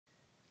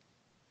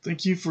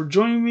Thank you for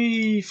joining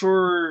me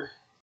for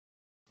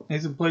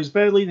Nathan Plays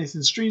Badly,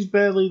 Nathan Streams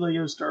Badly,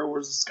 Lego Star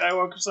Wars The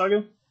Skywalker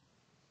Saga.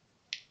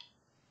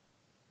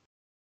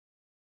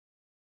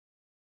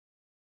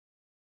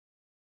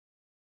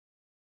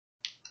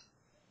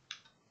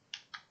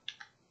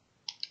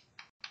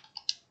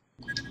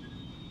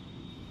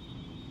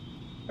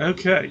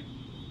 Okay.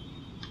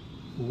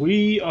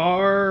 We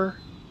are...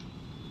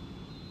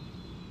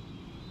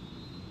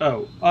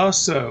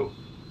 also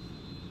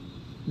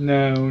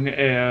known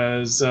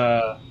as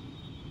the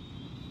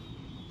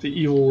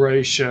Evil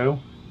Ray Show,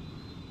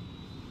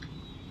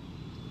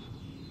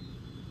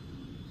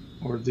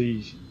 or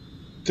the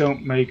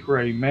Don't Make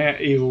Ray Mad,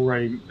 Evil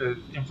Ray,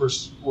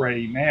 Empress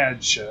Ray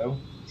Mad Show.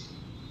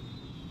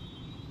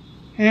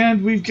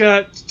 And we've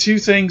got two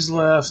things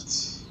left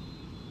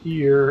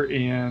here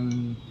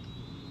in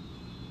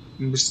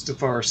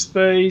Mustafar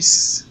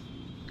Space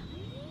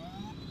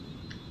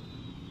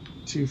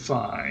to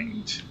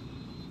find.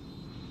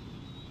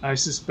 I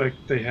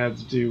suspect they have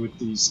to do with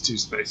these two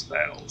space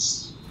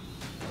battles.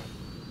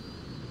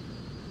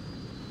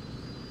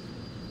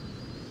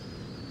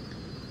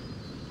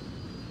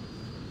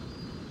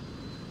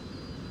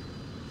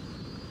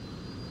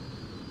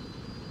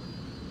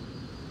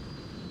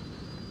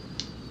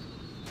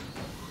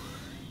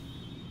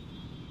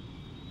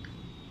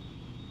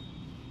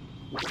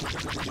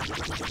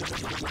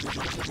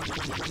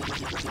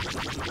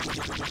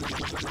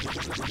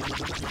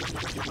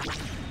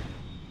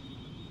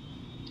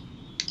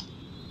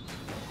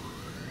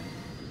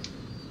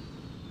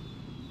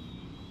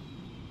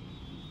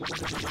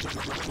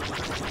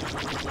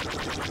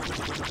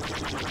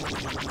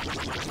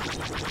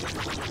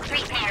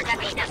 Prepare to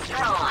be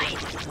destroyed.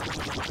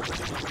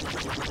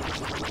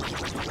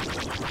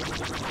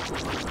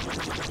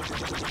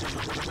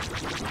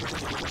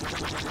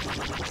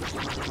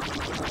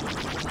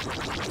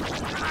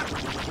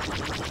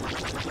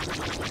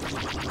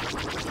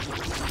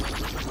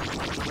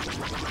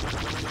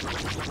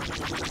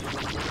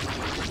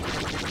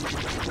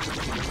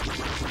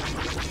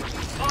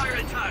 Fire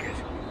at target.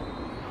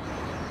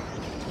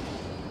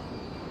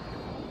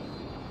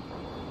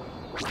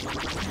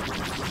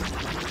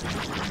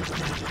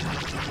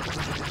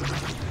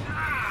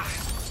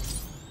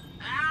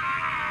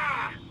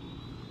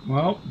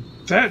 Well,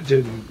 that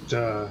didn't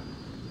pan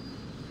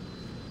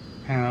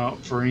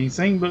out for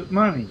anything but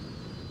money.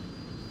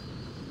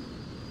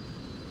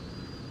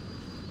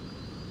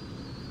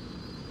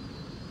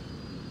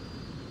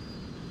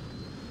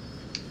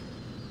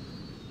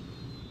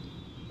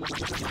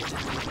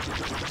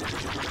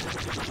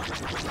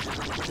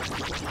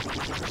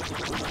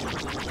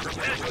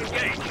 Prepare to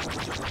engage.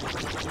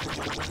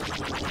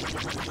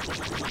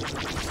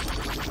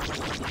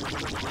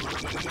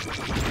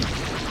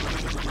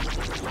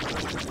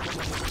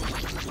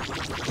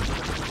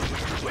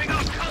 We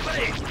got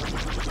company.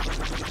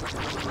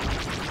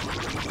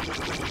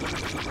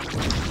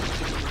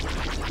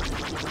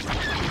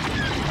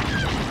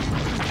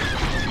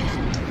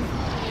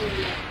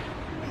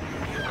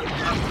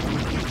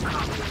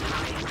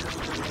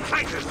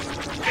 Fighters,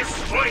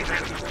 destroy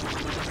them.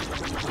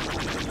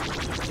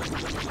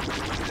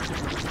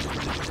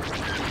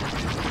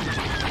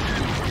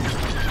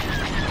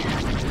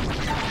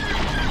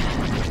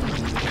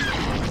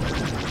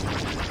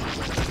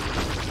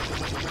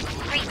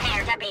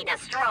 Prepare to be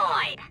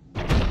destroyed.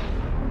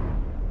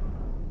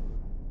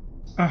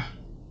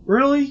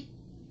 Really?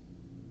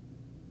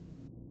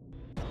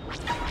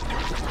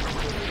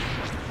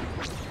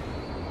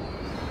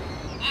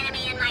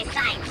 Enemy in my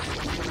sights.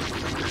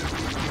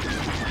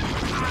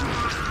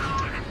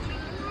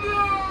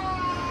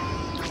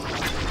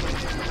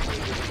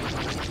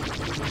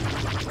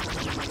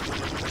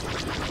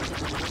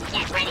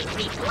 Get ready to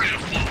be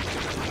blasted.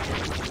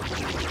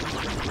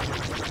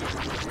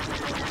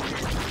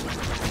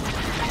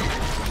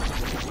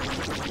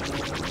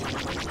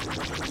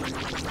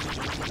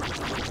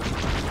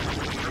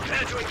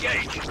 Prepare to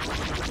engage.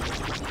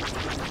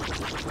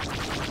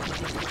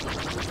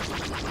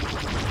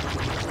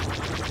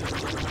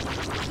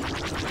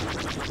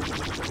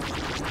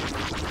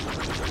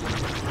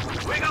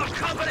 We got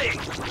company.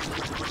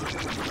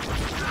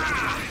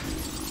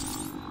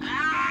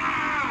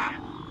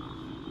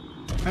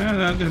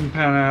 That didn't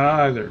pan out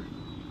either.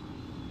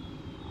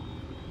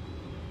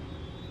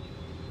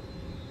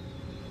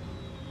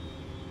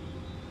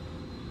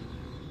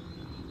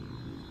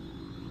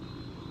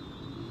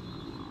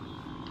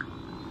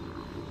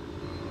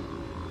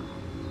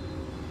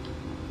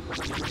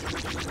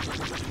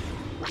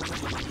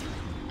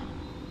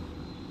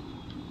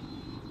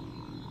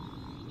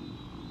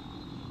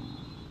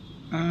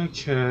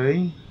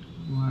 Okay,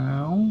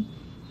 well...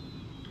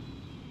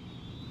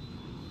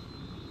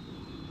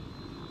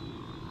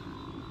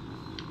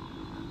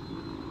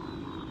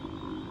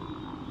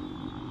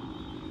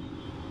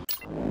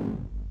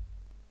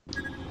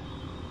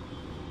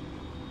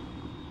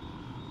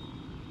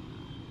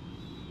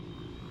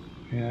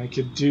 yeah, I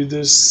could do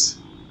this.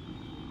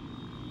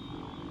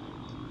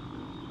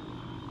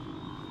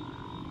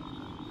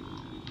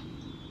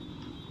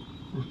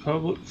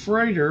 public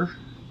freighter,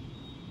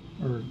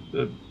 or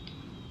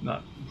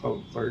not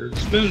public freighter,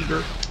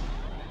 Spinnaker.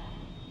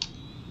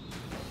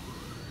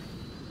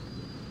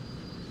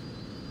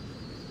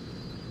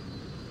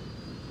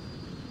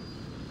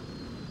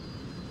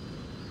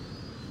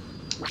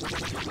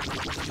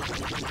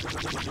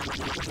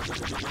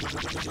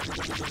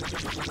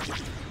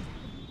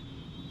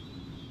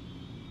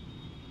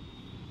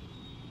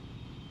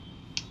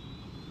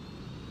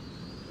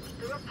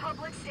 The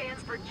Republic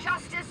stands for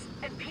justice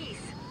and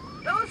peace.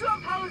 Those who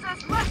oppose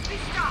us must be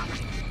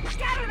stopped.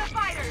 Scatter the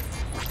fighters!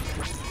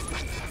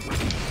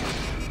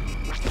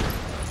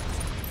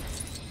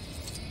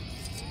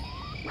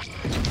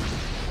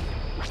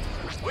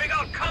 We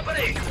got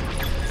company!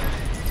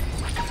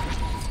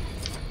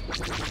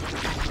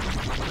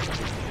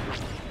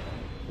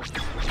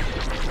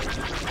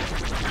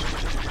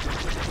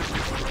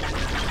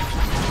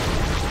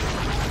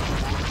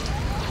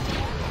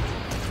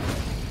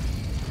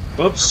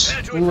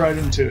 Oops, we're right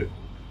into it.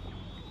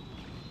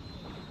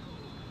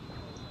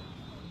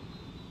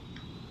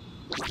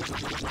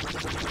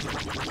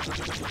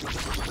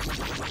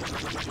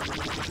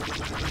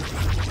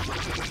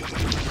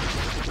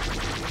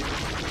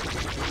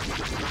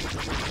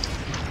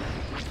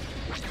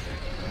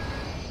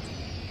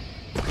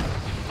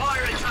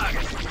 Fire at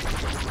target!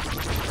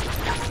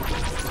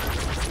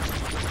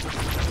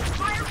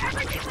 Fire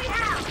everything we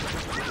have!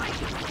 Really?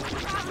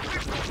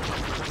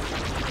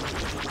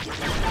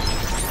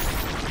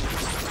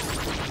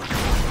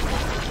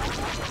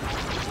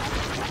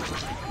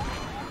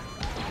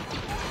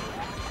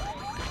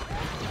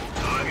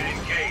 Target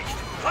engaged!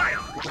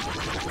 Fire!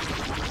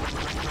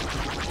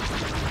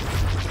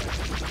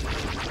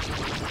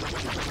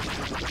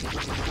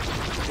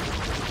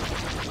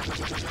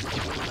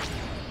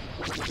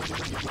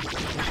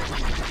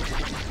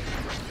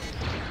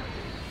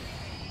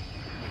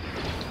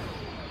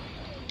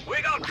 We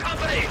got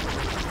company!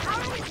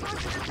 How are we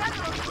supposed to defend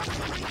those places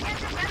if we can't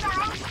defend our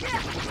own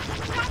ship?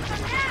 Stop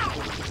them now!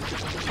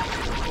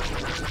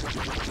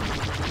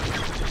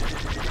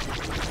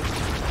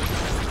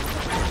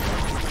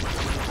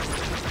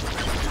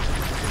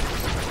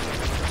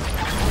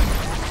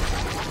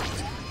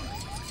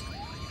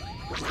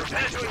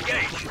 Prepare to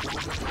engage!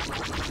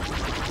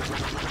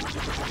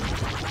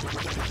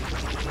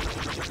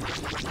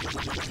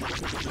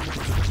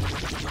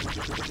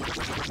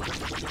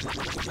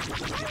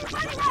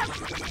 Everybody else!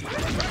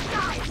 We're the good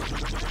guys!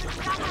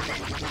 The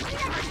government! We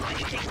never do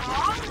anything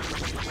wrong!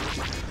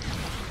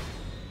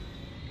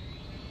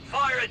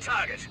 Fire at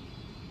target!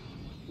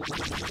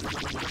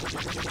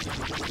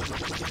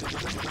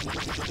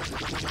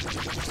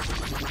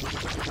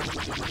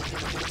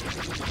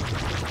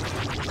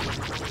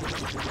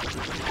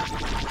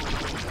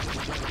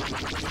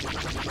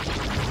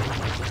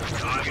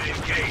 Target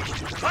engaged!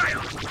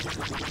 Fire!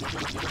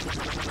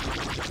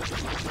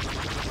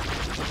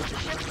 The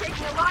ship's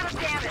taking a lot of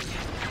damage.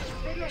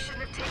 Maybe I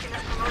shouldn't have taken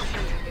this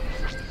promotion.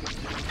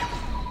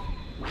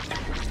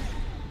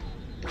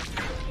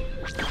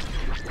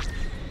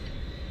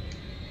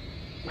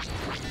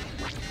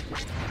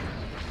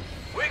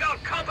 We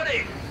got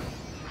company!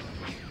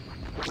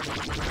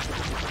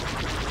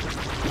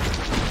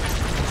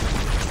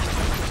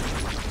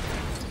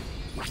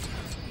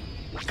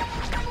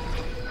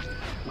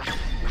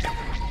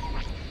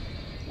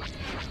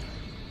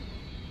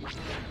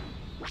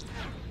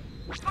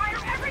 Fire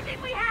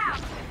everything we have!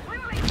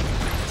 Literally!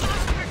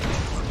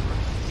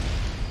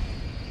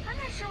 I'm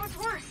not sure what's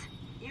worse.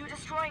 You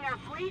destroying our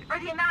fleet, or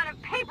the amount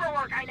of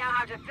paperwork I now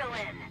have to fill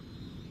in?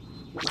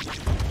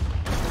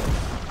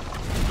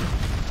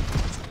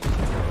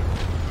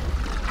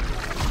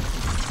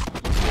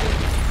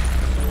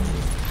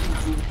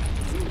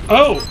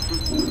 Oh!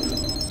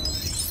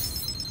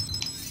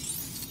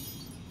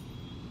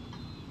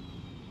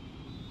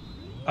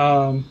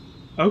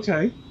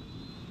 Okay.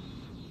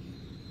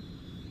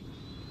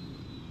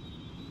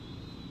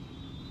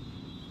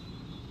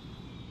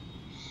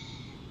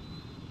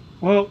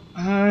 Well,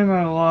 I'm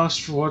at a loss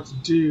for what to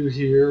do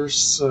here,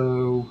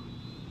 so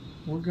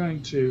we're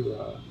going to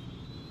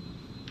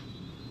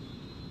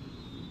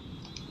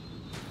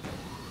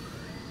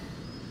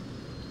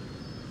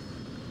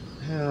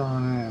head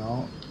on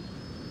out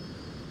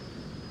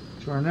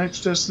to our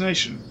next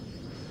destination,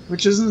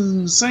 which is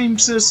in the same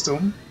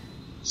system,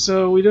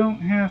 so we don't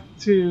have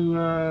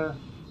to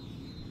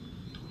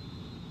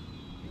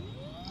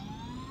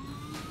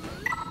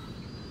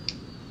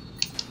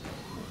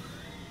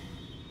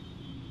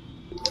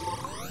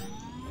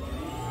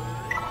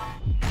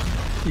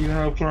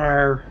open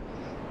our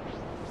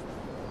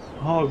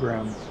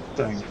hologram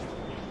thing.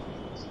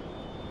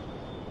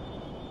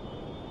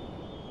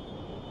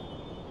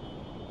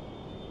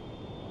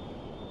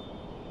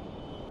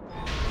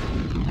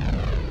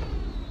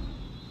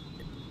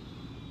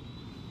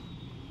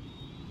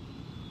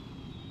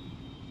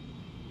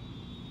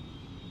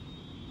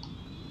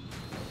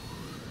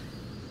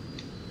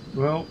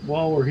 Well,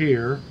 while we're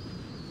here,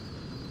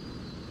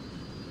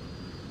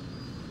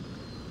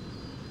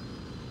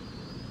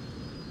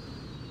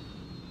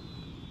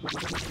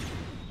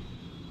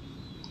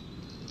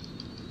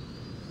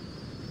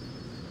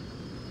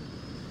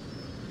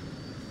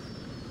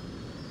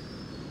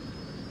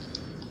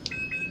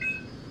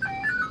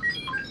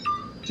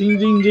 Ding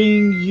ding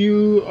ding,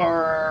 you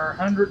are our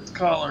 100th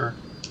caller,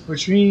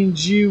 which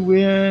means you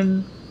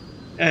win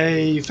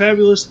a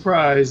fabulous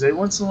prize, a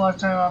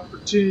once-in-a-lifetime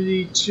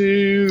opportunity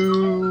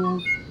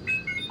to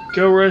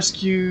go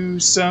rescue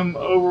some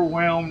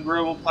overwhelmed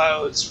rebel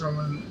pilots from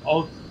an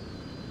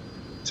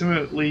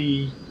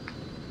ultimately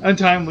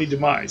untimely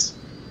demise.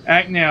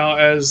 Act now,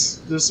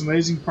 as this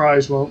amazing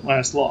prize won't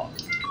last long.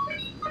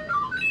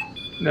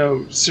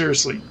 No,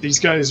 seriously, these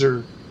guys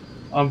are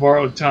on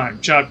borrowed time.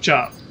 Chop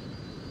chop.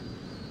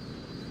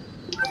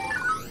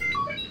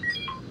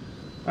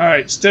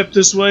 Alright, step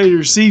this way to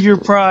receive your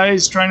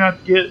prize. Try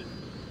not to get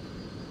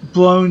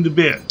blown to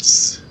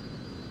bits.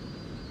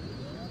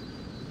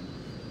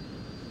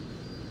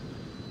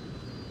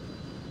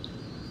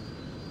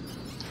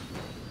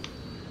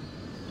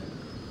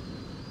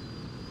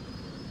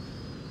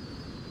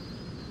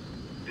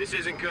 This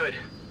isn't good.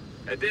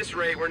 At this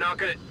rate, we're not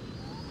gonna...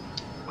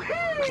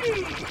 Hey!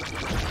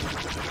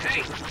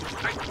 Hey!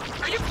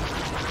 Are you...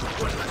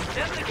 What the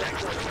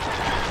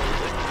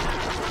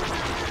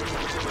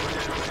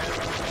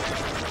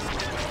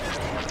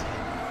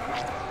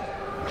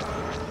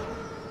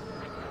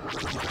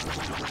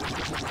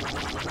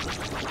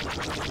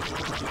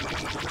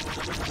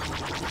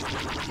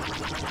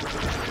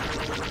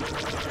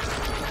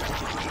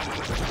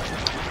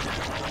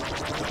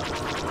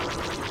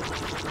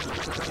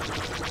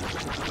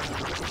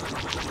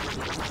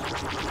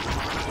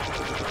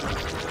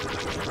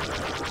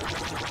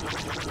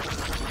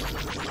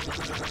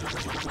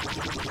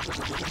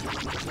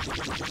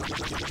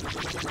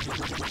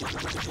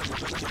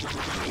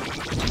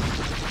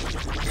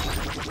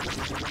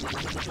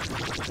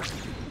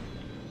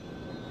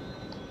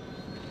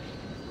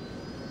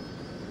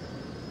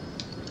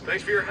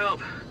Thanks for your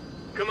help.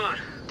 Come on,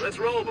 let's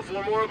roll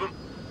before more of them...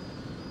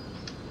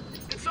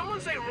 Did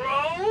someone say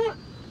roll?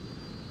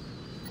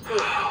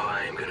 Oh,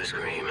 I am gonna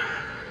scream.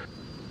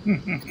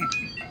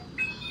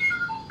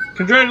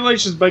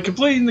 Congratulations! By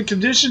completing the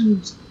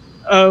conditions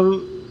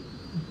of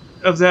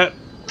that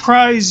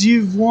prize,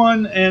 you've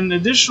won an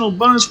additional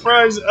bonus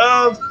prize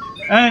of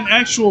an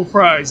actual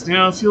prize.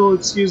 Now, if you'll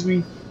excuse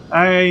me,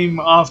 I'm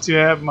off to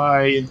have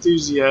my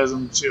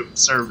enthusiasm chip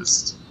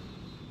serviced.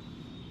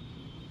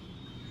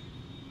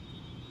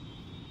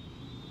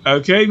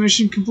 Okay,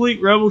 mission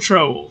complete. Rebel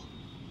trouble.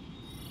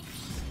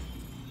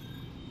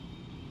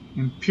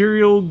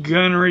 Imperial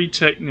Gunnery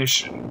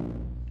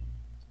Technician.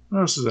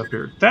 What else is up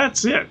here?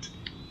 That's it.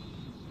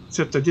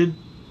 Except I did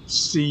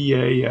see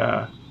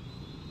a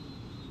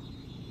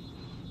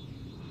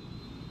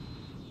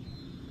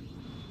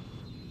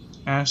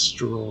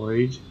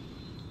asteroid.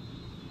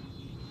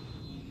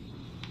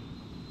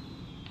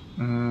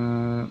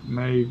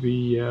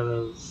 Maybe out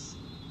of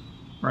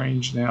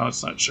range now.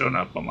 It's not showing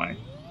up on my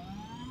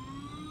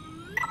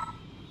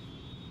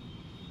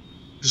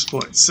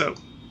display. So,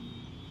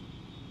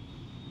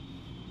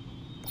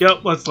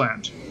 yep, let's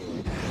land.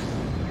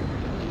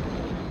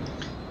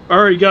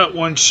 Already got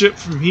one ship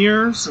from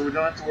here, so we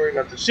don't have to worry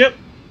about the ship.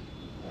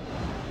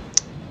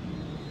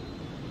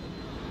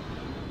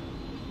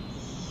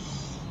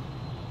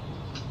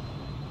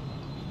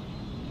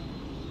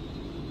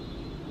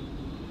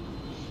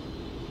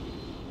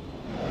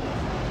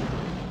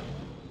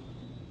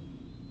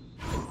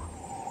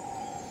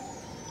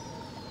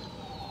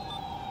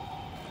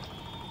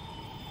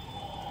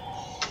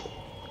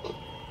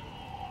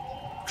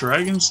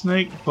 Dragon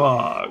Snake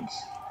Bog.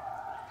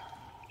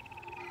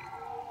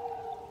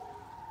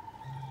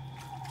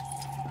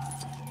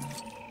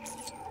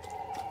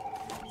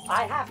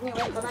 I have new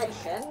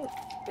information,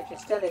 if you're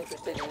still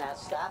interested in that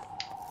stuff.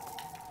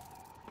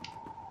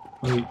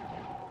 Wait,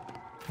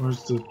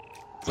 where's the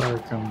fire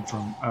coming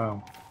from?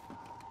 Oh,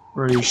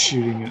 Ray's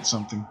shooting at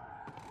something.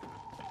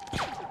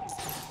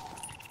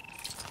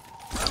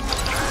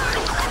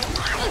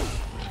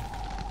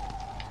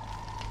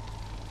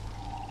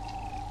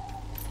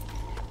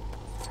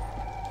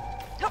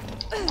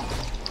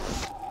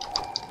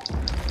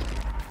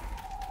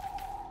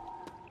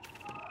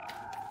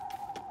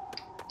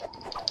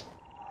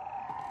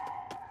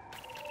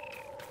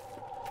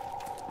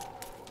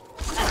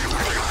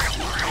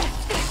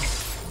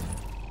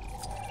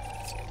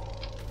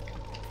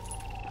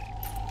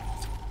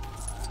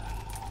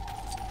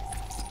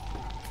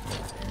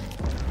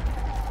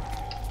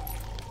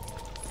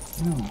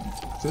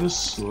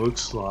 This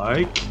looks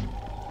like...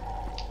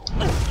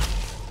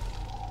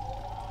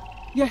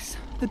 Yes,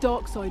 the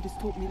dark side has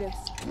taught me this.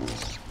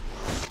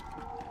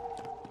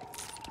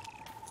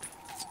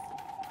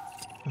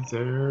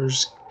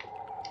 There's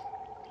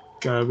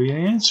gotta be an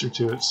answer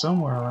to it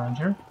somewhere around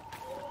here.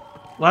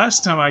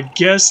 Last time I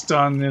guessed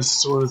on this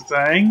sort of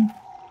thing,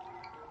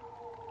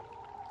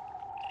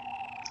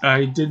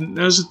 I didn't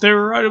notice that they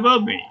were right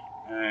above me.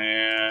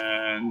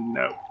 And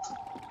nope.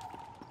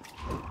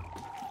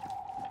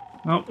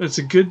 Well, it's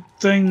a good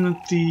thing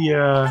that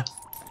the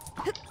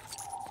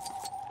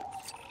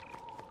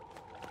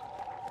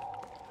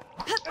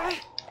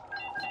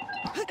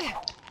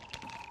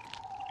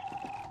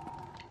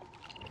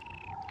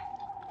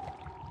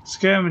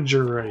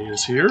scavenger ray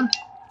is here.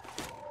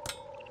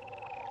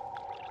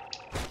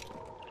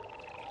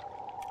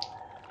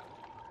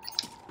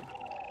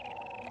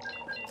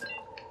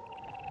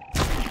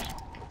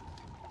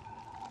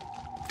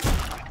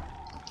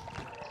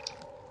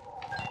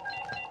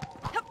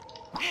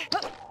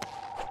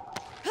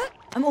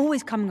 I'm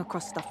always coming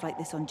across stuff like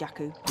this on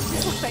Jakku.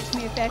 This will fetch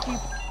me a fair few.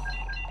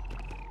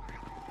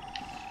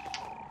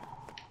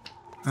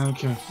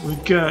 Okay, we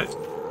got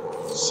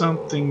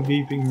something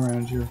beeping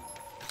around here.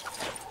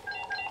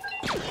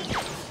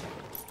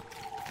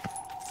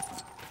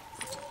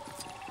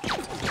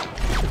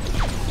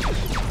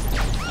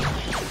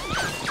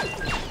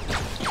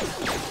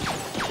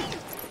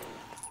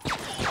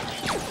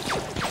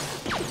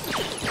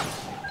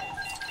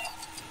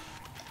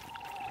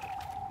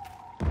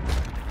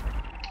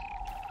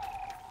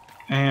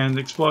 And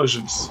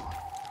explosions.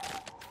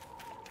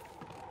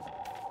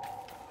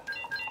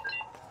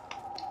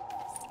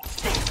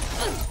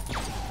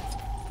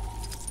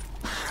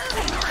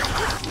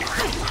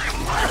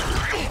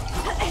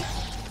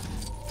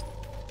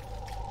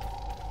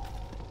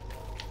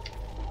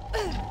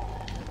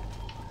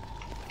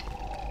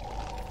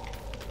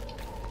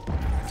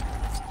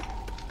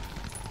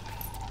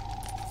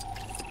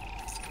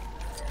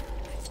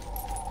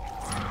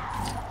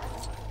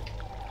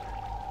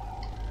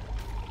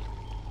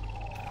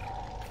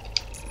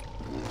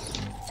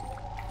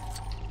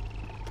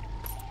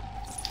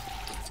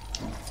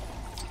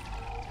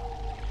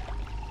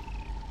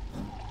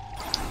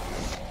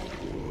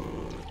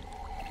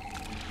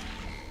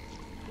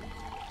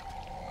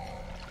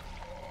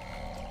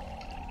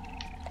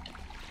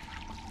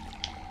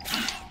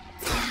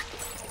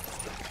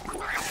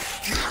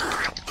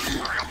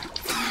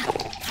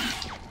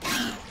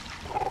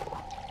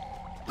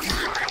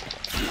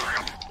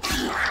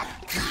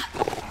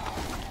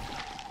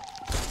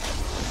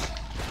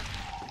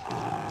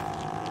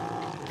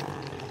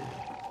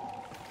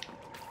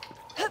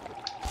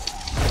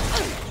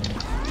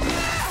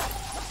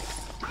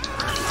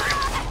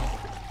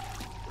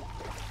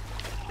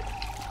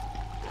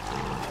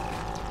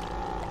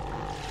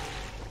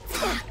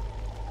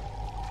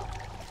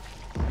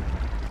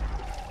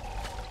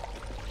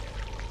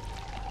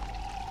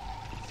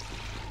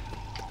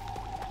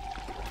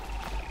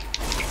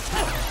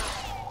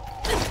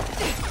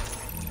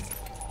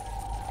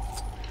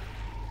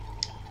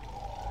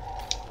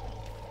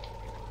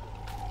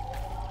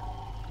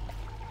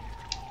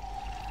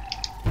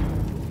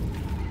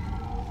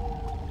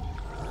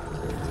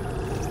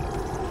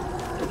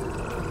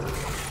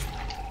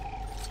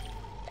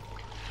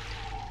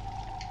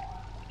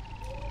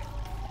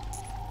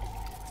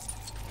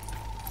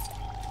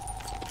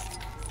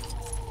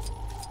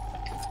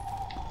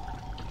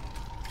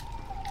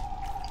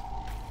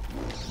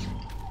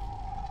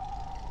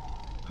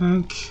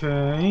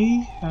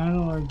 Okay, how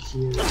do I get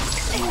you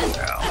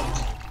out?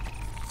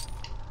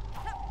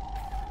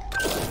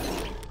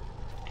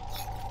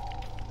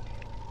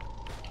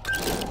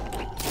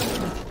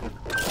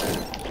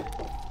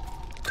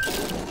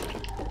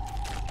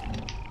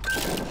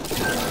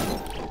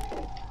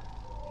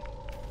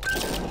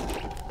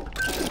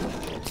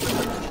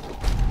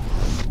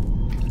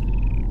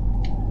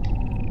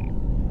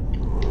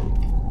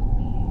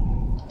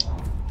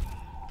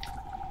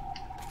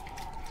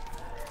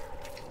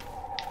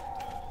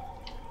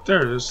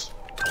 There it is.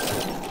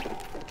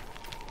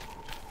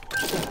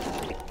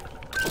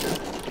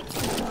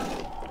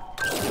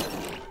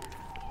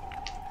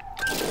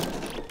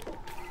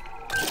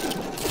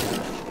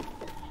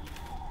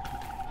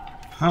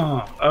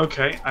 Huh,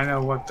 okay, I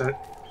know what that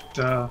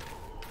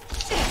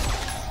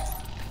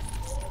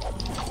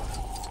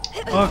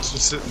box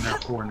was sitting there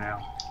for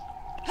now.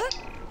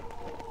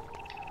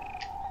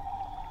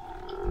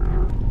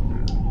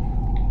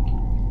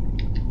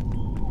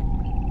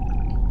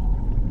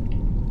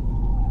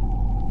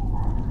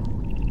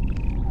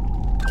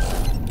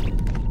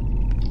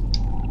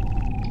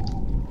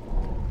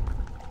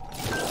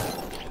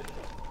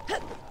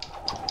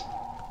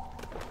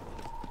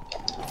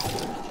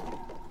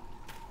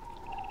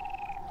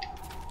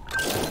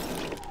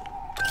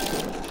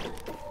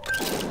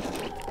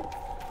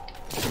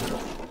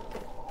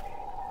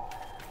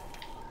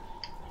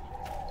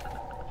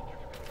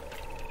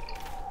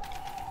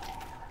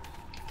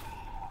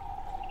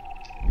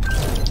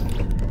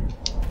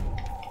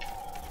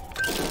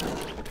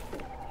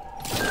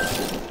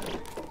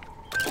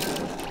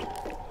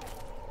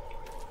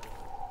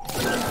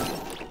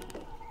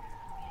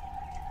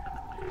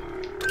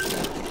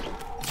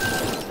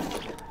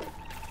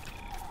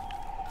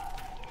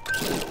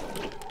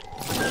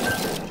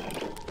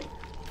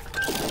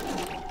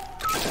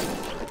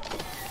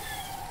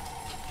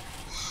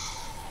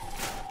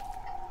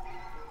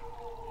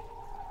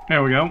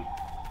 There we go.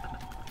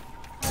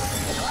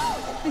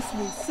 This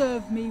will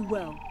serve me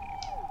well.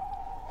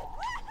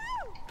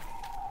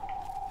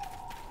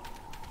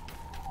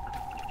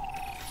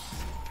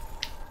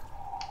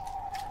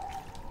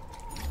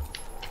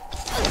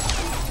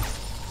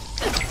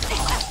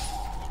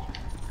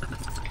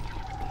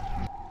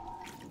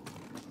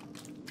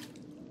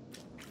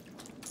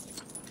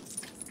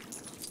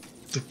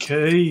 The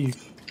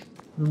cave.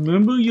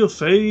 Remember your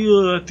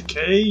failure at the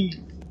cave.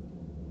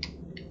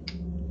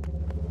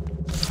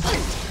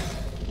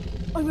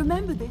 I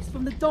remember this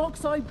from the Dark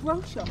Side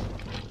brochure.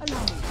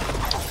 Allow me.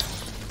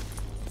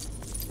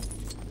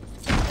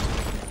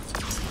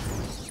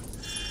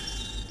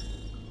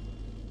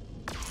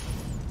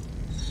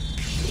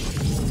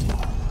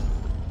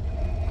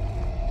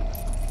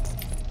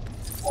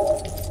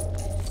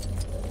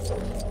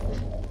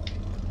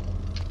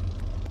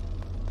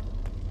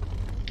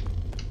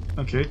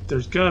 Okay,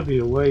 there's got to be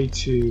a way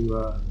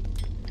to.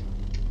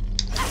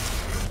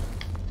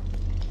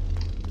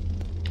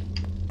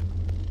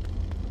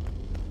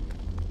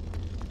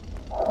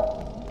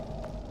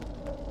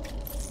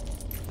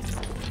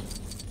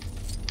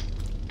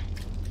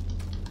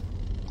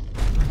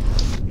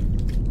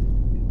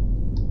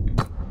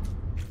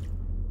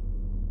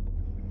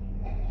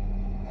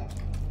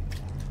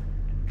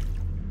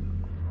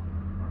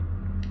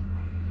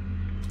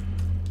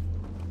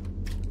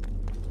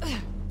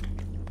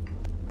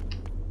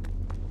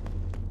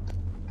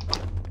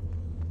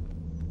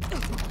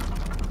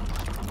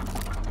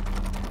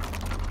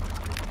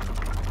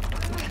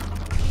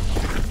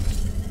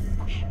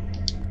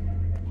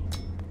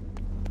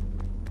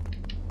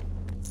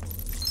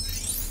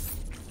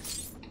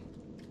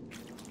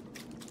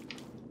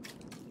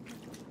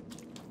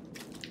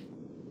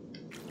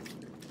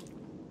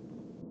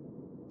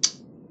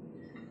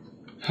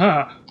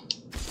 Huh.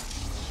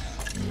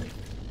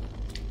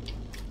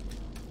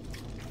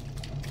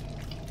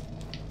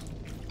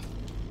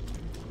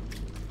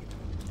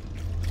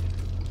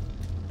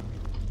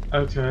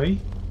 Okay.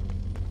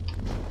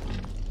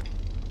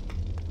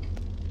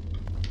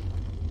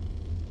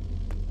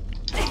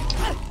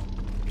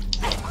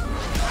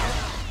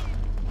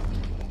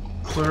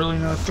 Clearly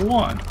not the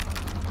one.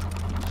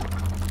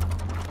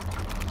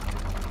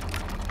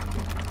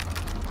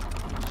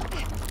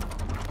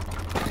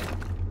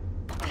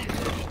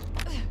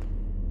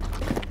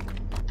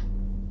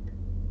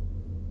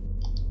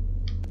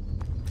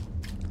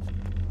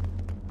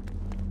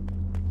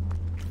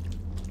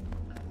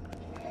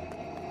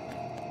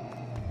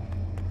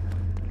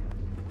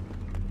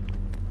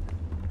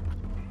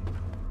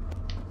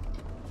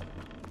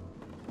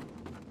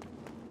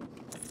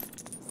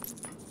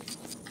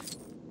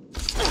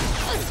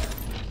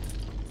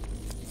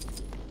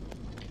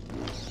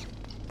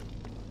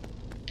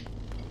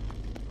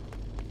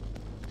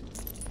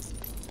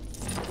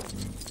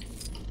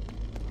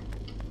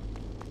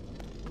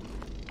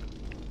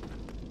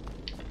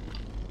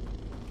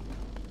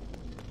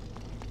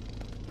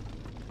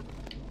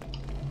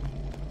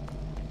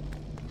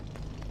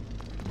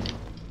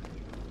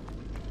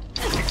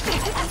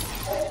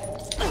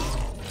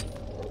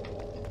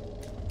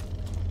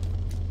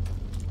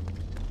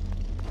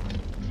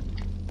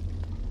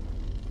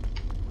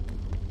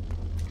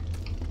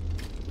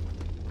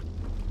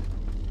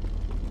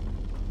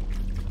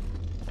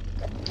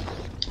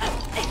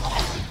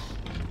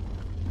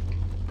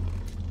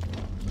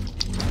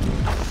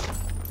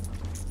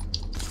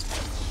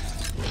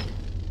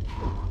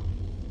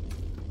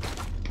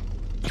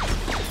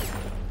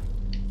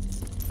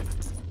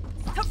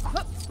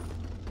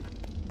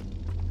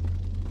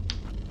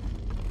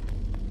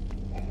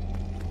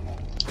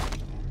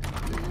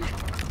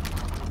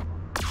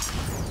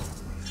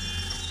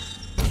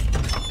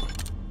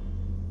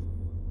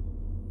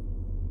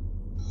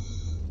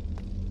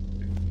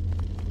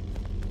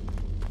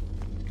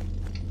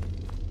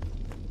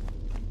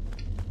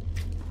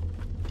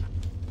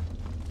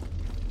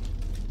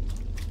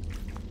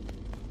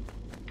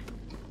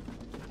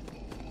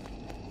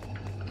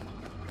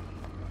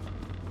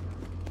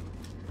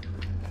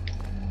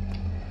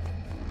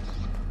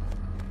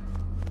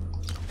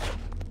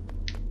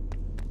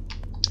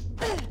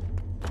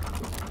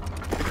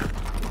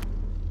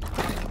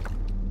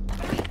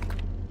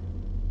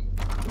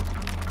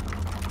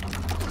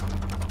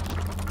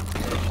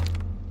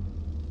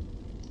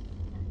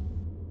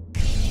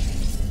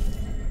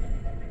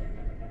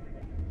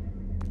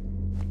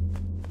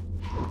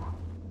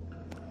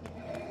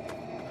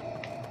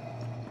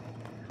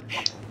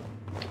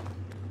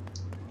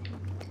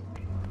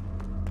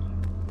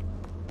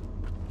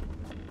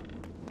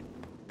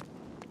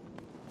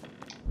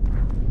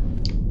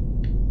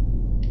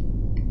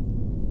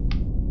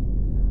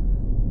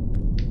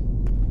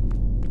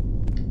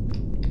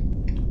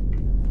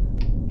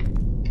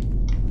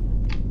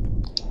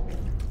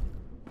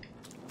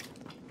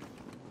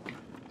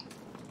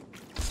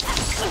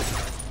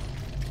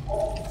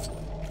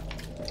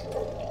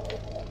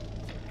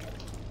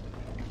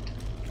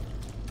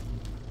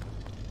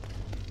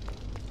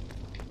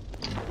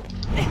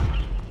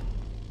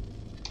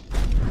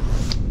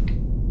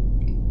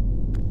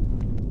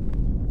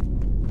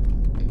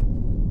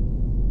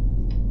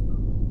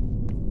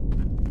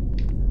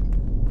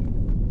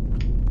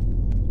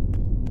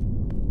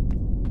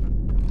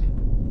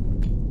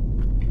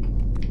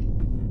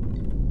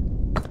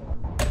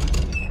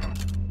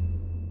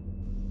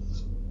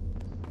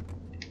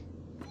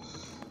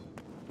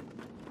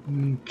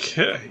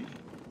 Okay.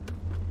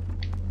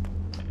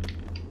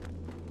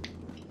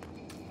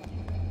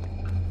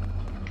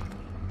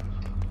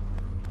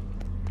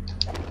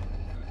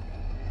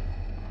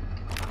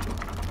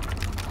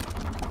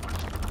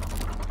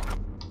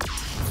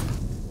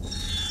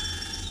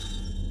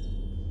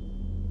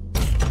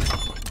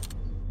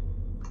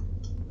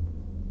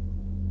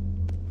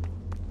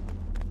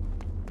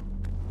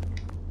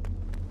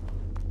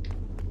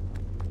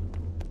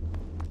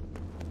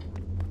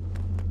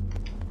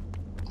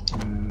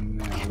 And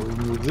now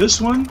remove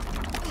this one.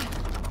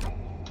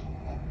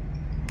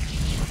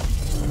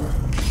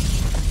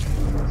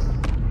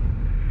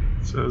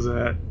 does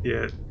that,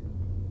 it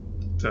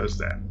does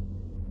that.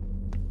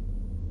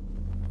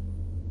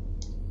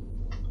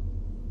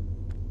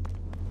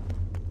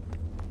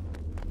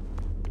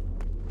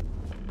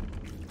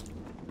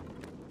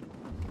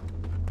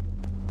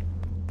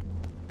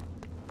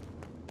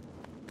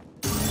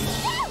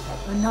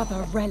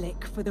 Another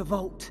relic for the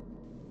vault.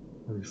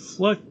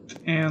 Reflect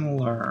and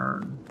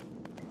learn.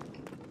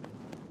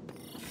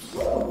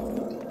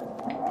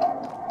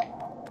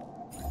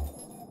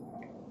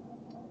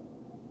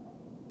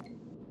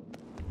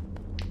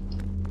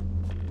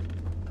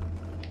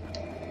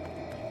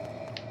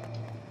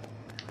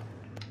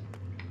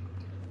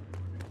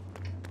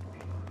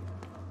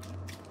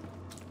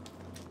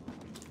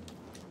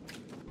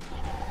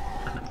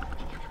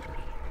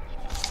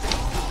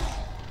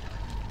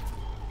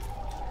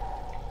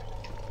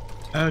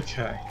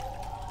 Okay.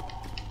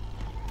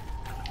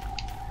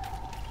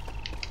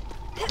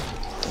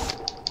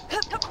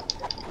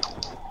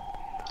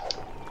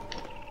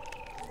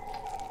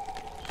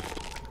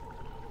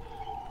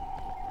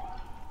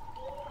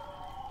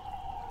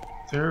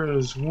 There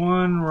is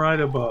one right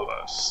above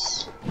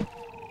us.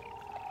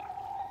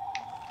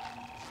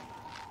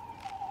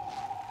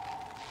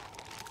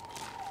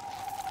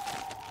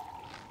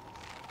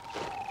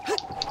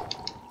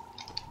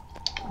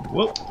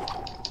 Whoop.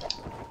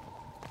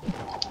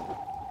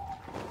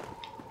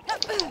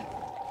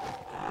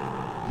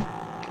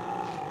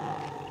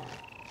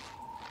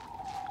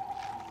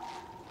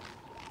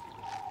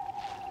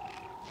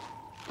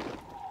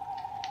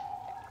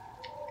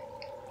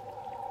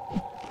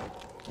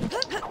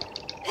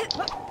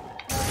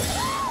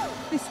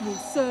 This will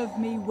serve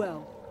me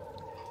well.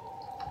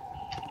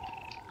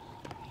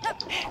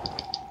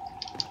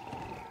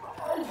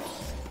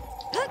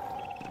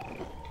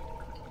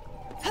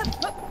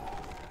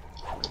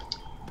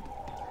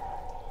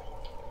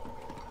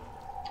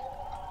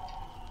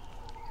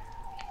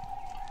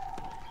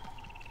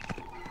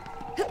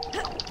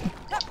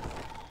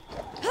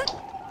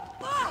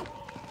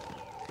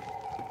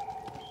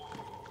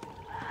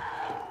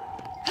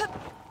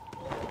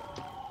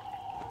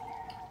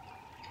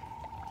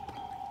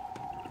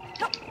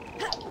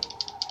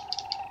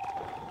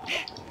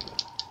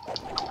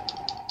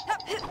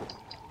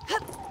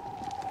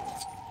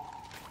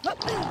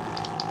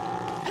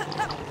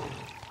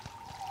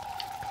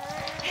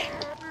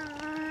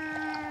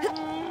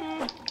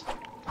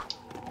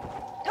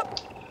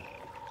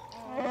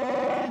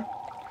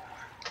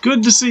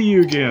 Good to see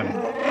you again.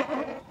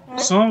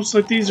 Swamps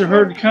like these are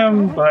hard to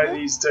come by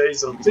these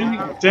days.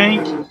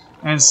 Dank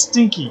and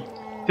stinky.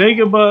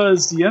 Dagobah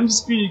is the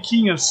undisputed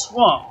king of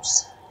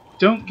swamps.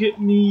 Don't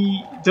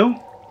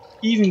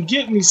even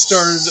get me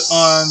started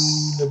on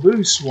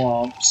Naboo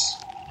swamps.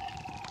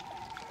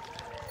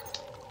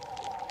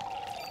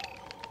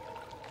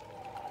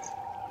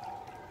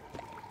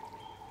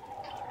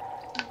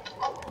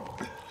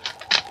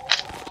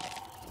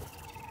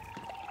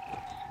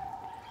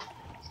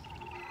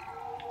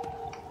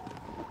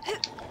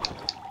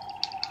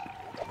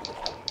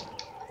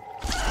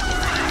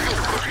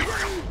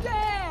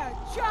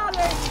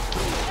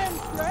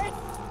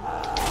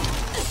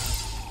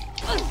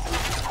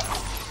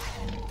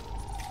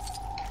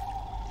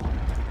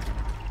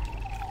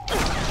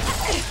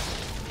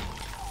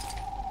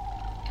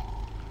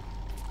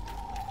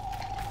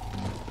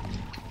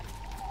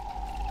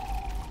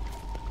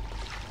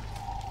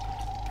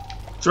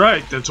 That's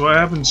right, that's what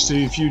happens to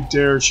you if you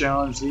dare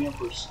challenge the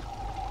Empress.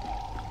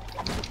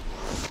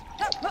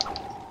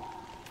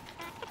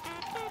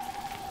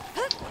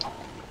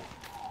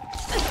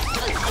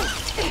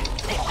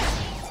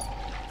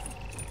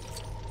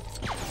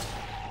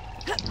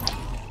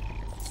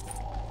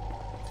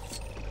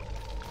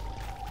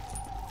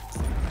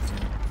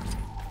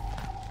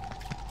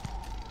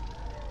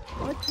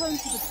 I turn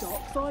to the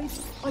dark side.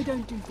 I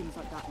don't do things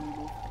like that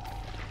anymore.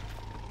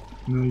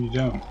 No, you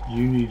don't.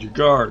 You need your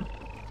guard.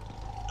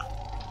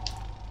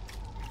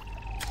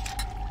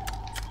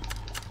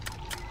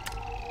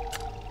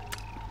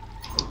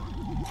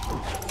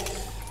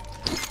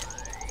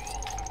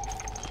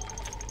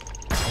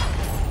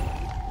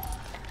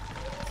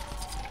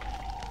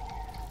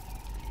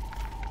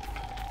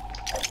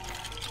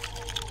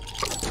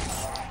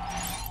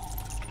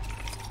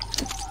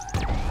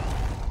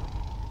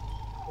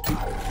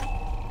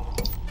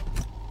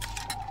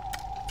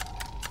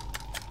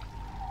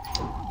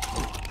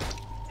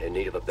 In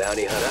need of a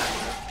bounty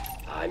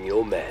hunter? I'm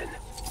your man.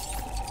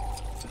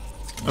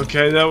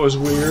 Okay, that was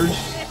weird.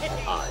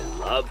 I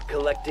love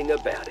collecting a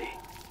bounty.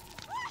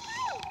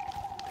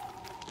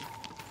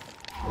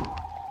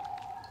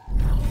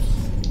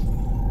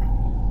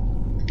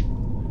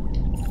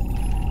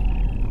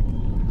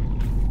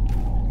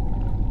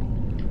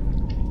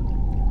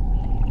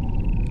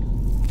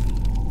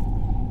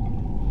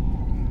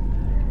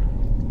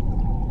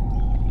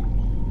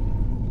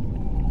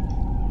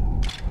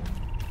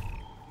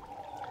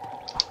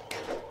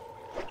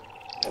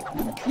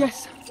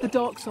 Yes, the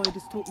dark side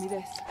has taught me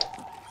this.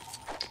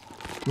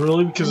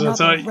 Really? Because I Another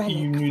thought you relic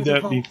knew for the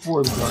that vault.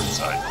 before the dark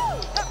side.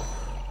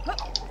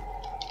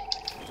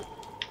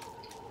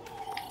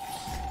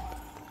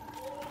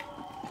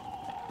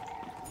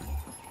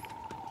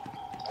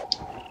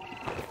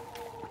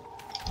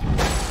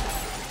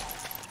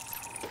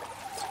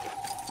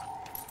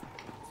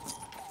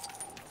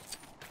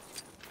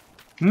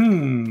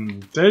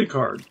 Data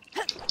card.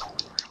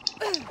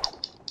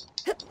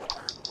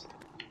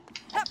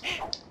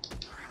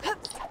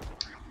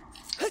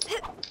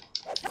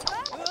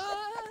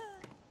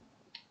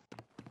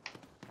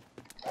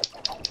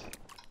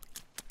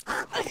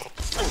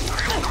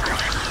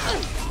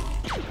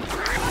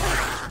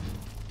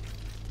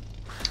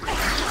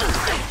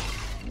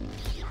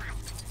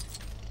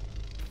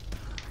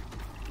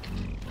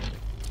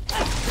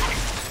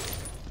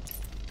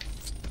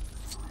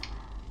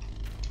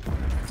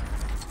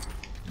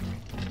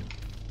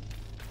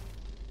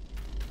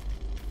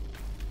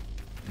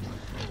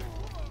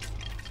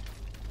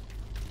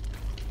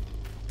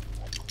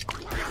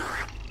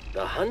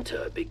 The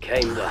hunter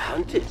became the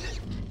hunted.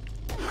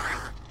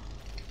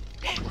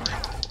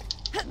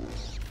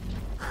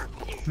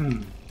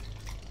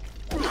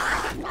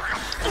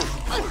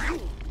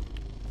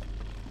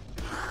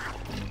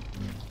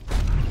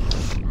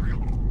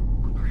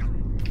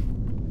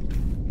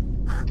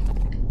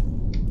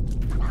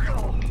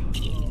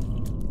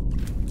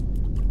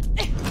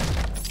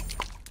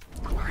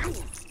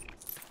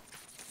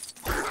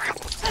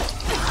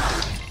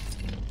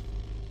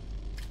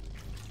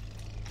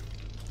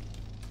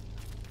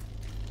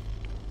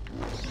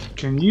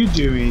 Can you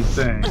do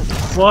anything?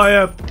 Fly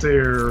up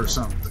there or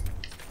something.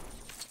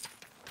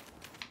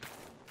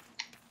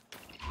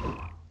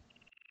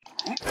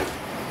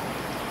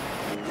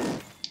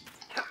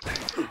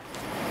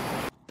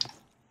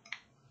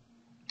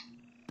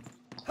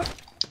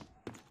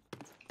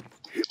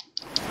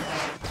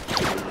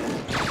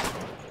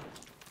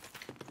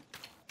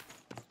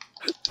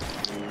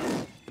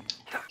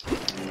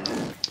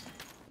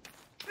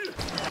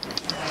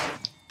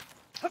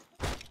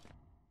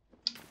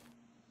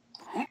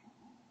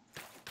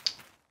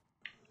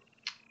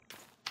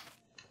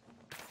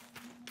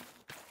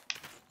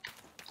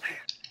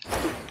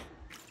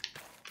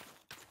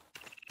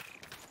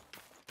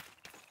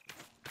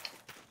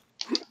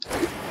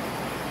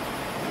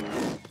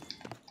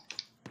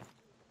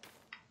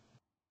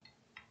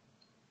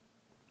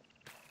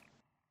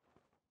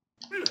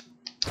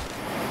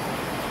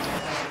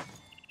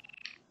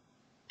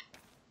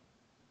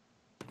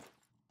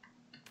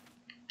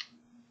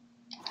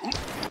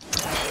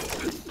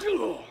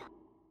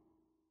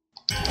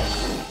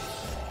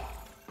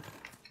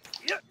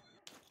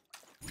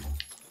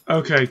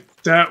 Okay,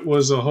 that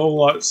was a whole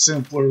lot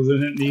simpler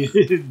than it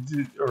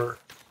needed, or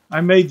I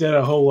made that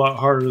a whole lot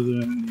harder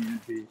than it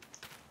needed to be.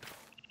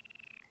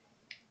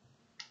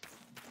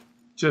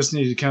 Just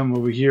need to come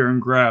over here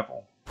and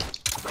grapple.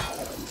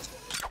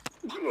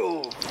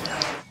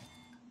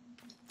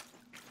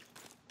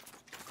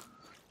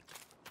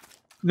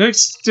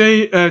 Next,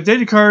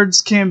 data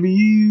cards can be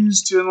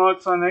used to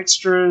unlock fun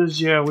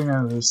extras. Yeah, we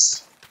know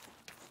this.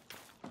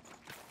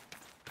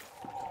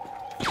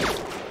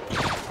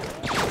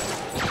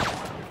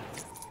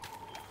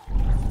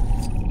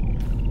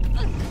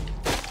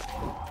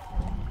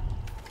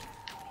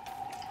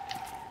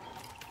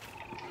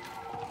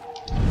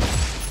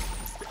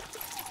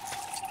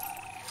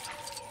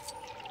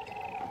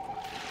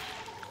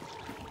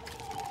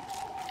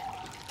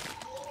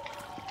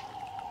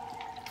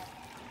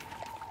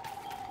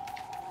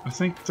 I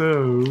think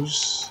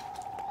those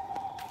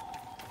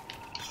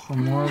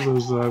from one of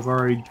those that I've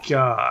already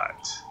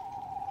got.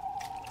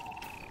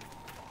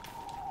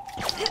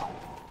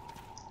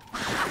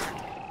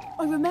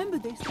 I remember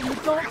this from the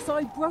Dark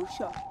Side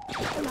brochure.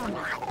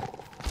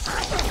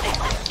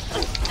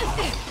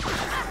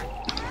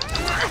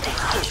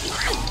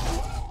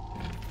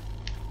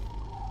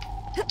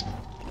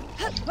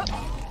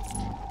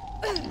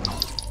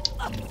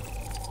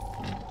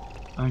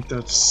 I think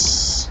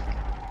that's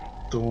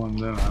the one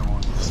that I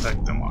want to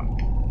stack them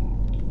on.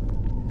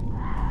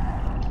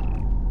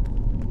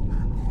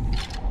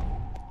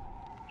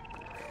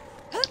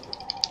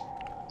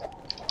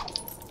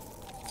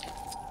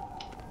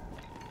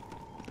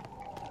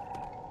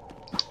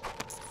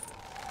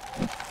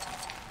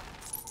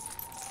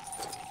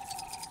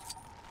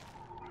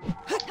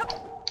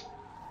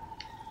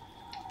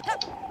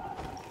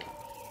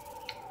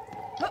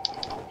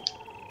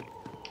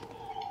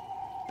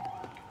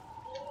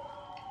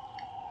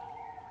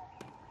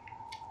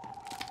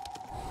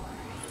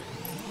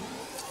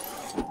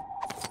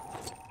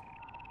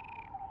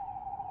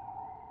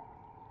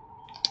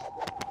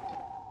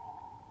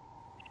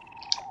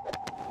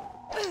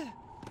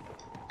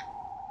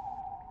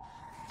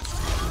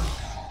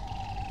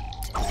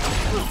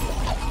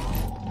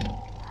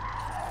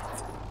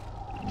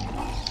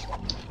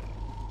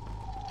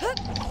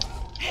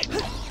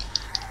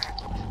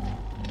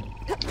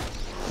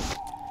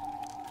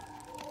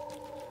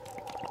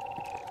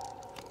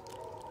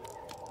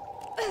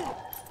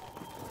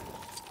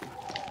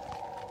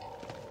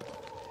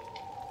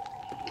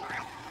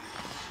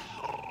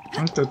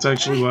 I think that's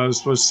actually what I was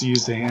supposed to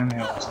use the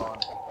handhelds on.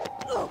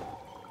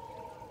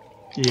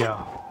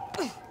 Yeah.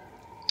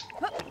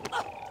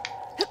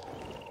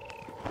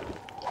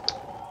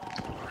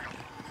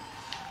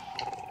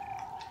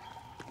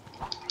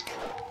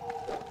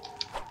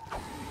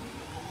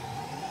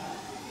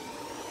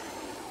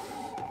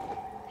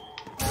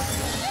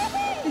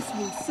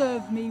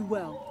 serve me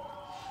well.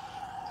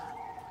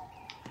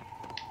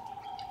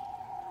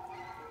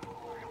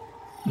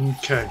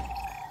 Okay.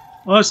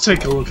 Well, let's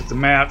take a look at the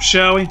map,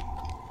 shall we?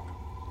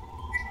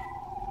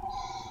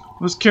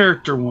 This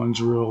character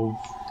one's real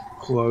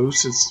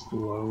close. It's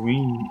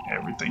glowing.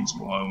 Everything's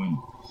glowing.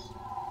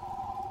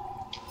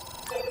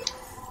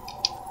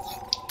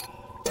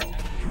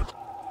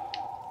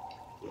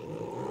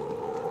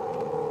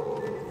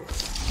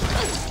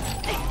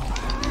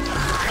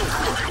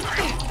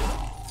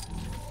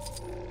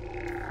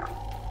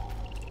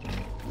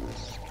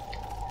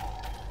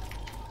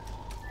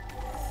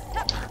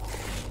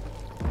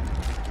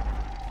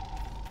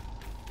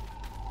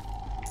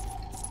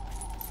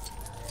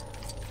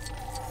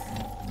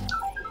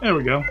 There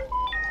we go.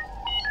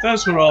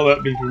 That's what all that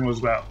beeping was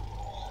about.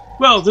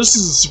 Well, this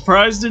is a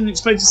surprise. Didn't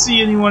expect to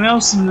see anyone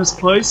else in this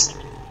place.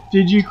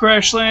 Did you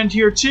crash land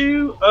here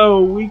too?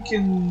 Oh, we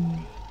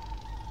can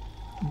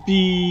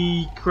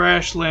be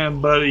crash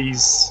land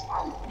buddies.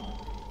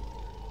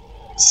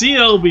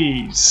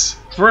 CLBs.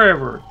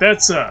 Forever.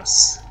 That's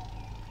us.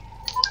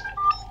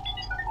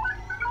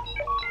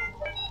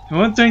 And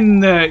one thing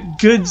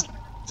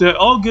that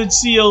all good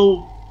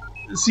CLBs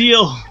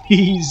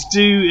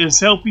do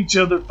is help each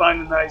other find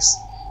a nice,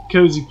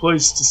 cozy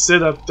place to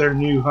set up their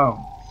new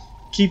home.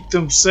 Keep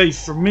them safe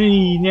from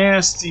many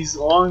nasties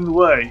along the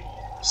way.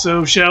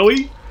 So, shall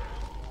we?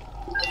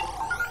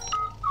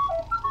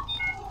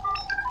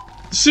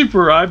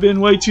 Super, I've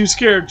been way too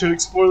scared to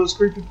explore this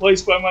creepy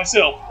place by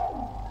myself.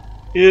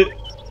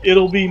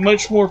 It'll be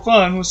much more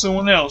fun with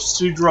someone else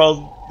to draw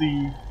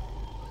the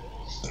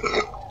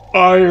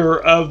ire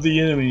of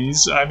the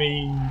enemies. I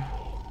mean,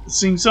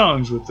 sing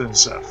songs with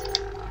this stuff.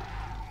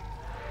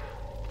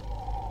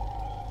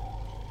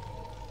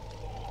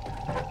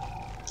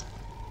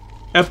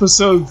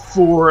 Episode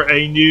 4,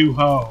 A New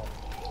Home.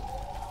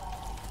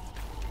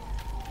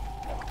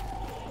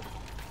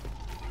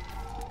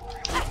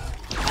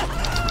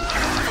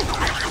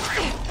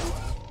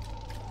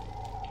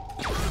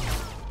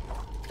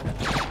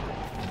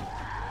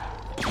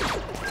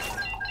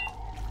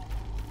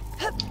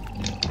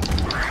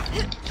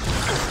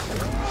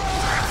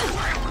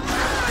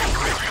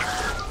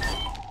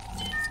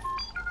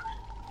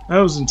 That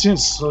was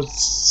intense.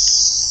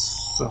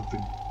 Let's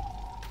something.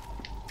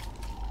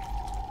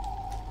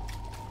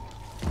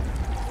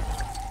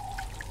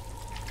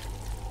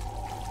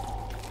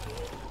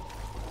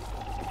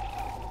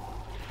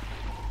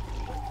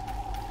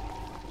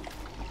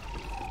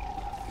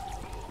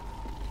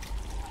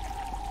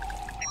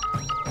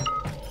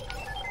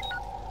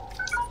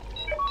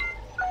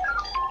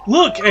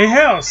 Look, a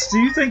house. Do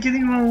you think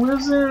anyone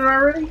lives in it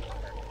already?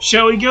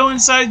 Shall we go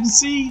inside and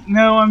see?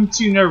 No, I'm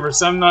too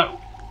nervous. I'm not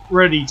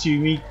ready to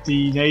meet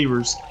the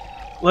neighbors.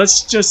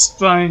 Let's just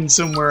find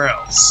somewhere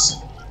else.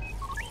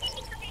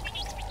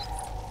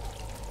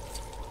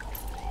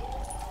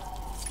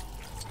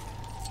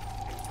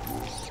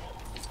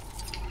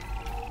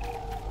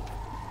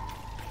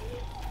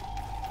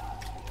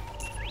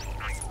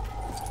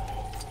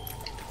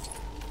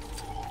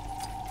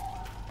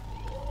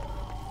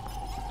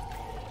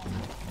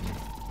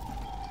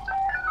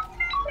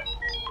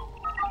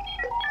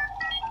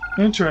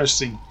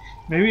 Interesting.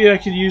 Maybe I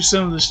could use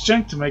some of this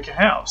junk to make a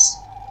house.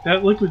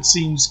 That liquid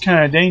seems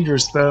kind of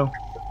dangerous, though,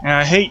 and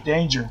I hate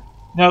danger.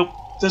 Nope,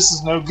 this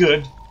is no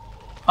good.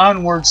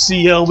 Onward,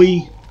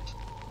 CLB.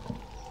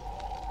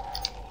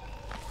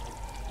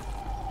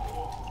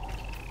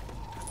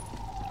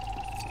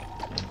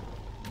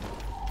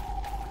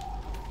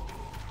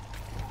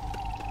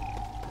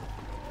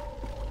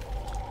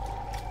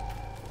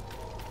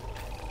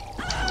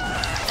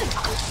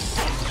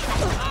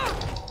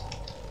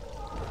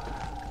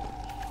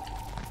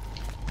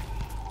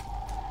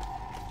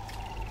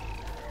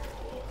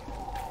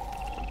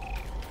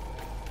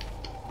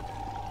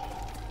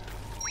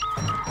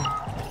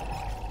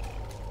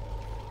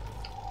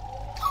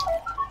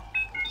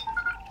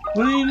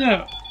 What do you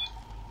know?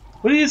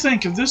 What do you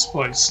think of this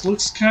place?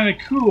 Looks kind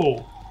of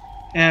cool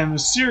and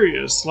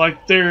mysterious,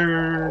 like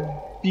there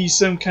be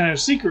some kind of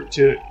secret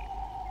to it.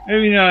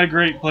 Maybe not a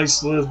great place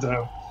to live,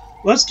 though.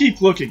 Let's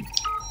keep looking.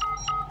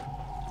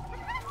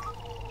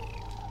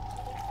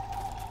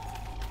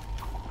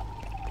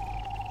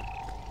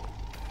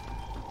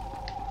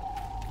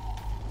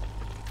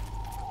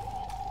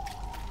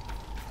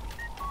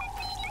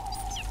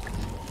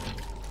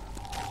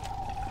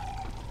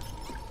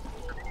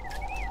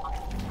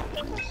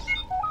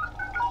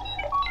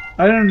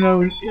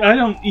 I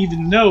don't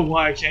even know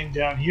why I came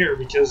down here,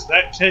 because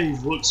that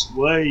cave looks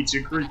way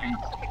too creepy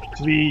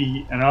to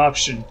be an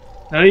option.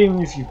 Not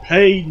even if you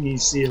paid me,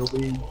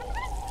 CLB.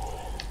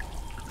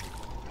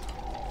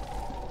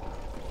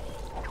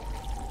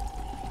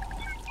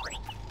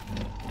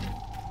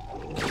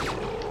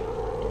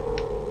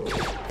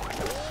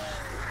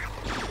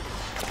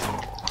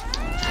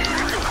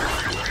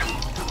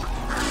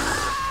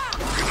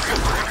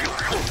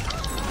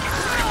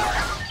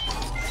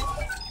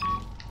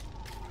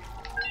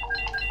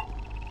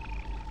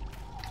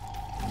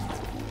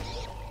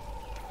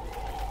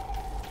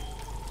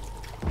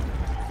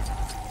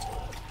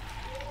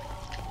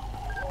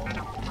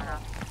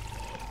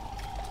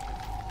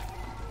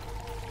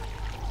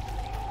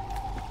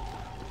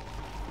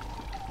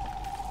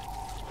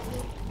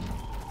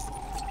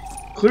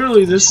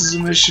 Clearly, this is a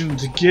mission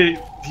to give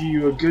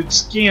you a good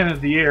scan of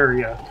the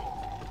area.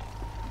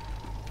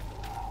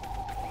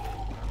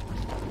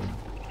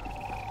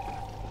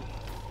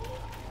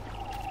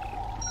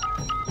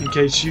 In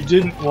case you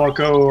didn't walk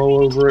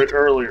all over it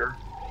earlier.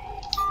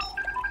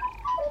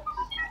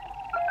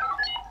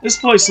 This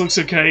place looks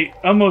okay.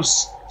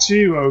 Almost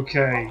too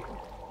okay.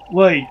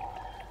 Wait,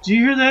 do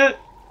you hear that?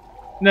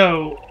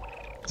 No,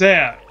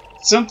 that.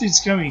 Something's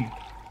coming.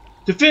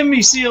 Defend me,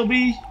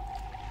 CLB!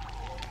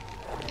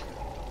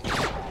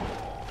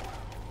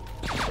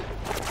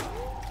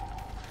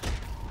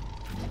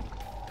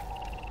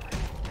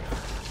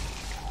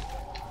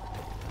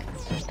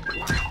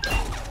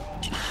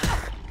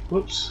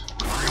 Whoops.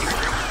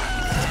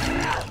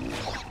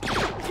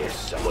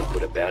 Guess someone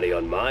put a bounty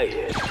on my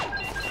head.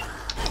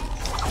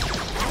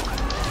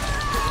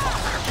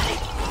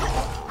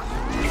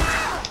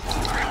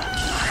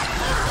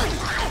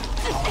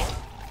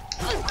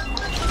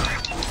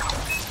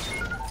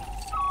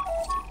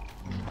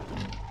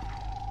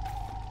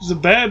 It's a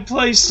bad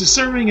place to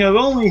serving of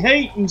only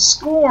hate and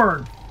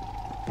scorn.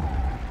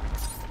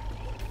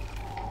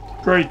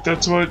 Great,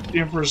 that's what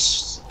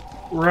Empress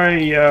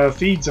Ray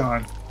feeds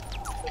on.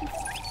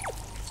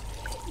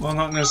 Well,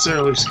 not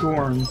necessarily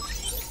scorn.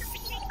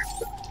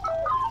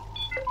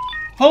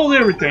 Hold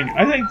everything.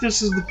 I think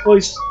this is the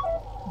place.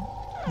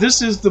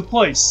 This is the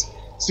place.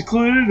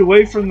 Secluded,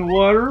 away from the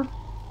water,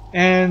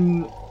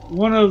 and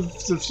one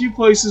of the few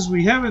places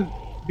we haven't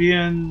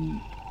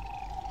been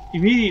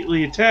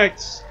immediately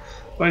attacked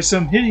by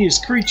some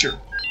hideous creature.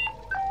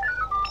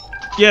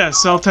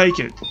 Yes, I'll take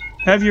it.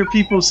 Have your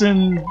people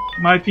send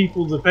my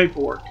people the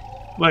paperwork.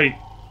 Wait,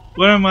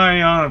 what am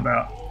I on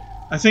about?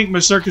 I think my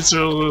circuits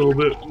are a little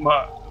bit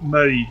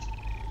muddied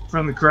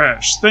from the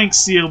crash. Thanks,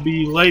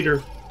 CLB.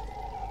 Later.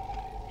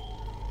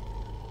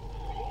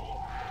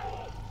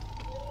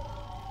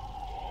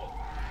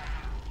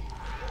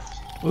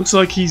 Looks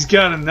like he's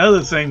got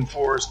another thing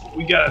for us, but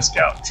we got a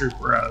scout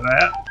trooper out of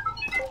that.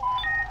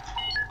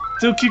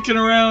 Still kicking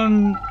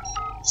around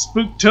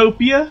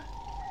Spooktopia,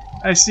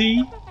 I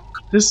see.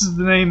 This is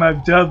the name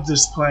I've dubbed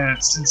this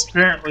planet, since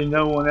apparently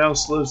no one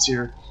else lives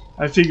here.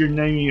 I figured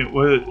naming it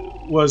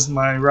was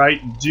my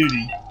right and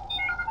duty.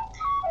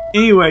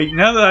 Anyway,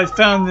 now that I've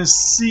found this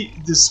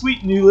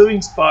sweet new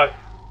living spot,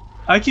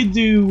 I could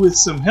do with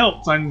some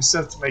help finding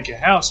stuff to make a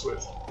house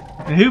with.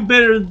 And who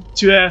better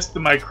to ask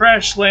than my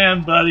crash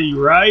land buddy,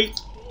 right?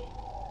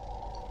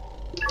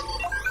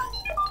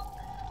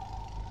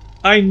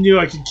 I knew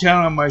I could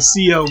count on my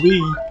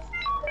CLB.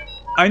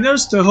 I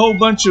noticed a whole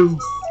bunch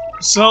of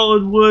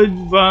solid wood,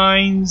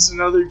 vines, and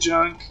other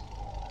junk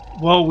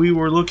while we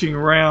were looking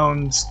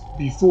around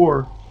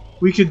before.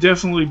 We could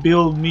definitely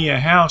build me a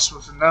house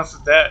with enough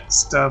of that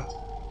stuff.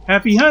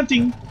 Happy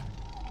hunting!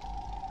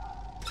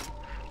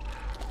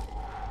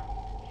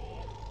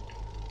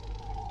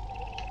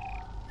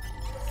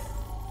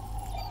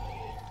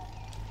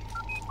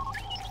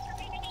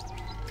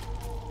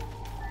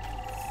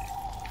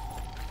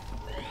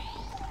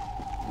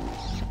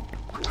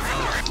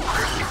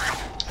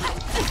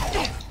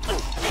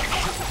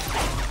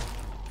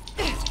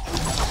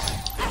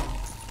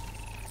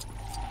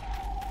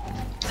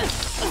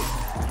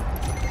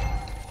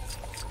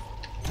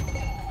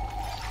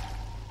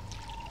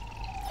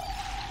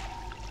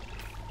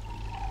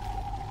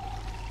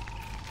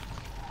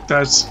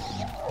 That's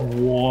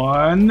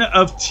 1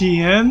 of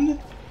 10.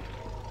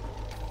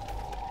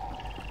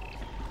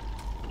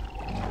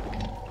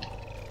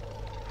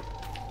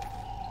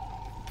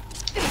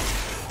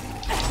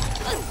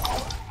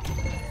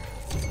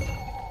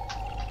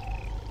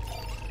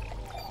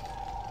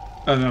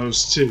 Oh no,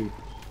 it's 2.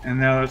 And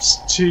now it's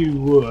 2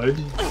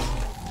 wood.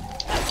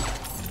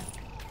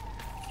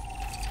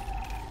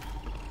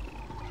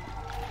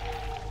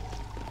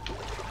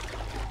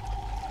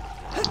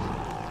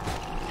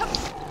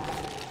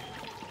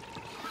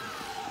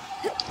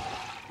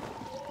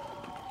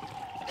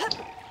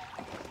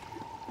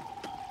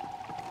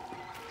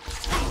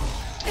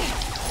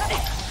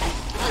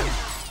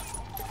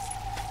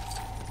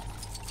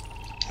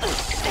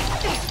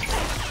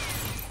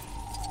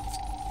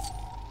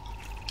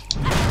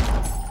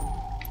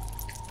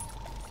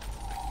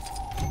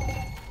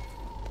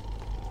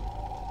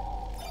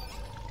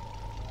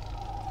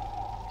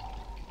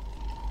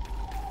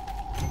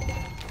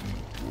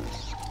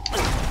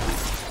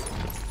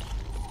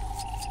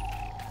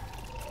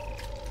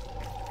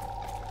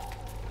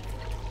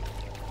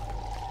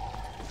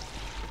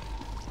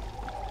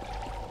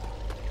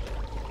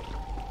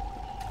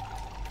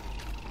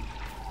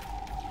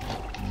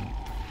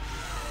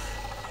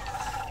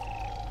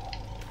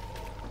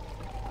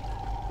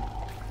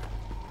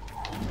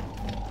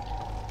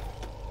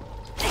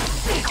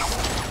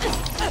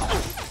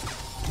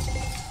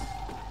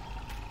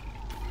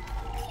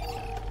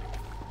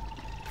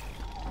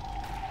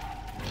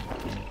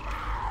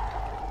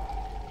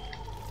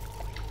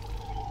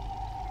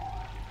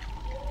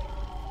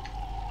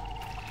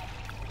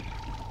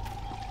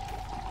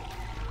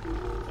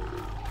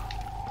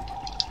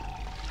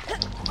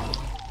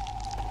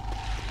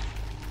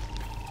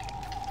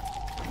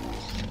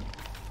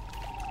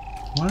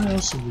 what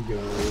else have we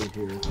got over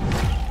here?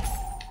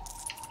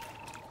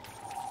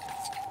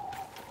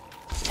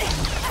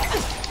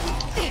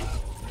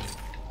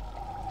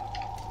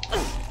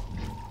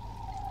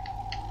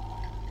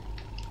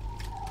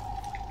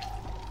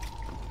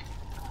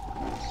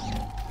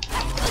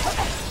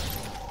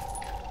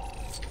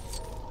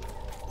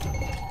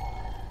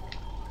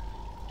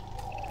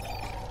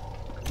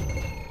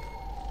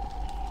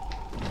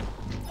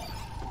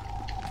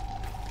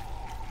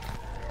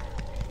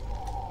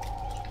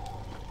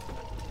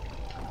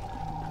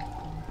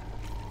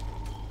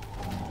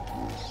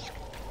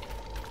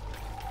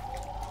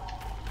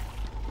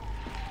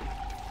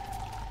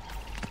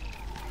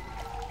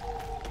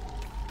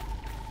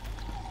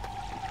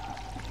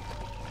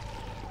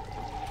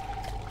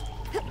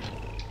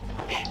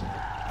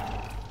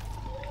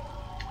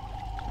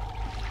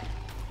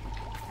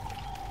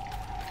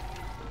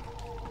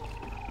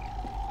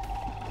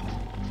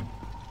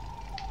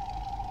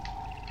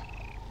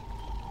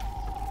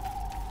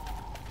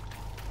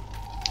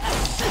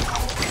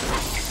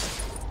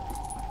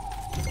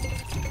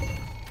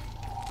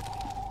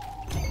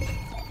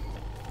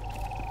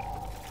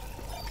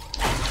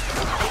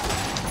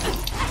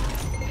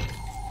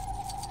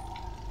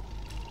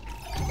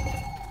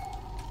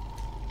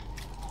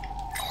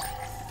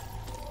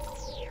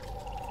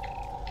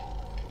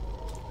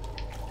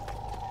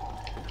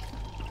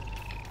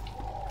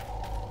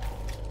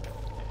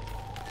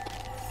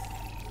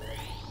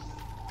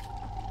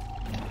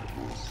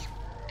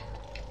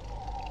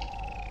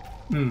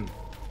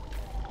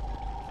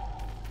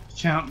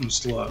 Counting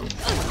slow.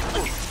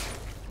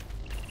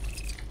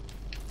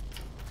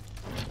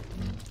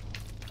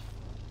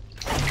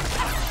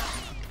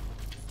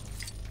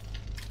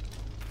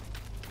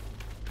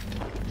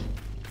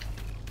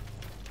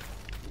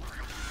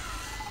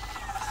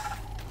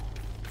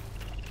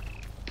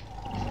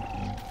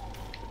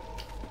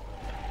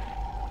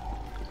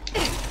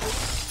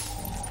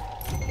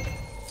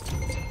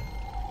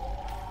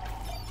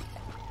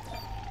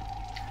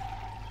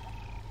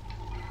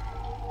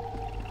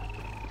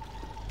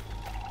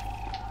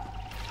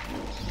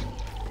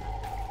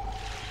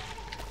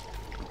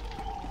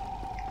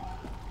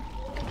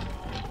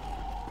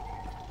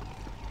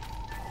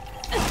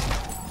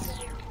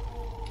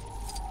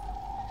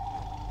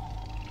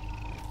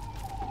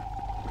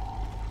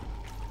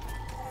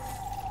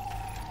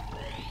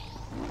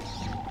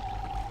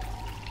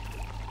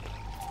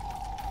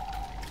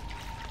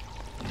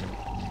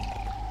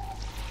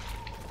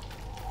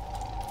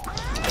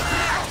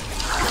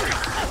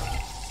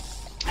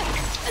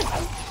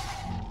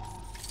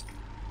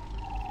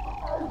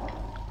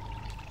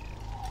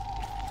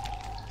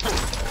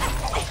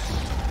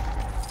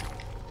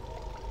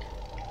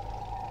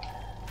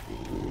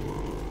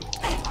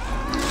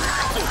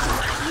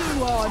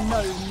 You are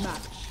no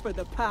match for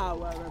the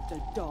power of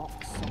the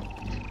dark side.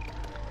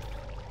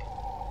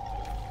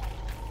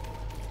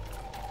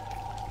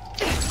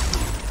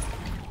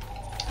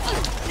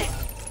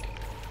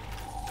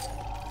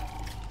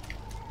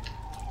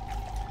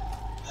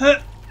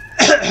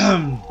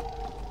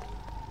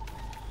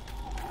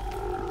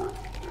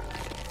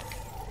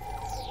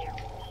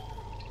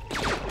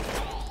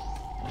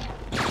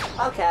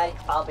 Okay,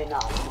 I'll be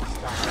nice.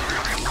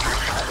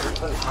 I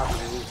even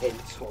have new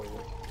hints for you.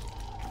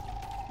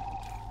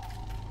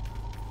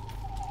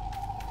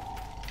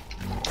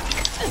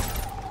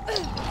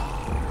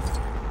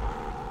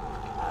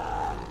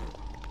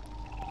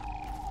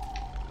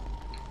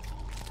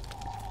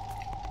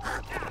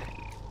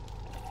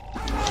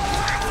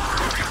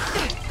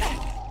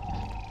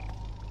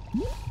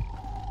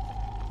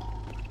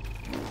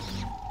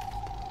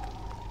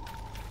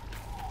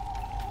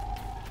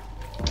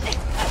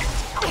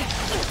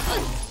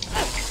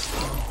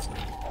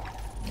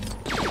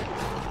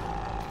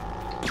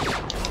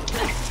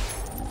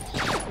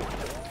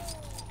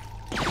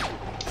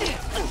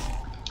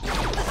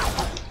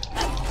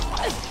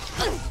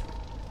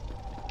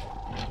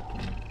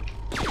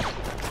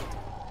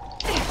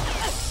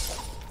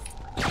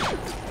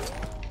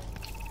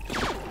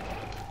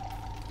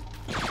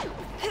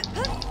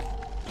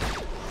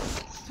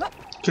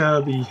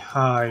 Gotta be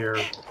higher.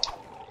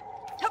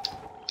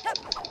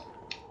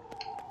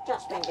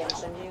 Just been given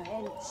some new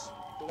hints.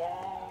 Yay.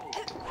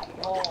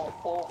 More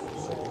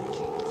forces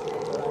searching.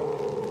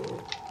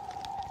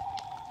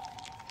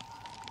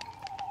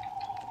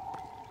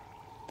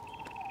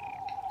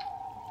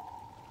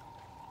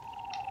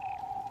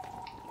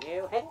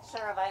 New hints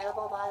are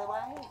available, by the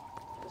way,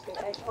 just in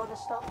case you want to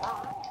stop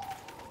by.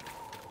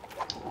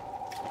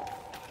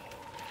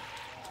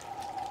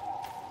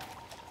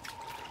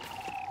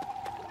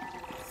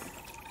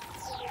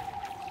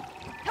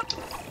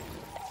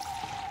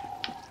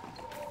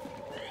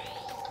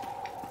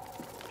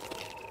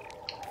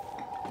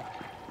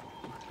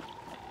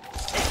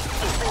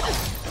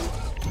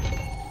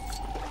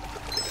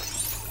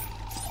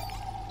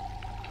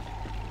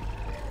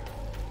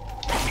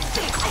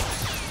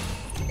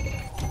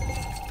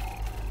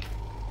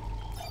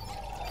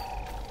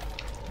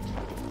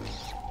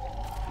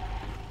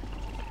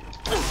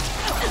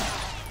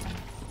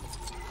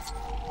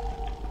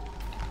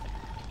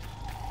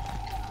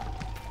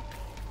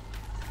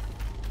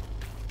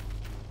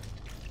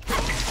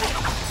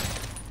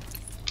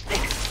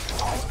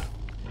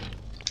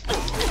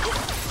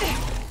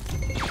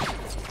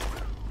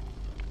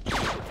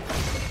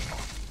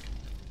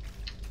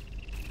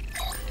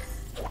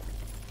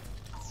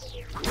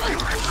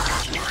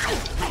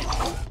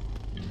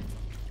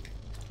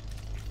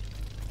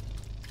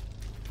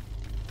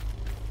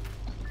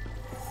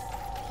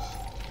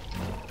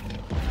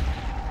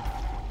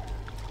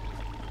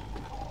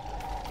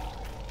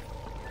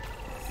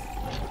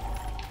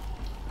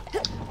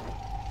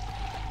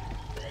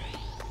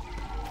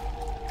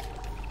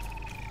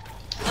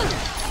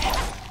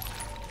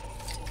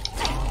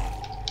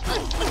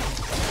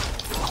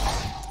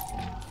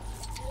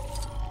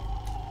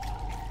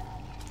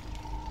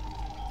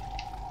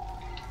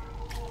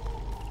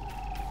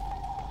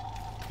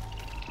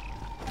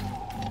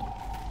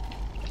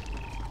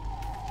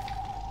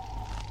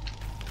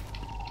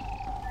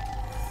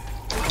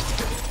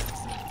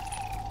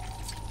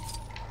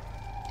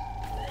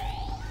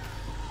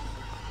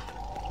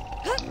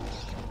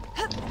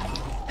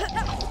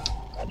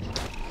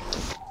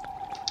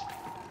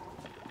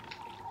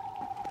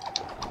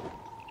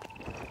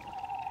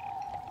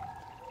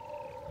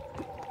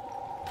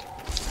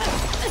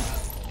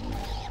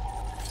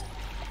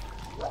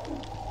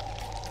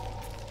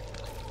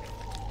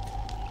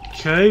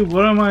 Okay,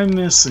 what am I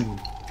missing?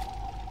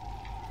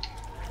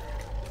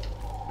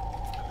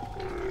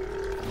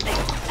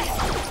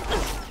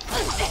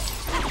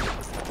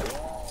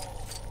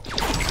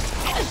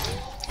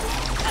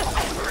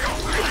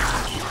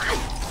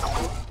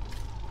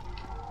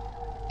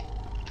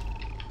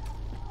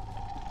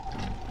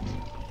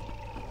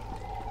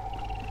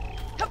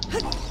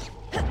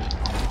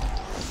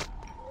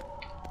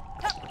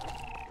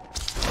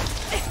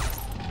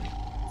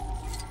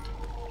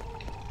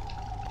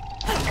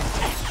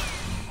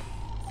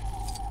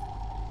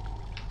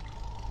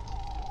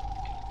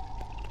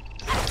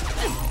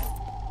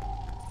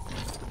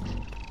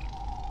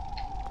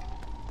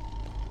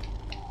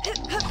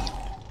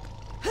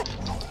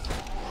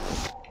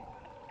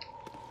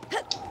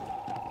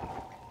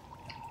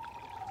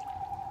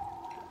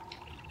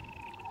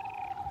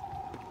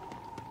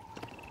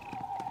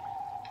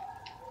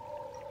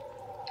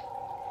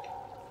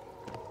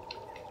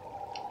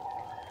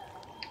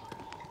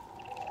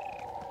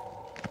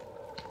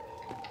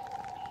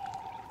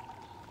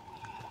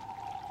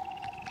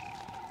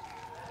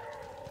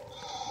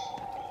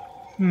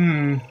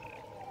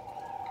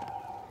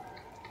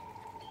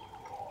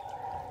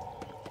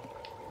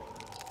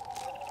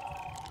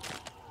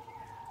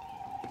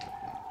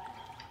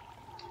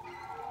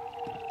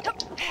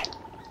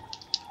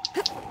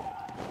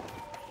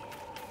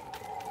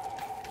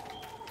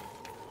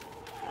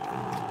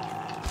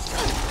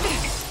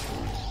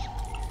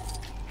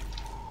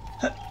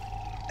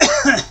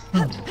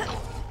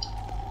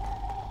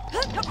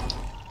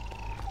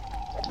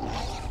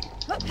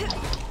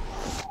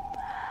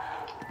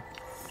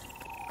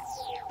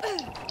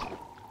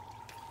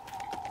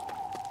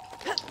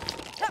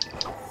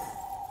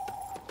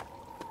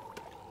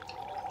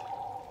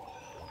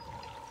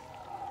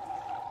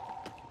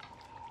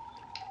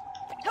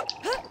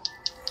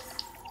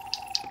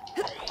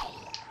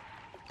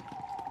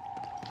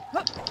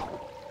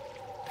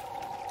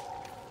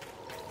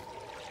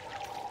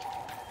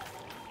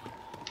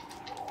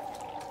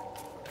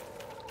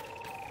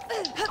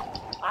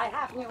 I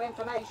have new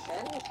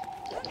information.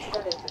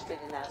 Still interested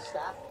in that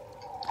stuff.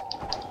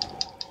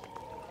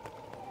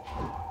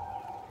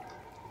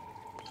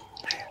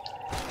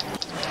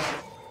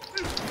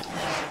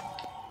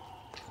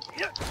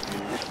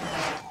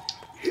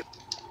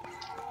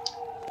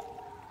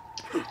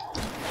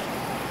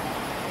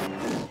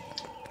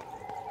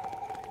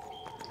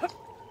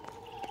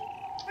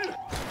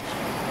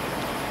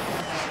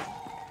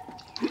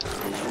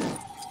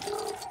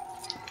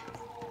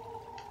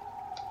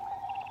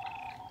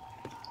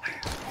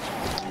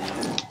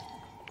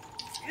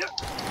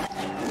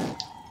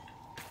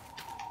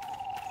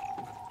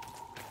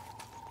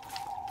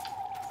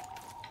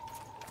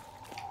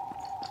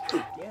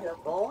 You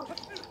look bored.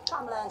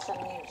 Come learn some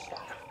new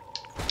stuff.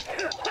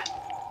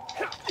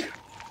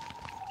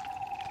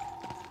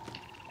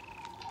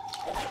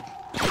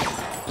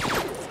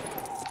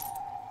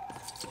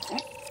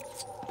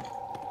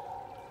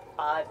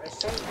 I've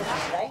received an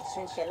update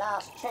since you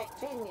last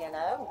checked in, you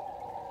know.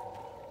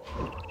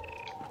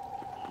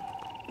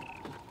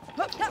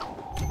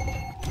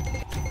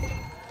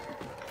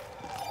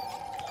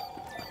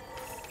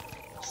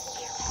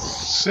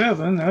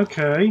 Seven,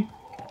 okay.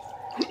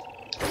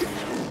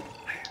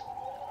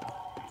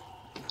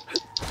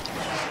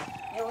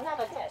 You'll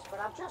never guess, but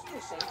I've just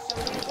received some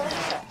new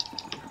data.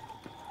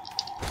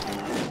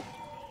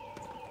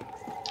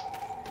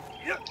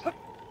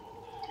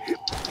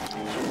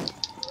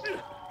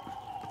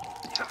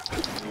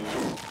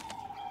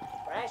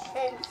 Fresh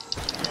hints.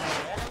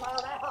 Get them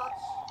while they're hot.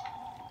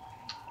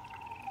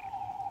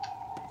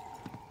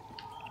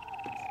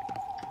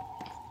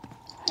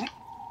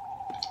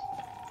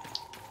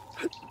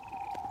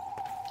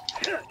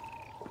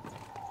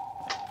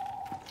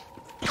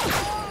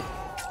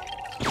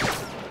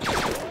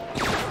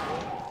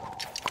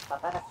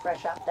 I've had a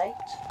fresh update,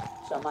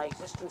 so my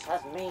existence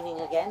has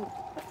meaning again,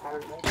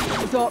 apparently.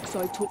 The dark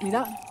side taught me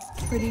that.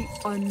 Pretty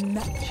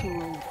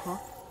unnatural, huh?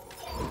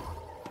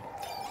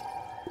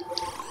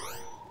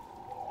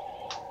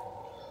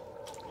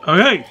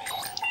 Okay,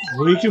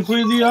 we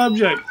completed the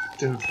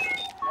objective.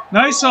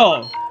 Nice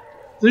haul.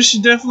 This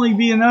should definitely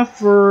be enough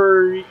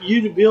for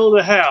you to build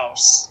a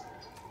house.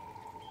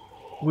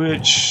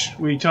 Which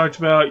we talked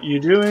about you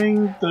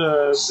doing,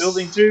 the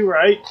building too,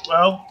 right?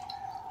 Well,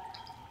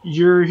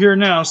 you're here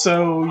now,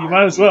 so you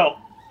might as well.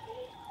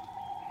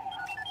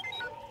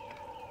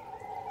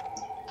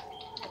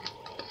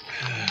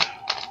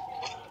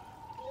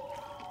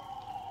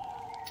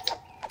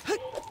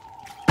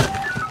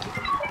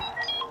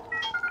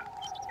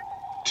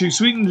 To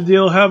sweeten the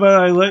deal, how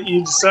about I let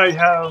you decide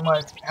how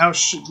my house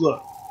should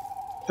look?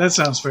 That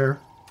sounds fair.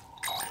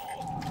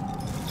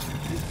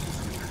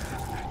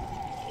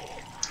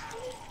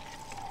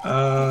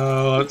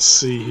 Let's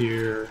see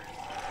here.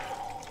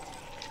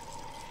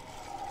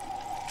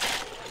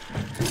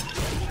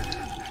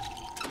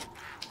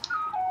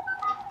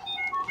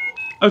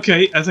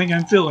 Okay, I think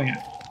I'm feeling it.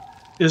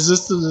 Is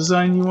this the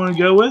design you want to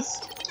go with?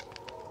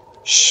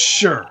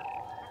 Sure.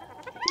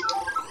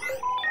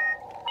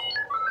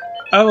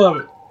 I love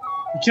it.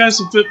 A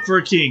castle fit for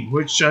a king,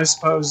 which I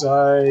suppose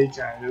I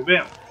kind of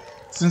am.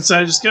 Since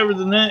I discovered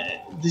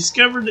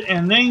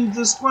and named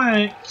this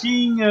planet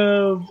King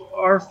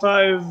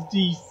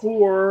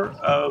R5D4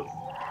 of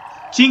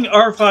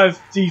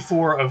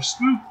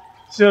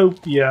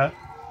Spooktopia.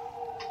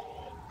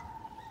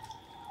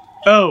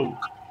 Oh,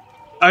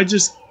 I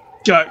just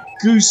got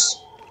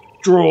goose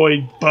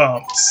droid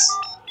bumps.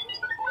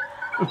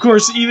 Of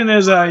course, even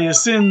as I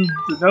ascend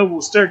the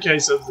noble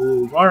staircase of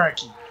the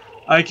monarchy,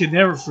 I can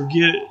never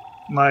forget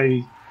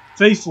my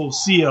faithful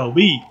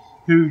CLB,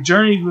 who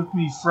journeyed with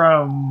me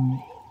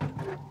from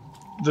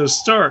the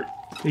start.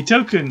 A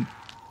token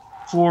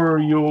for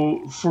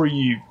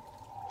you.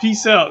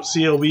 Peace out,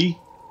 CLB.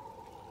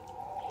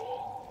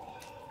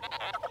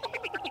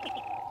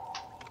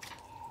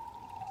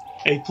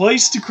 A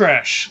place to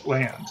crash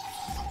land.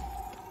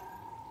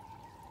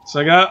 So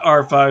I got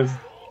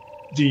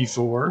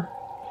R5D4.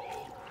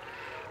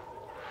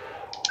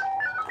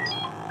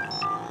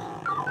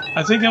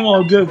 I think I'm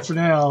all good for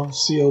now,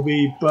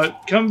 CLB,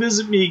 but come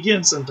visit me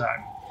again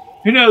sometime.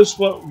 Who knows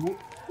what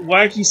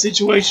wacky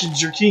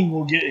situations your king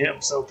will get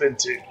himself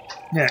into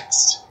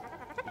next.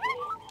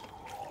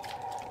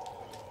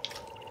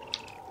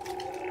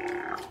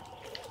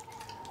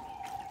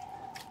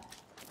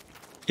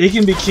 He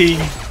can be king.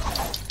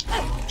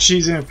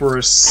 She's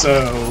empress,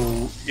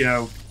 so, you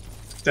know,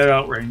 that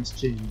outranks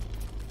king.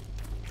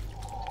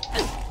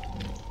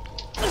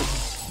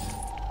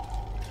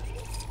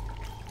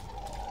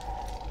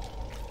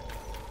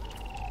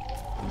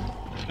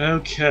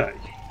 Okay.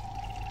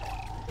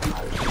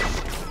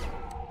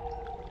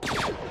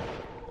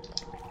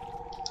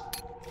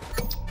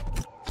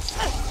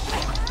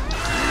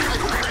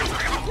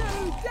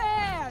 You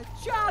dare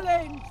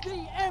challenge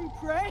the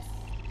Empress?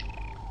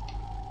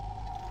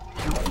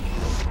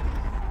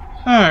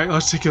 Alright,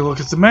 let's take a look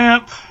at the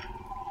map.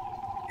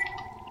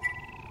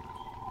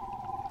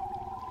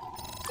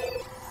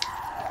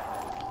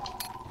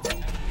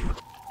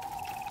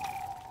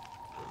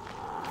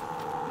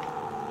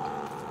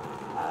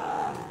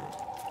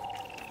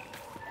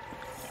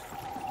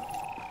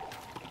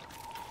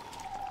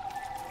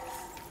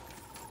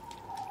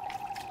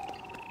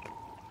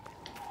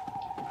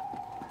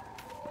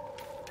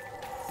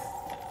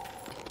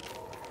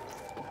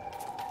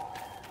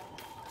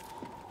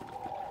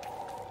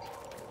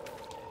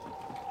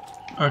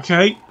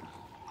 Okay.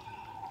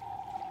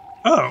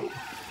 Oh.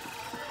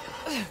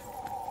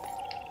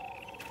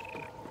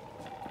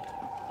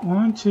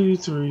 1, 2,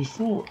 3,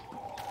 4.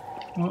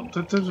 Well,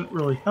 that doesn't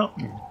really help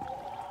me.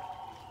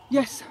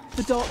 Yes,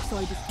 the dark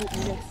side has taught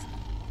me this.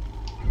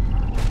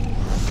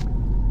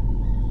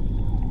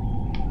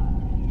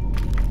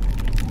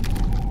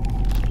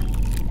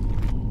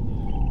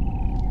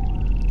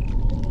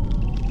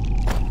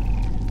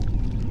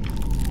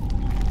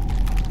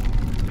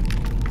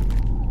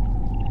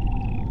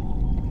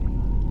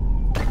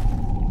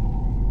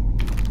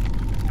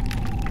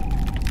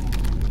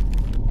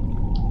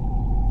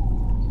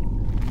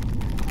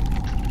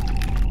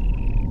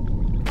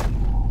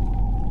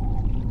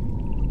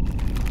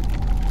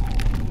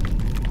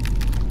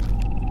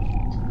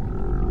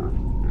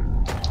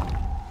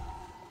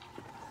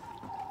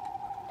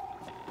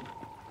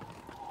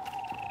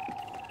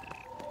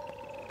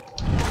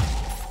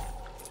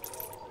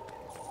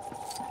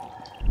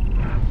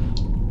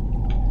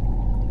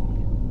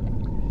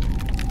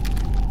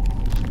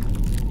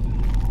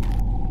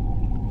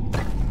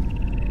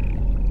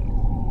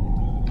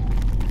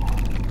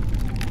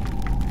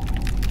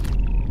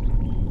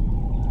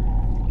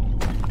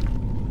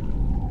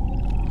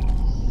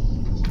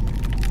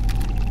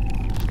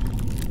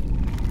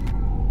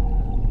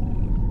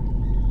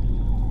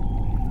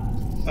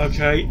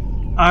 Okay,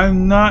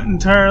 I'm not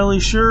entirely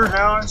sure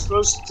how I'm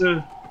supposed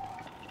to...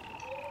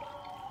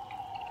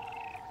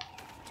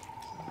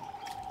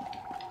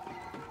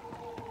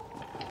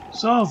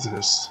 solve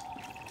this.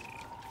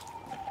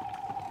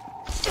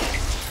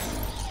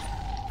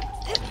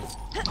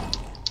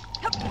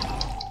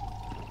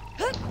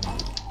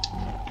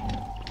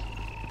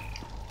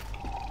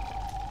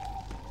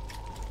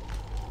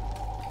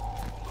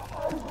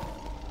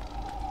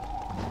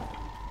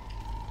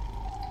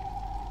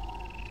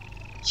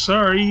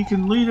 Sorry, you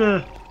can lead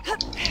a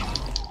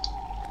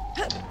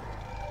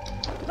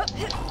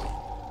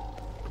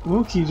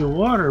Wookiee to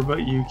water,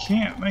 but you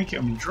can't make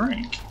him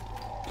drink.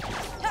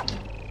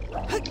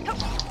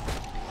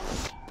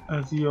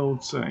 As the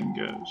old saying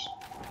goes.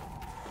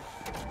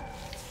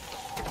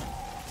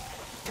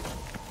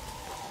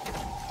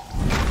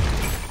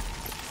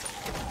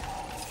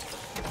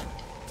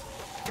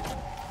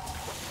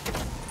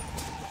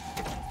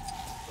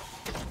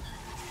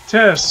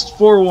 Test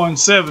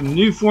 417.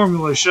 New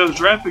formula shows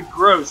rapid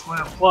growth when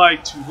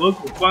applied to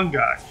local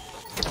fungi.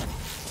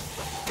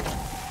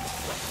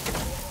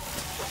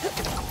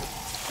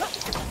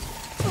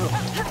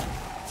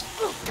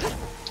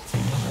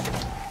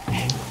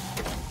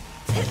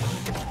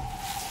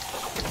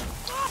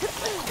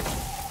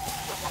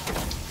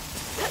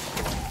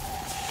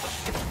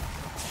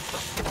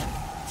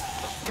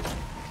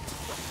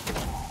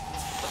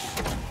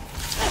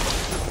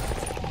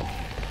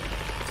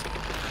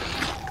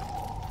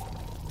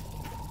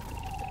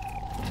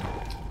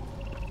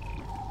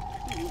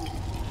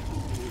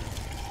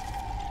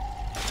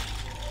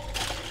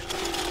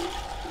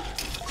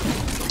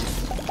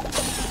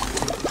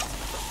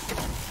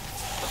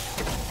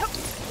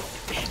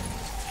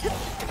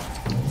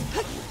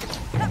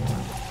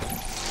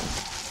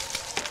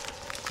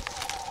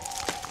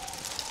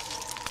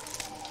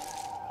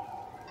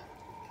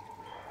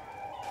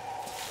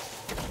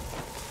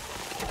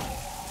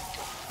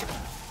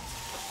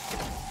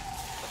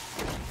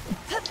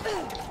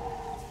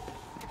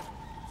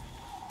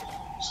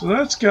 So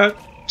that's got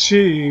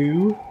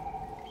two.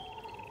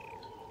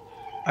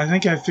 I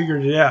think I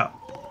figured it out.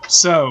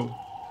 So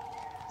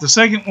the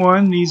second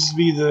one needs to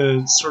be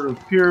the sort of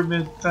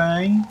pyramid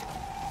thing.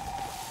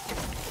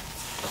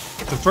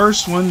 The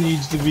first one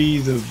needs to be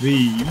the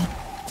V.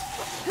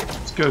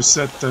 Let's go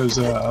set those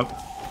up.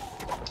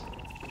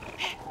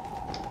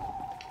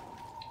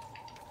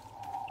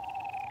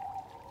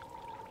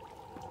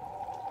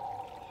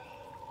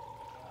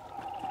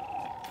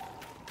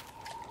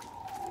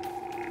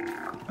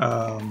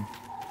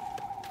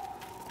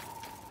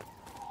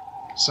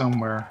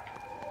 Somewhere.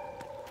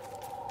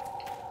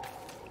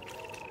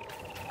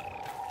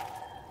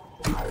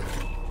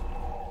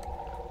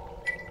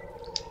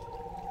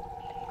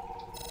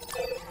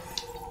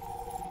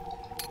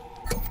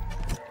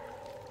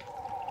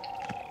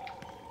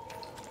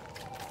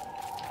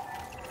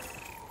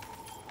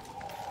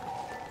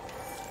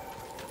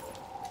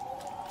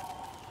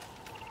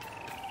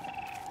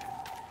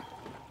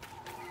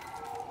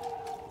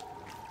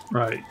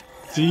 Right.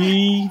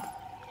 V.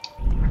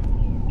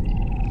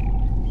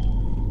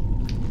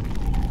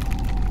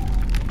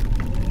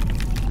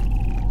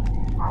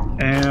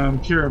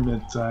 And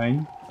pyramid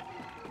thing.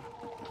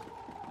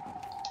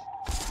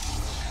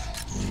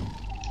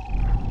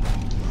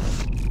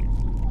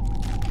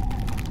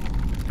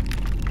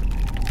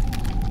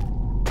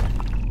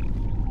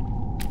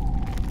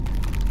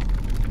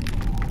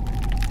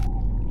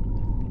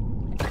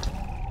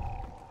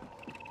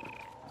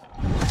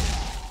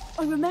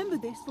 I remember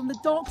this from the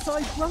Dark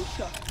Side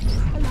brochure.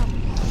 Allow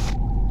me.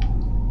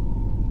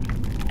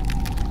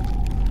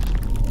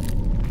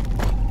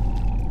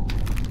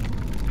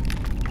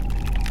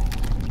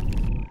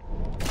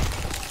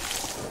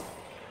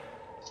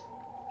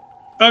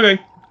 Okay.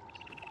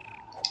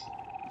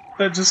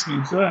 That just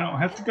means that I don't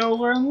have to go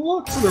over and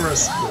look for the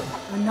rest of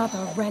it.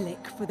 Another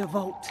relic for the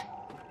vault.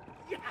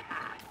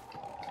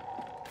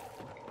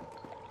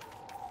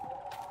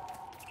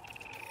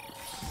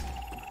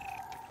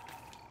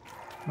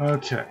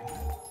 Okay.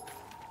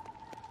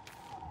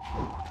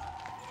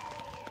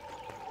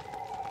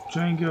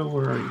 Django,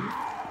 where are you?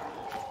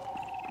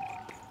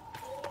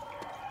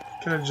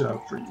 Got a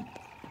job for you.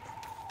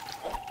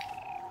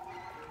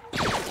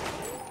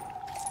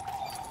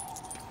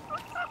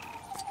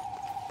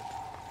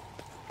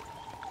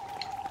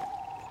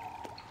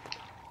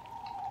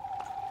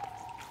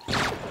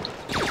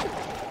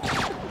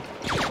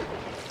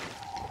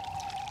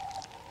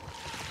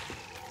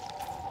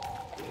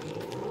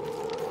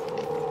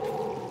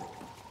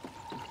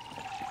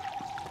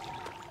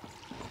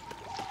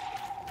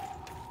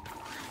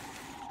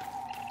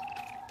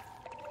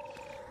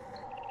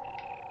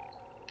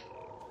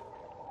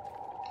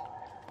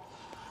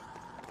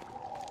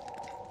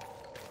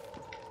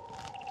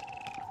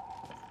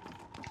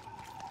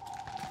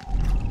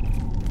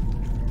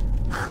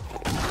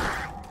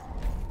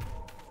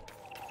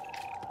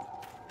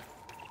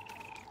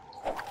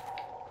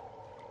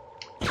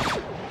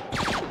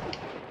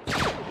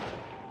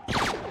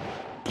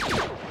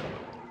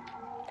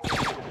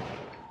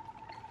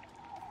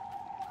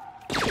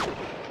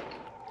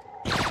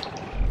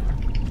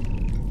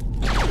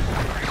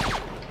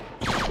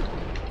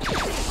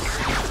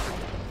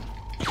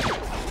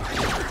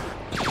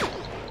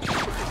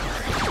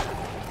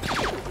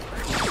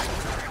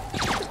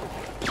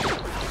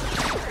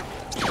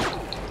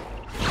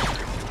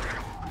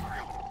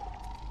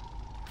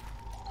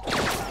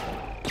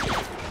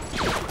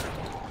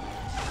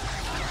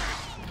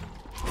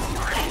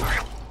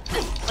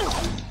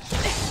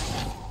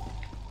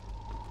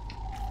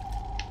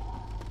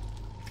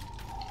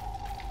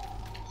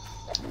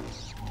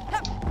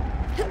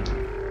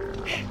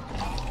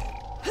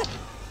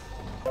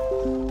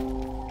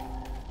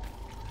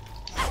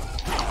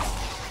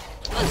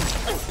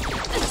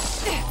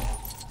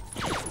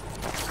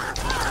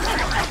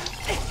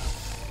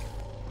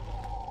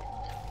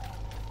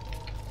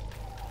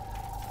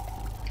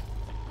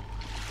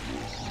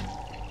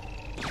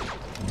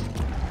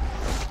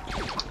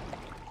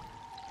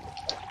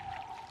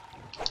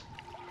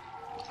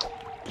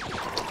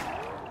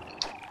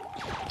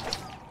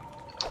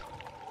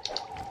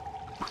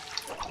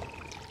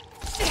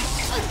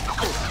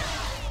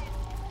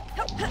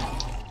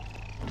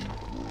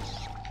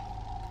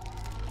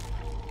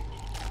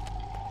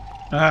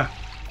 Ah.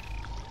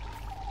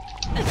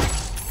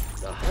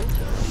 The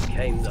hunter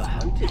became the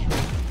hunted.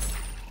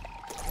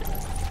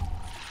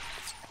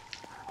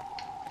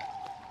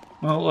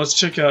 Well, let's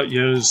check out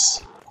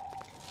Yo's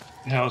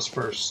house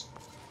first.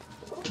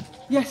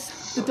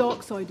 Yes, the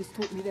dark side has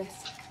taught me this.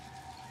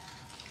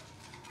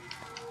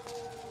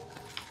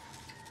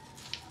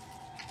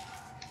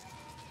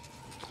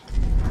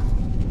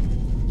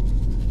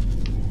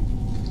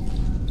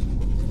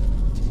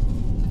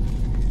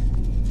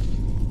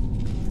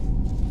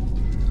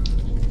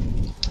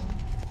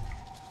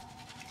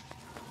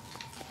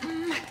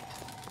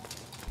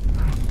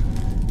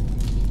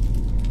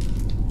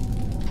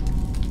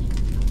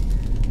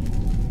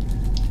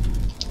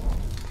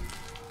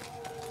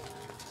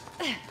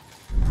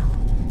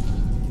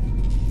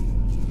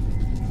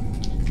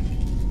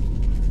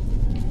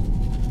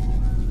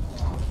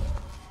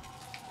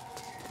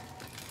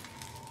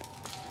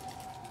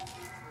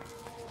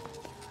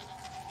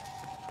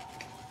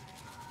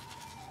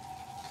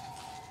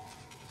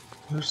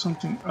 There's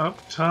something up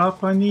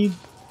top I need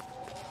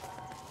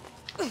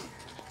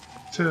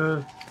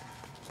to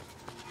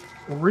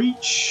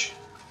reach.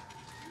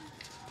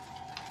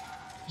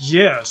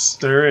 Yes,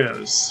 there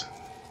is.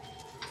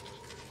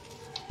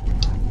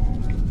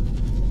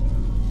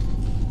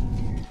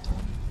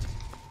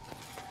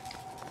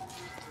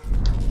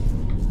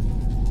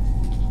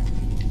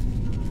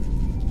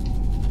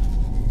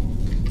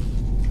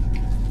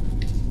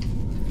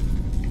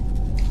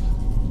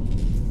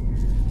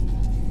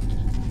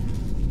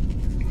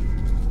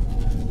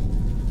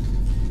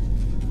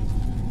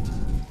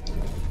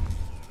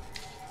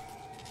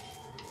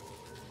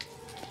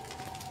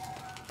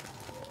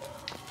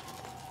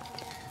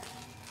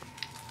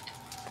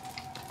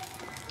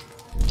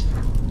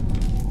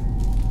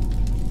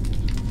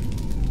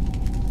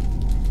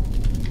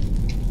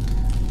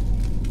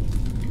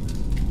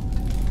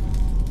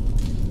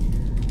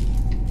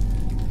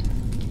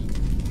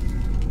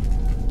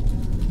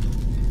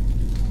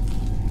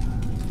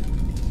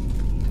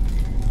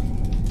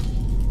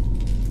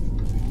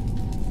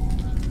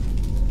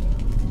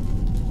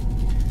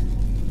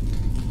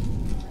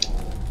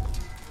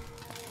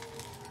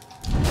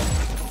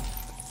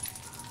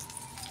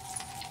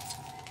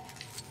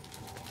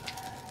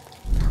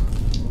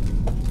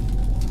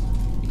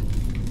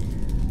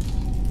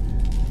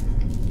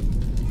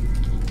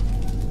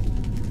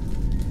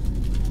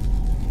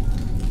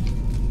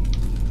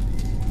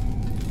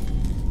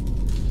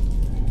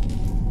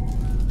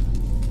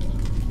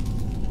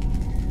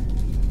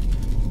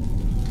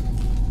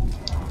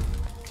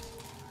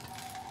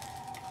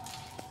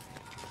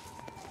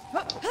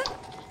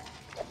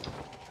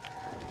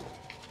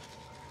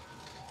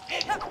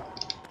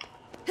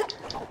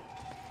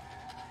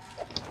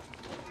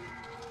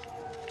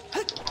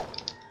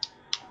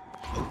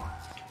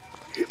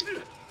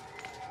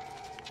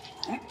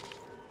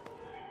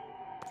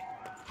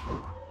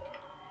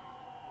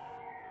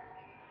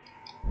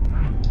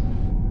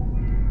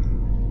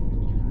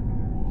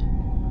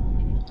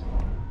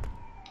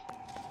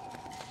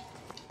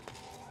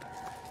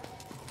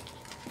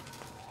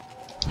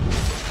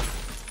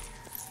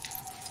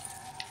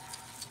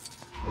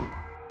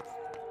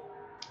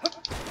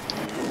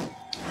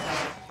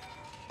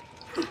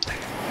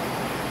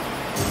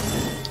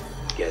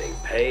 Getting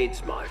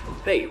paid's my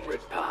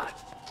favorite part.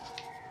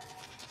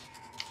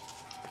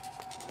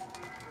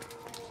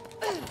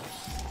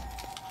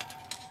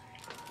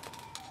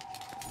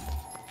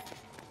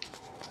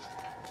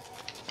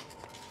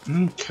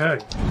 Okay.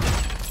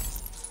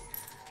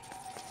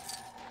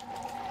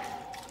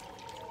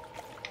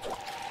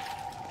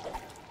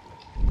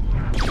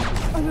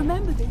 I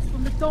remember this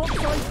from the dark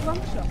side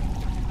puncture.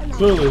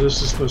 Clearly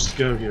this is supposed to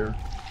go here.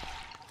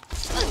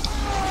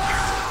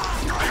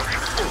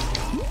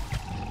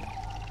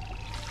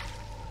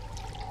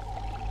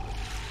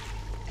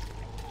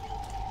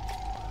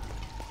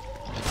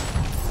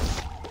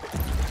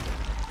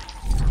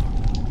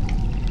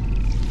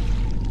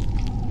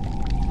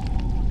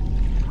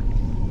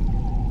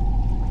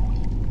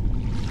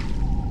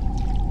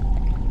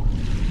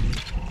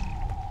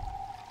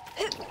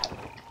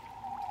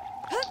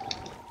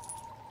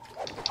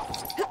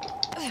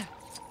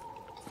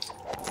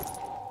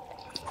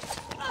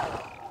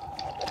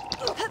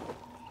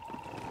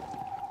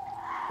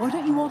 Why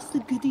don't you ask the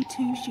goody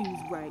two-shoes,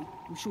 Ray?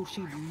 I'm sure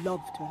she'd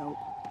love to help.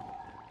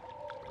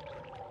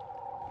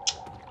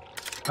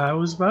 I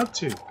was about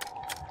to.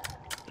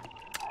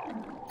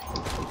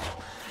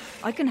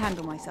 I can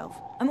handle myself.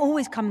 I'm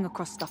always coming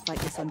across stuff like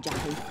this on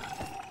Jackie.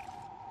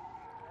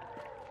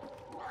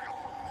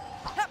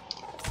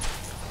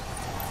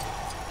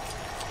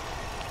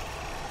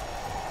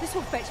 This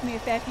will fetch me a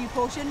fair few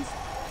portions.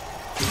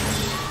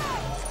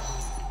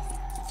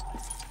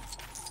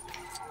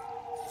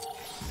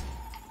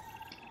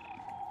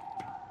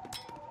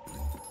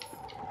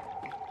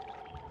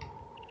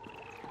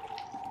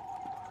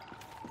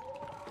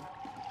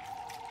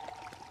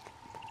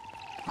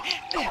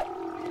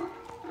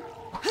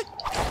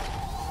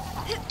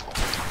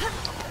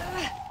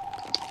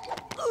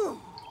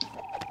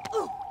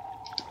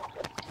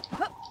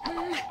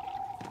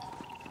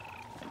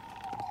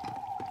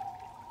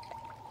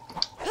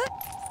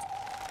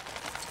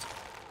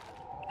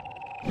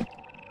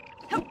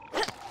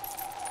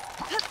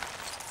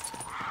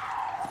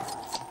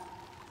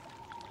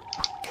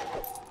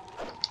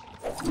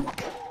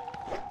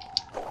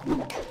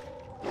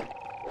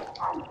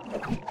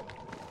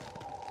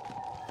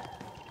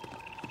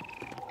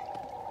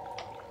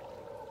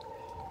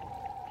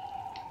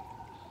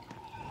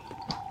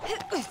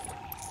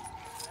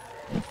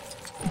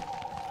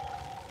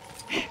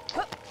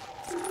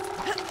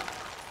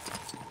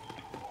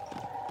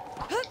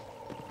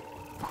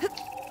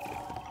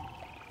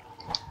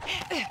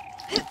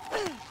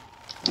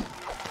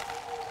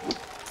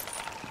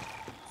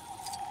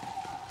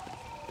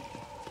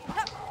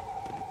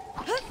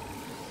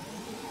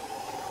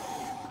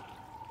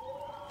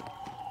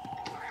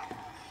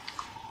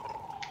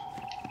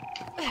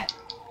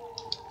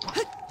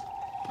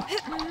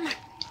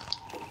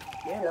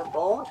 You look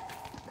bored.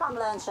 Come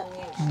learn some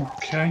new stuff.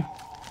 Okay.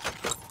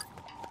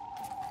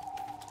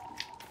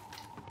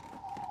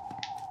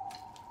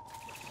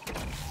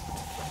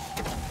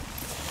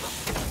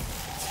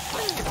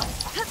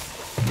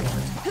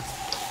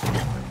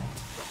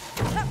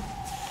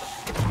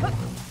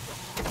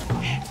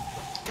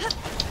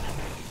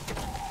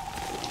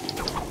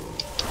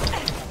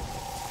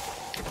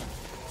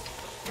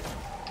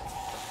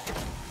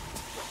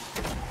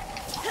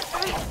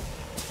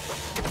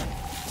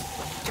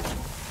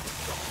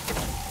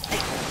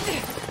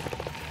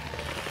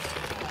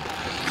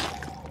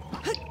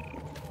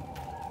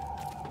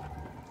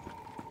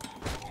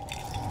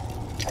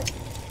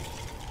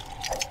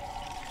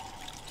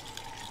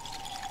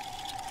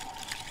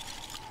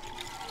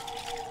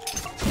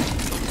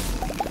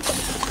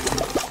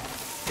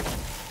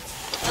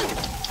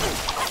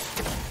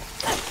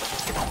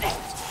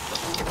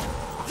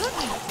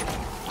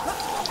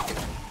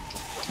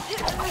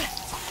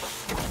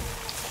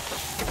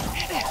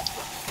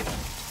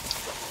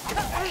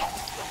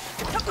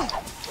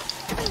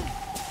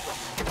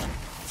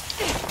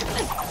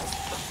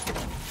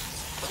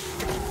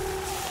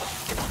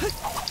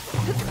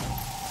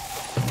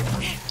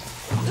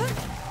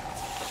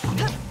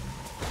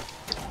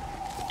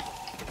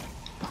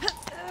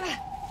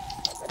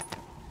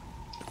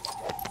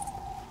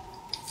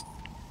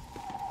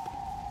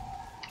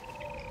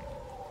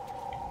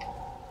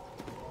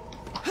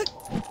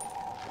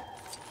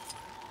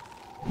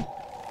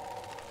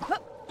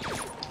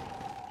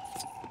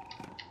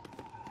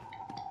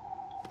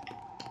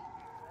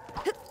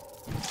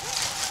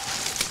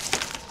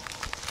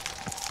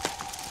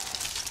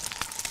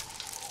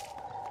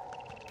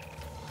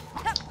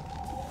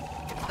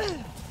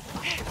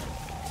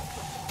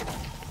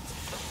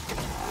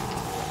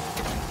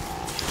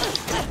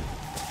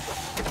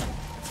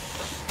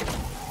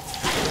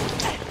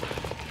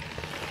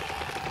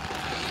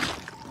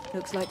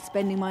 Looks like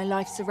spending my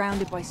life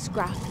surrounded by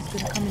scrap is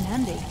going to come in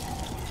handy.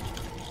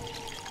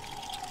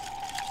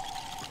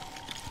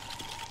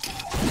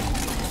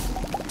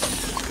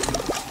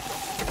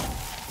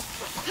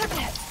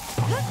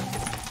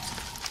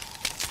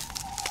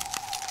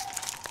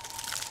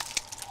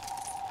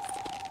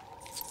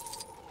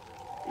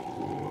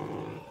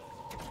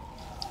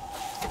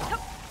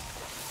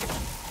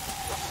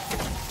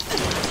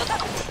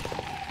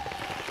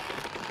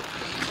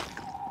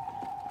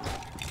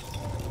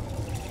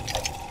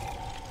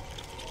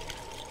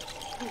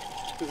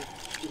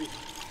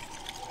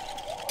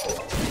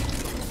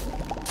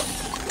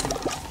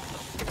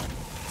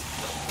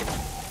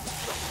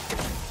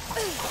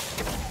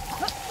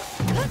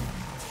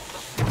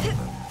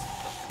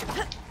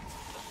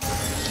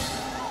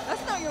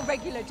 That's not your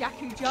regular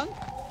Jakku junk.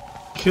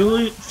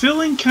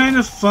 Feeling kind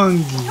of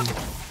funky.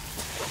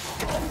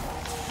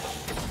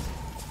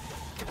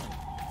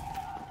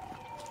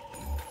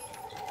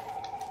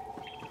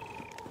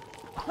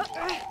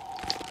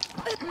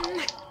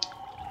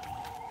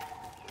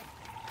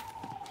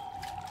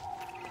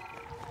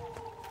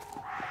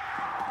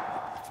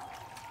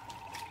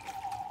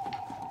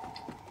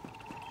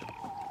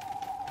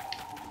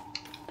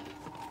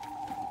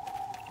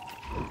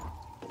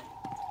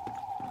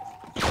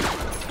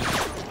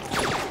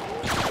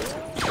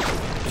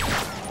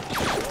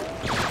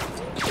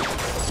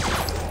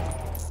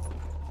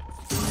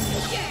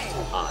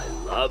 I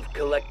love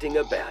collecting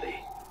a baddie.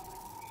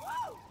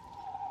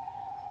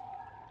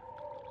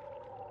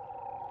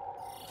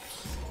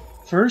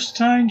 First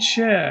time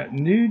chat,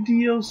 new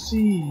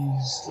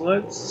DLCs.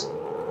 Let's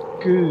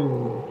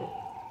go.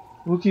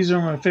 Wookiees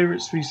are my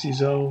favorite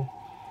species. I'll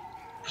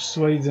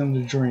persuade them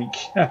to drink.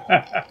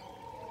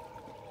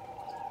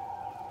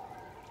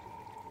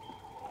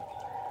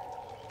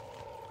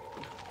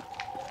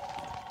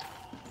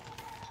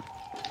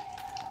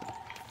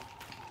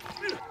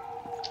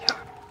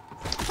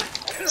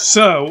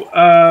 So,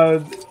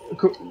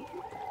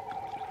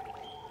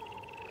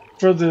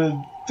 for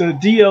the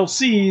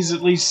DLCs,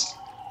 at least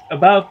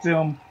about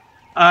them,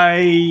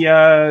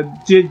 I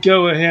did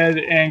go ahead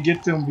and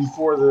get them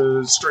before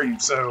the stream,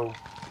 so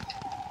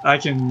I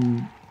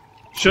can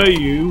show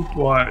you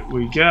what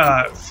we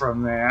got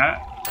from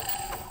that.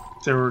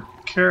 There were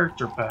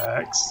character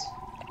packs.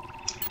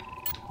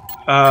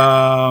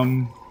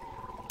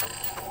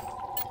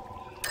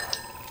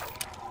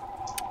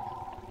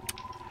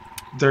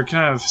 They're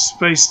kind of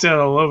spaced out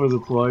all over the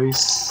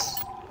place.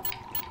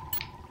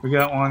 We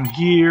got one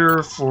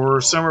here for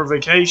summer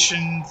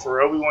vacation for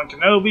Obi-Wan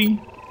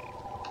Kenobi.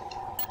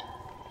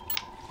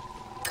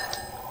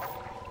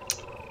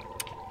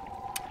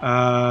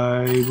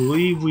 I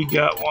believe we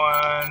got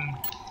one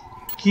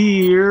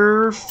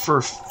here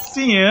for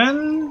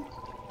Finn.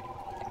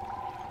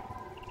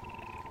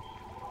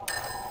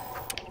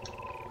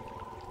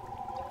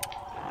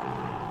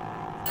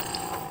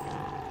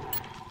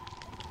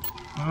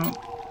 Oh,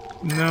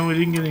 no, we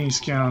didn't get any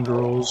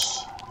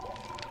scoundrels.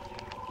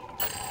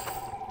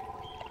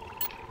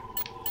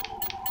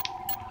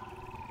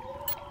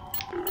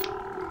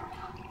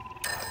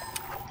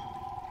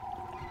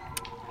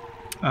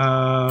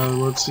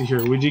 Let's see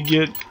here. We did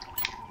get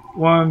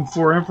one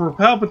for Emperor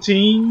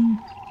Palpatine.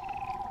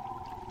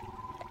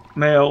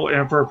 Male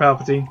Emperor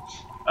Palpatine.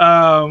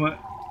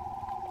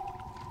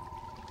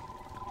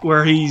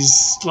 Where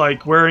he's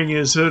like wearing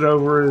his hood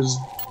over his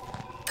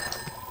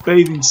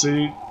bathing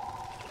suit.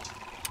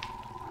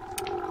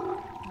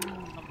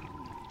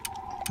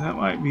 That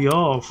might be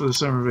all for the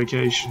summer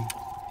vacation.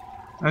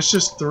 That's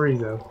just 3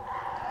 though.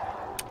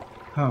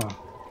 Huh.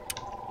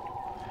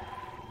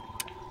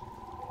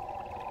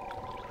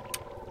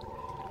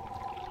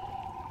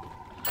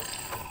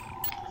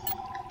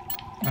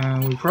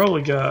 And we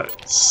probably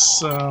got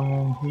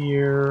some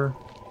here.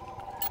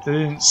 They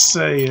didn't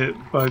say it,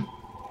 but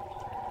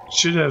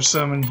should have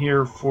some in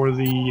here for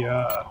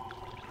the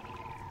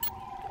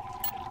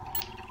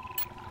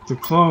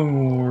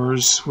Clone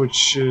Wars,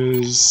 which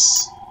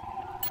is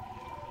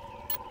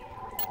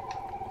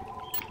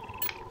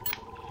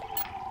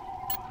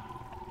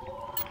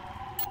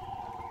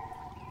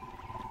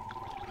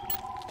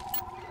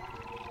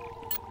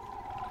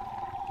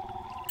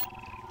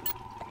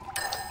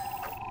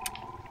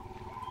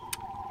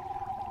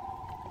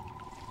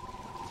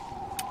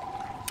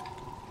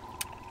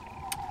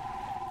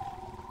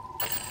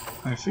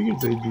I figured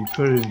they'd be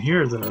put in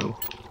here, though,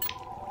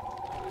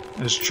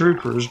 as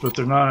troopers, but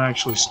they're not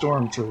actually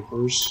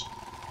stormtroopers.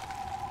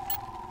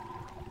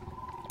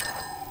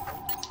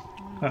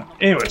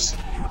 Anyways,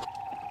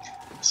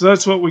 so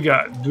that's what we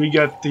got. We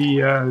got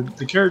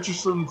the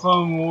characters from the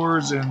Clone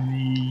Wars and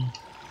the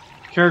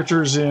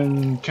characters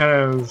in kind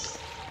of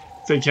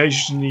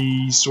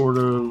vacation-y sort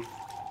of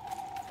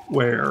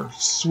wear,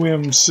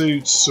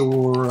 swimsuits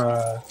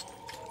or.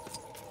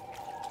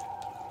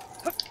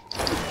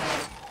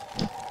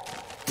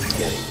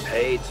 Getting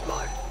paid's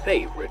my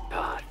favorite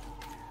part.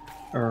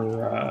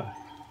 Or,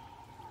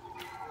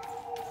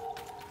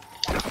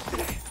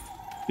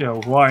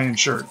 Hawaiian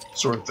shirt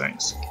sort of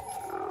things.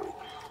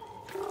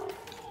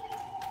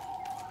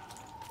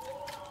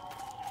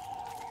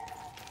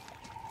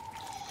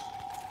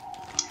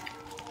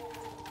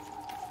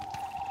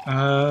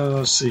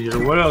 Let's see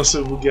here. What else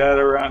have we got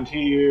around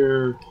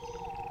here?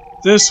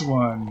 This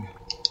one.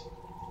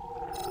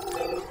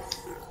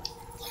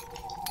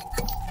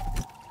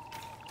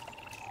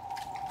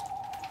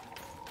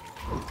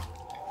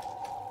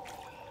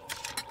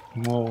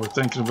 And while we're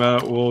thinking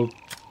about it, we'll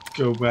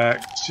go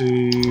back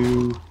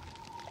to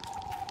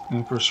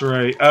Empress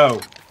Rey.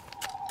 Oh!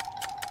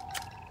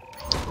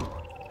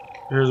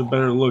 Here's a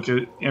better look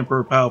at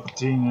Emperor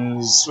Palpatine in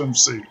his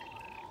swimsuit.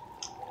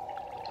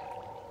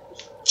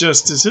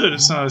 Just his hood,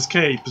 it's not his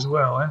cape as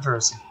well.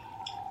 Interesting.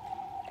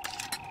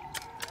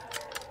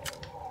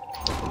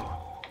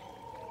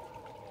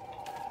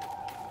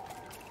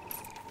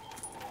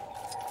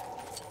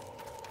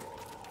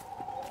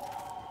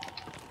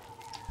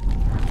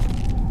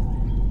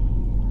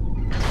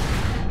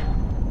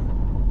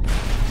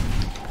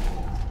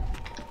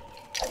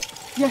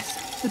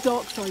 Yes, the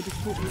dark side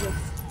has taught me this.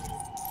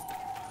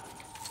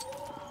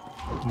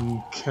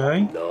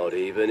 Okay. Not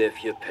even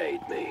if you paid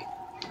me.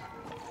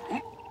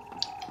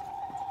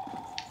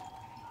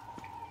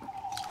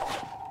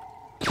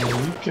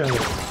 You've got a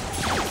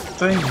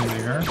thing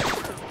there.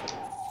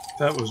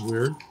 That was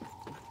weird.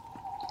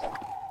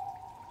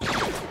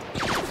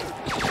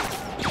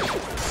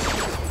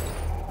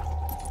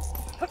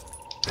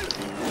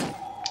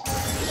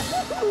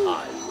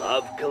 I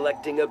love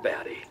collecting a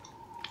bounty.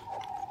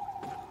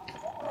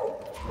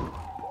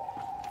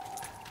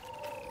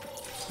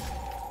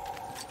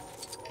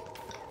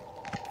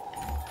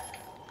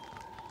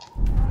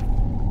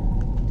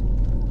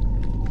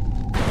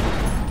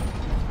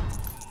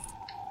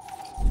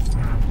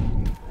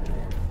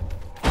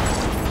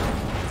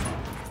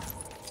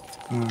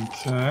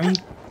 Okay.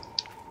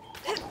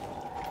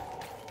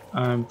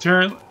 I'm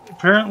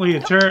apparently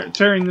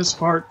tearing this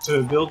apart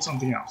to build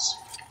something else.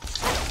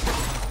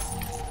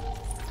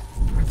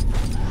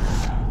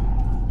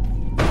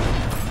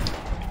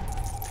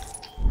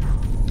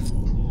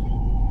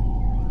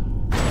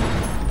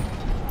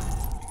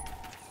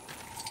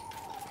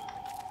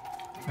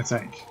 I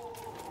think.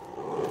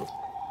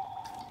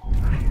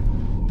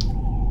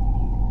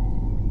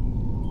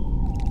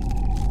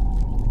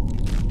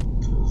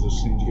 Does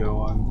this need to go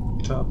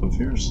on top of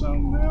here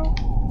somehow?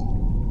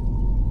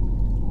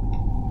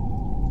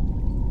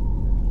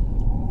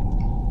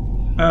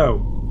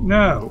 Oh,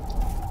 no.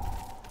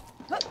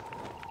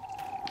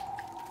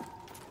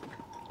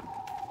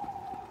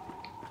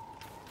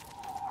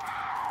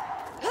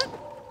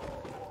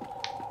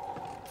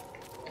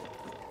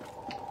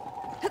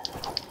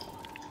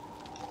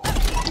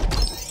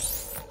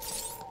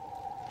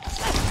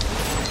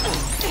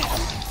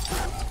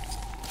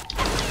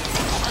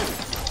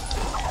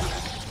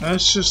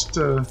 That's just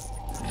a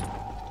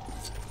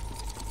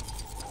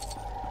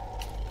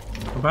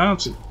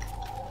bouncy.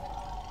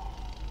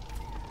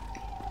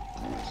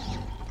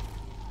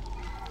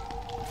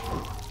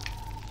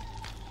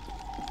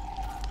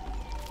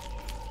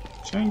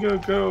 Tango,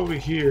 go over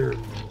here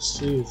and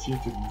see if you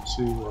can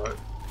see what.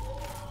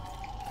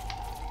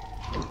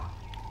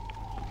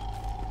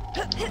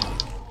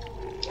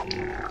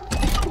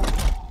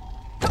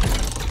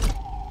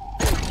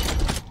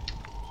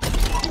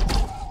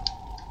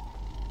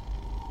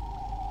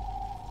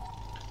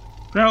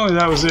 Apparently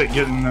that was it,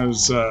 getting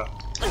those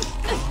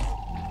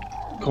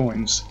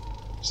coins.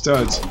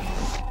 Studs.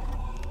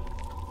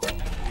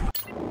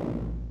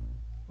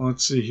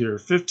 Let's see here.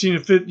 15 to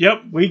 50.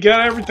 Yep, we got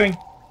everything.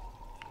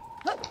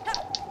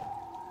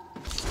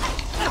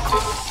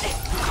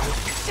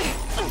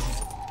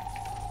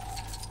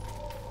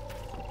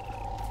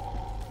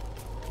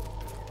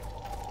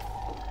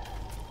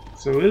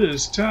 So it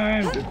is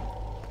time to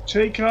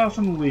take off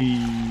and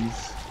leave.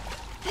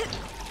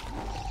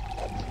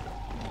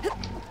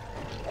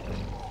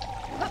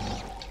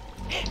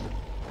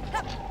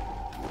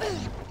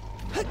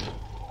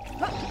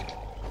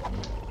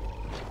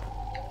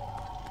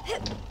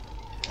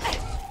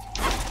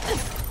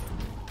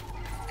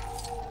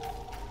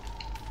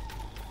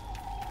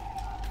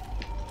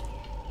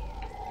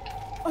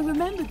 I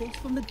remember this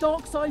from the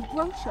Dark Side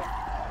brochure.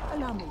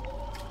 Allow me.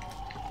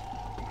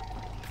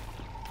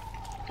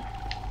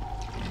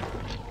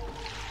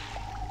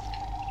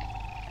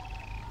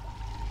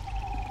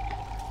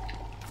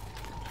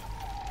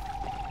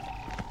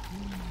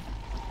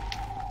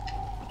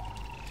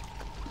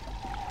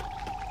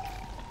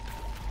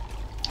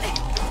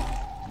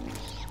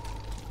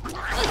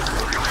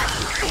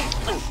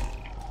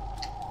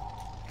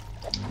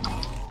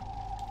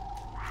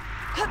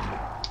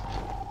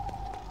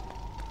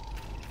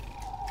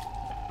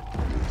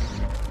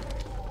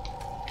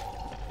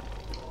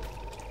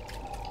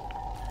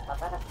 I've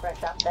had a fresh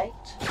update,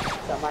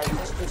 so my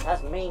existence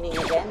has meaning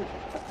again,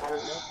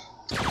 apparently.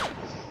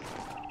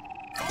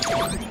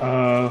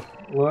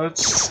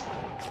 Let's...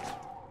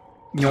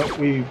 Nope,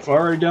 we've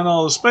already done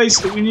all the space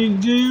that we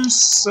need to do,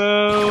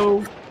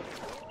 so...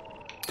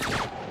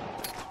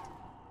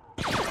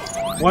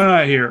 Why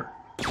not here?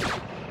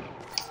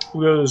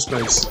 We'll go to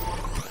space.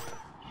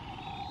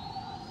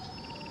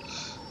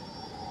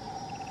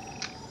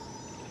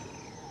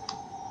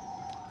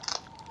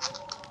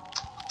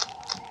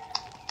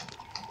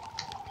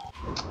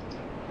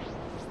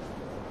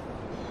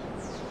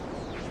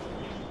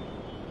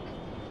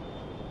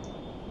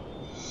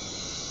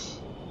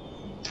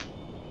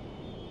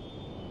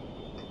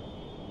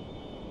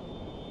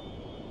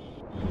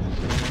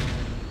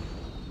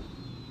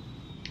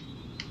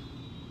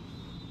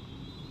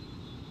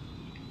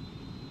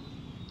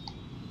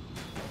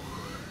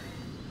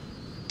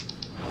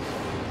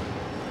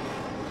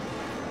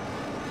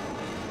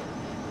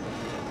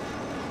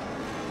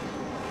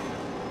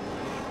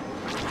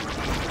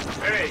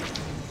 Hey,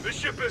 the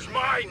ship is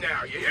mine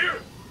now, you hear?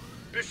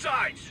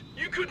 Besides,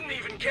 you couldn't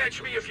even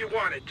catch me if you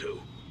wanted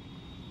to.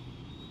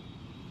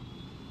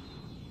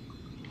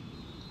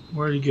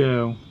 Where'd he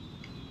go?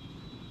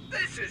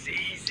 This is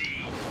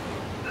easy.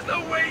 There's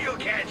no way you'll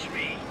catch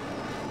me.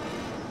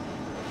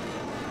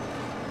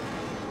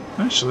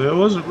 Actually, I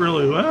wasn't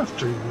really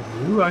after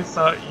you. I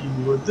thought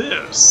you were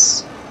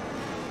this.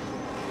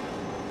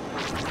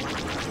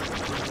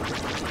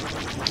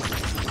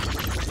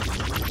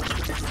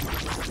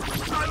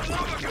 I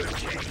love a good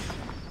chase.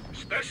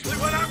 Especially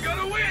when I'm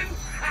gonna win.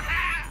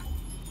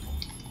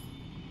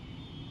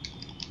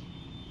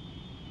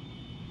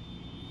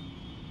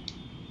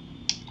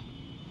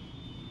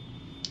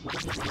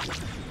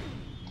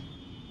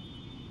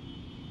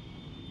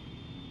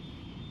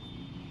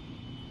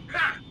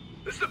 Ha!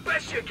 This the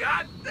best you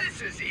got?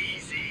 This is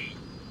easy.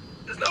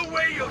 There's no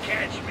way you'll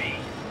catch me.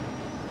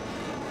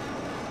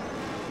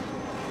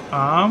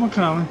 I'm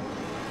a-coming.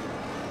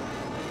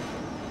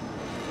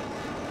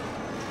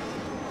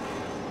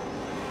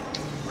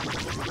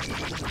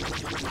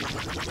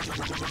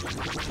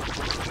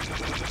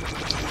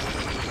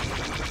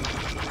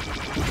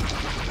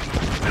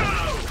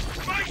 No!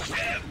 My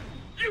ship!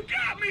 You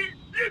got me!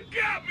 You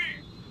got me!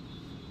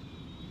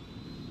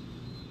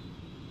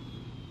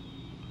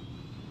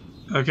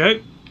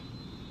 Okay.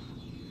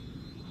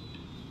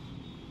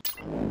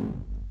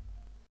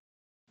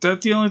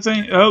 That the only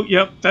thing? Oh,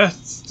 yep,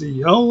 that's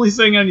the only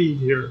thing I need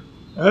here.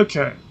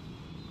 Okay.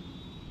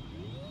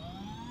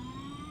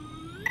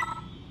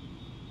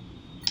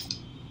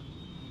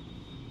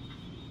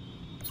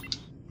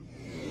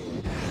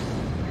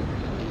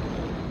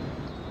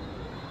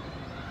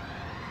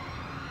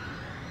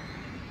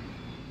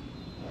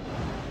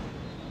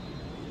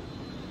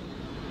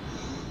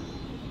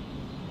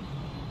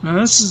 Now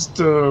this is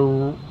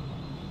the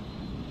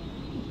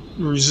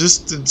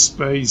resistance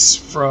base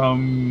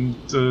from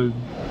the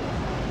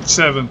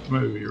 7th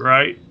movie,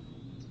 right?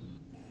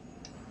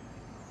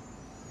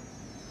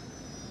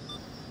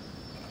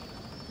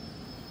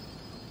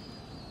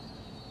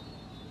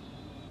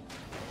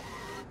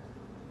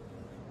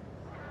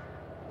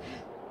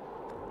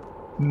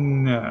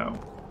 No.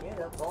 You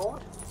look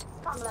bored.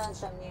 Come learn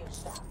some new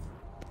stuff.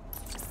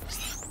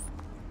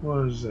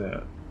 What is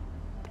that?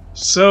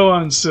 So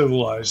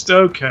uncivilized.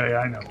 Okay,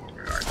 I know where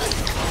we are.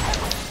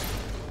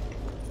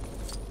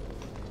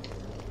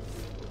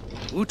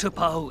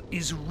 Utapau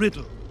is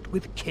riddled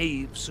with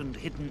caves and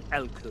hidden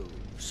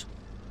alcoves.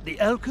 The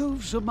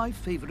alcoves are my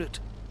favorite,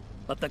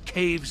 but the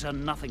caves are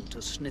nothing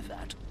to sniff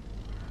at.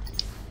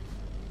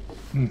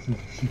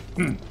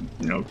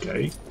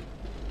 Okay.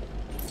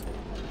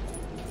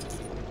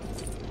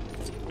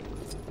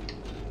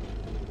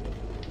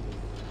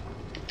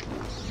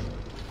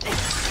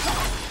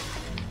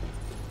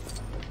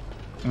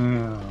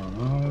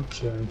 Oh,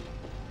 okay.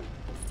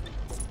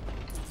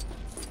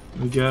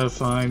 We gotta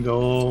find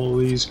all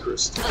these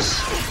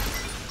crystals.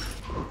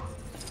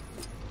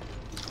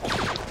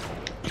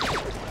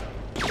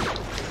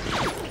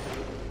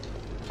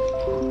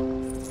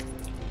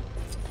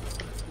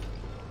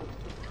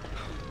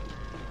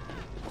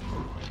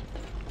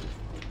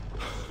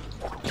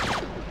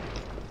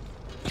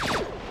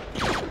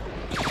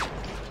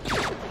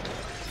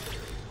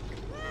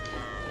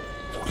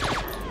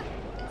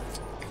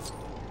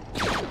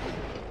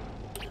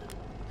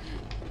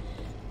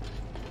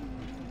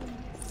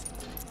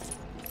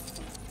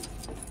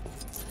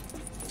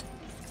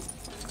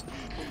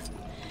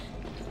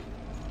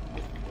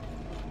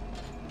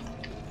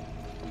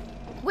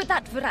 With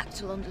that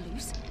Viraxel on the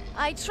loose,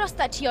 I trust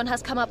that Tion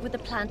has come up with a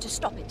plan to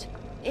stop it.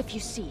 If you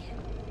see him,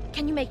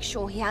 can you make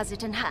sure he has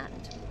it in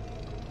hand?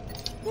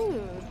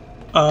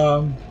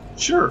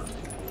 Sure.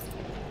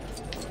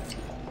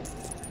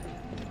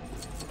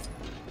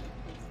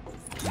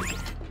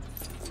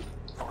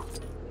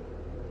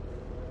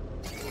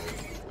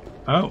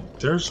 Oh,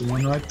 there's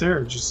one right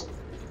there, just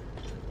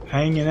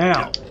hanging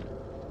out.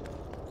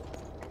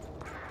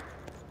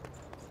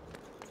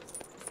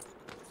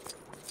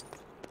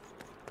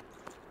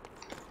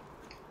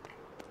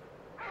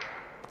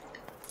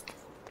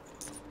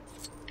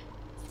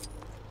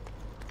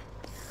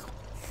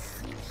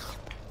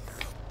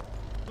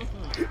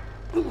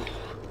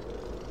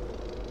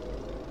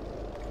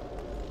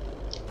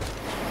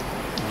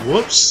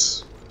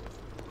 Whoops.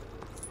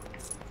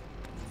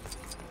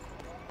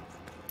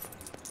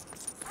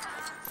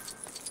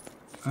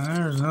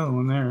 There's another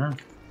one there.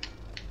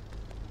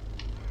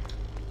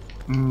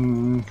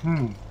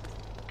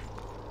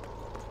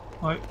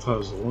 Light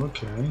puzzle,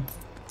 okay.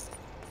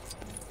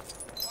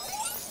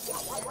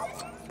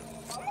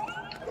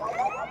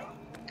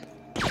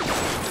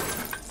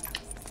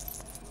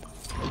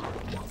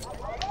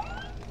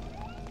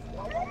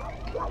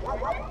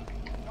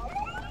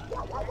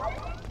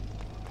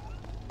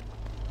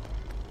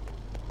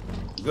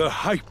 The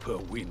hyper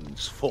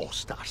winds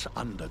forced us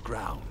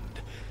underground.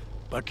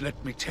 But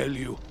let me tell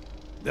you,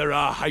 there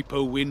are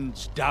hyper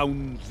winds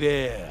down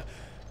there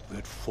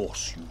that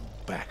force you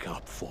back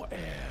up for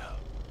air.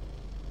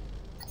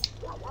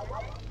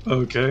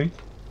 Okay.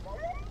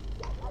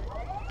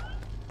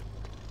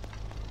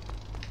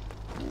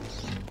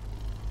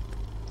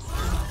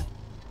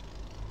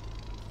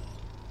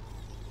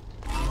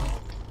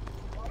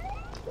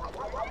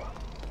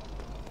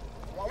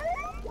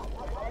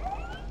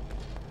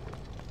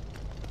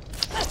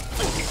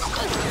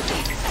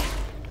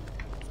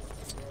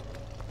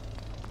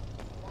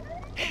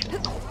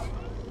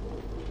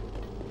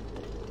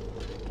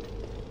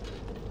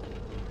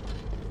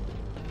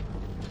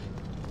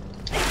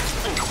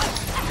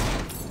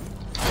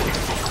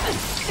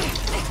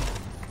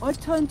 I've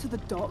turned to the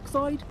dark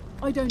side.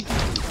 I don't do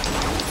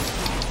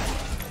that.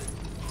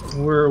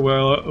 We're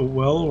well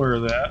aware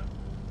of that.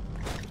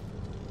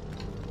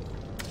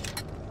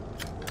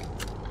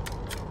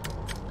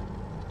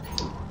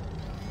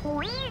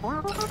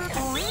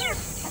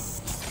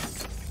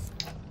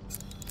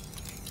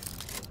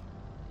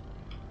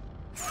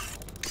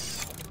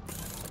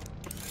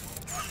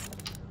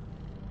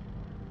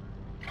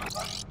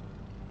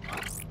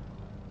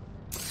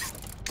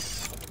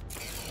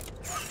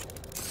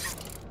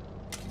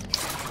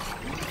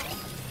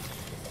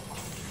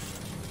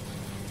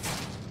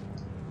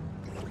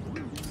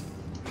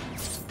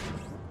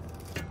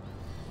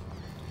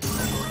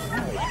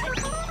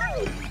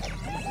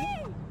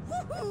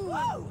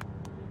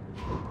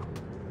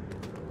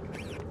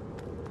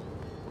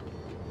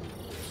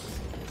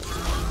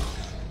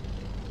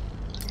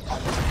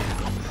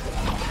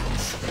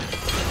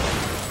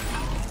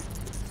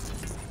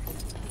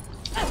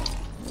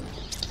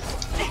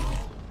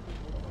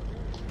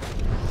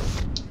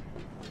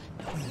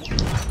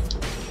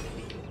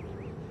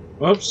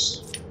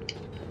 Whoops.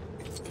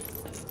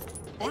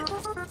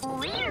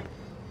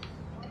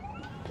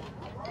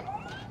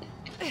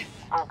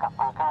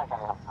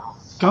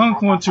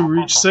 Gonk wants to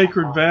reach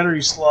Sacred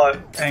Battery Slot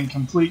and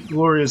complete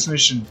Glorious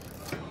Mission,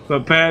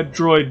 but bad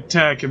droid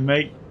attack and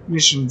make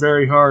mission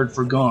very hard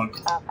for Gonk.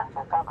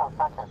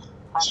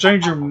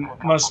 Stranger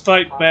must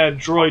fight bad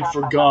droid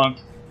for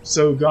Gonk,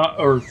 so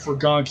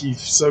Gonky,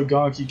 so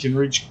Gonky can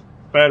reach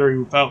battery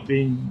without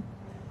being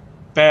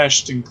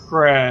bashed and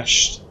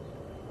crashed.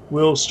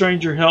 Will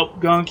Stranger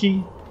help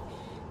Gonky?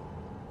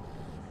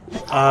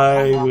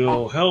 I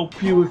will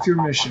help you with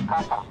your mission.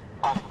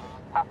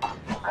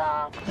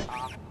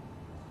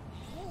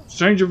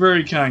 Stranger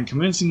very kind.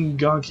 Commencing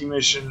Gonky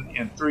mission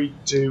in 3,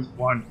 2,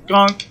 1.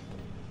 Gonk!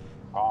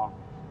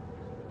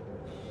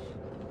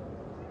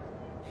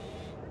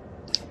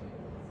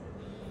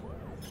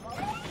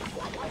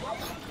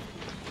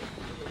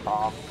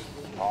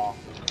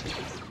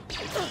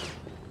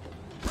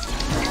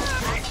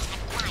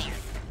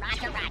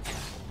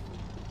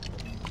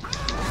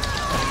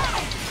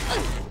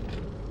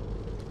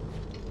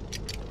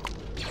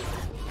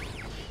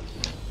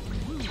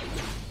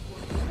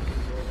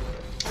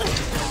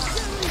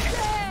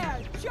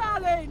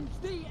 Challenge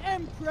the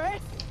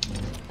Empress!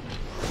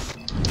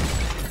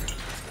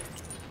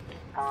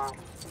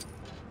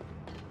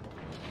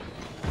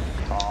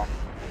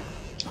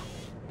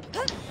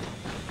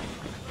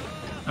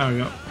 There we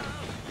go.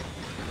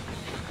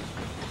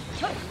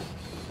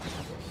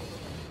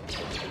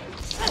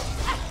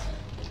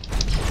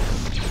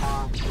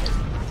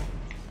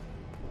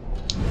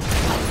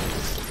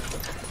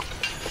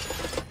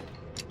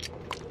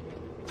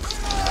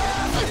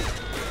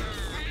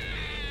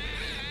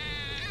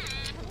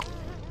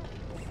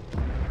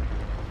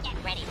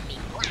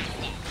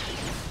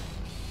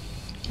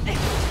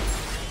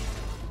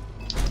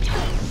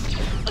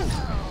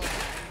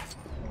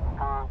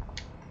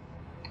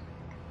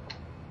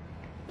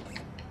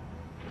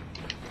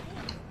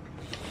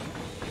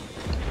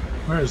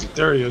 Where is it?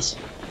 There he is.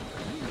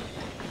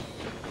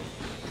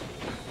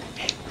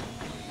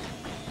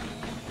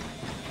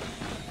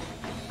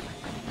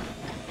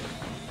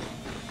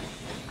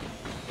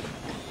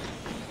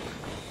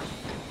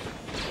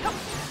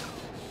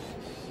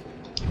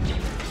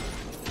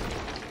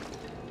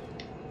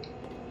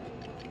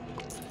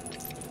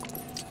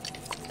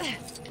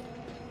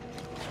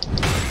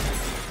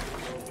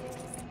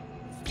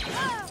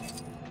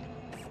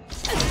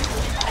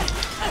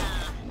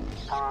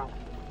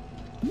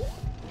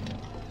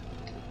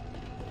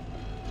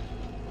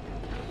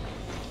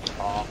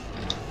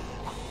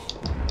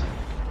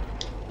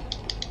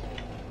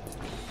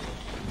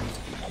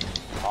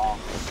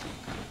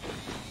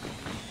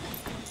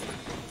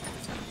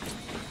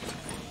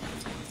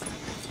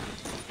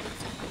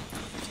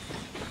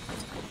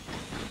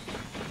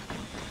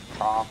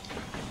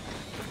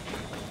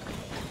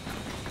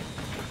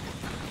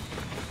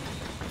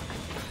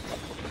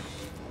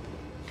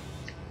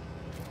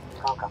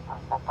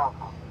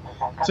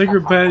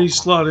 Sacred Patty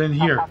slot in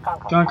here.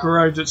 Gonk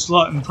arrived at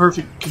slot in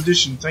perfect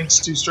condition thanks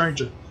to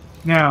Stranger.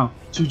 Now,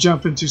 to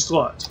jump into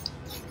slot.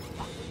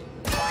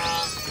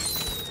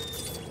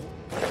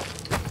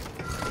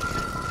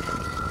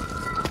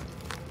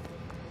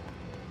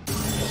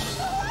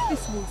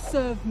 This will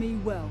serve me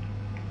well.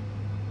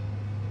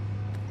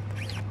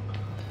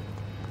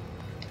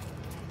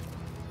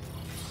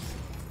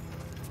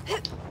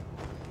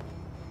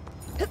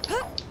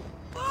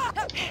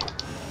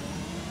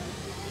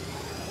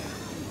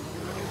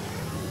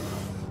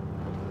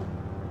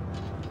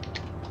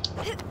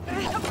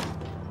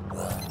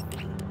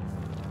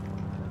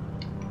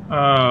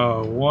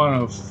 One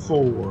of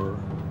 4.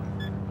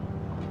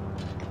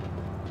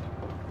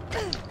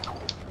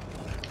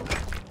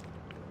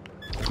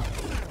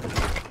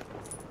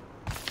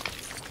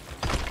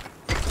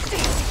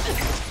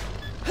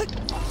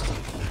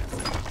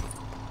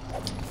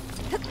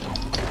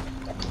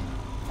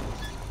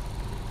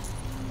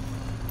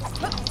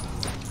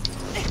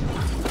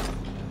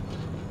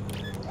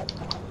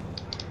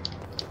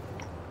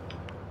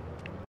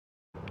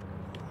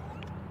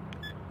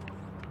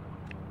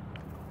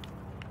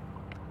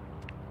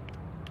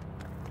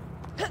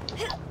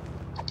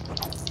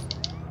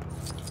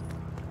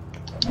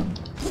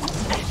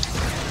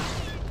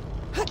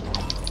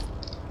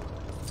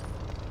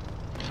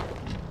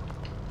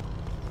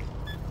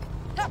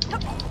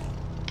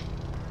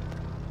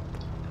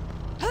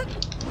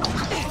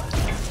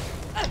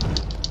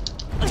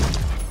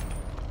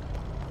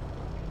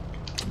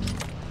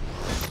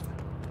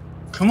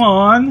 Come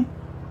on!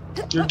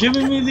 You're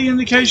giving me the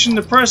indication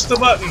to press the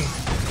button!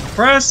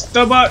 Press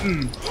the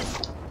button!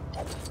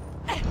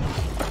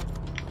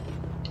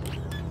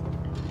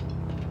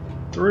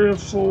 Three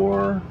of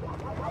 4.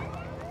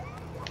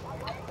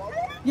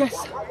 Yes,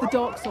 the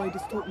dark side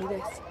has taught me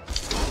this.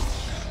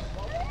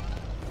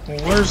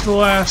 Well, where's the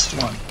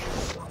last one?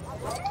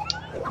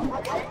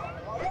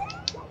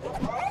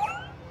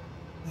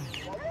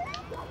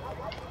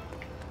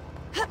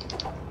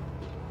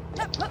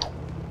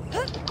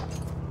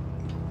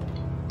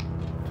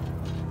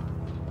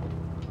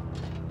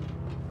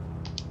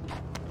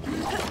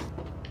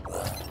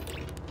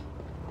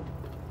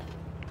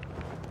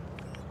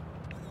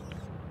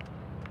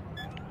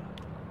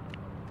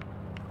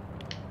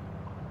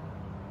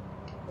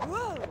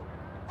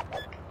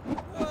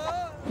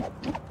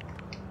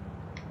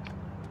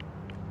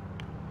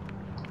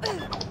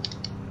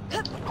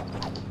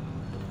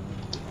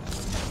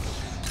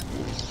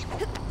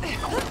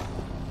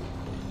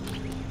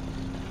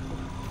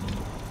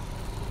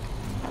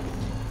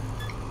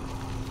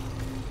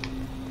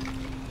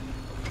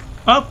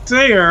 Up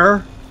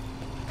there.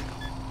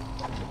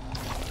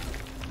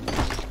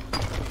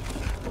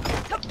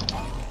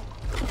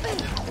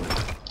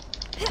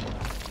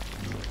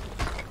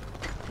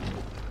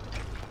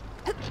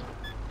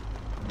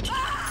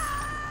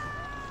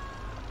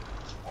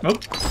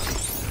 Nope.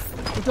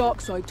 The dark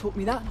side taught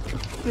me that.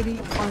 Pretty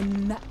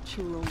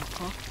unnatural,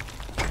 huh?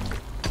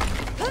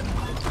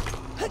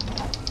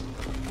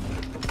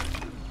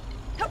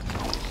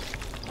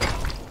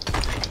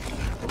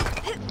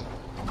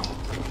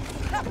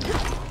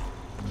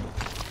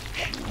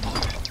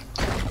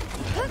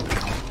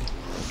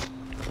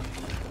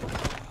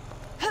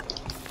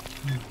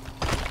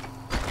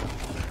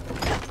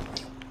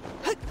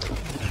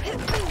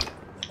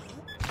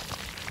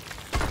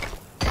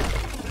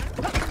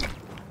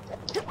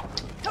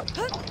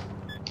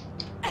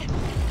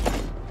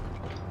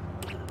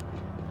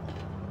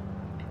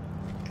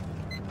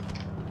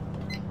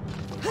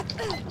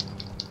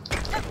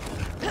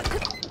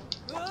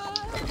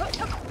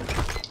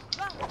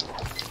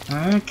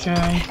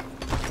 Okay.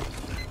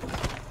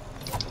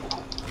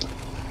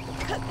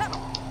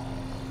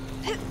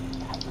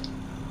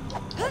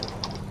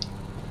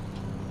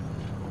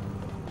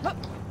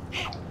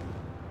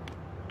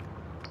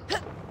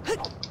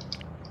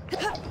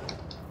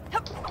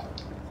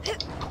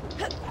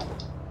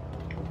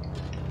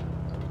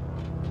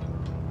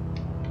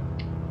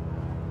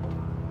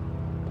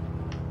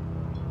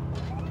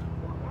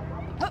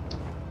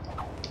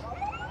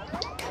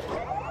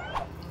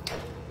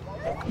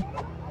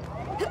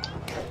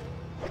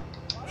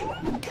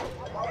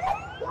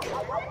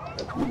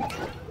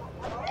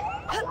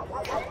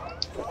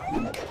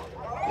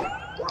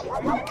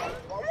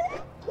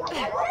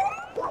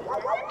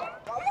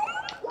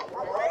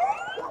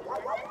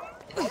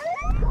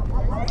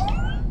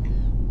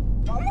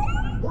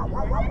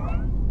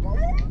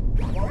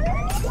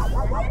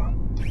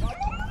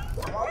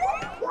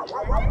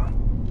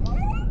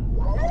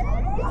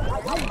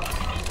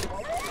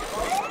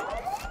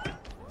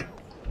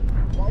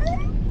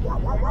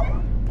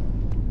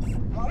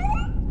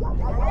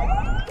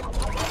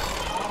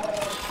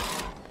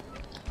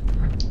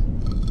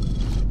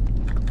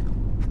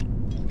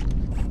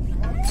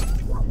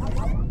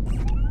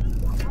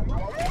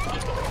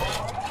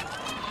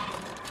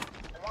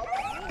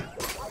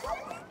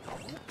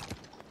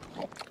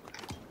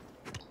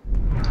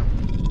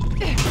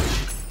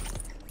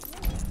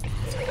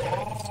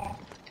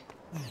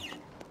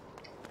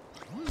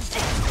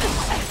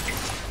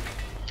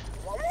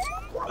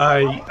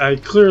 I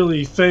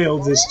clearly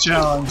failed this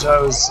challenge. I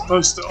was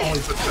supposed to only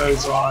put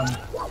those on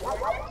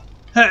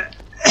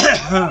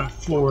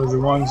for the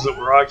ones that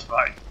were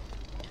occupied.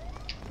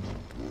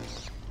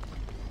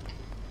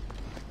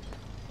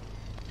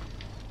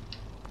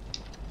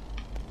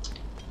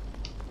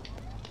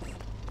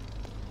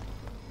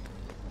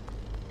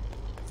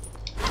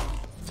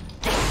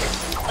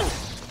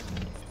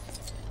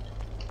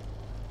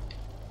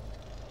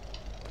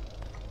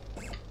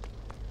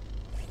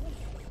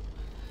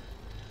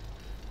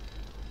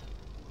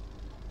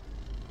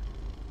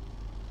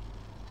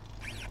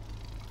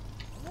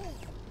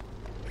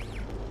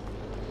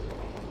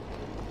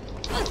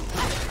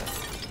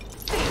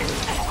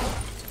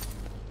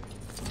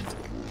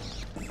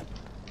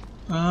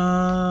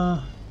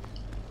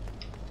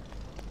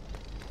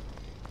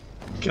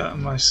 Got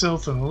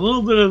myself in a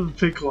little bit of a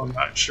pickle I'm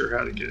not sure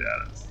how to get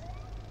out of.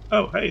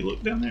 Oh, hey,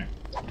 look down there.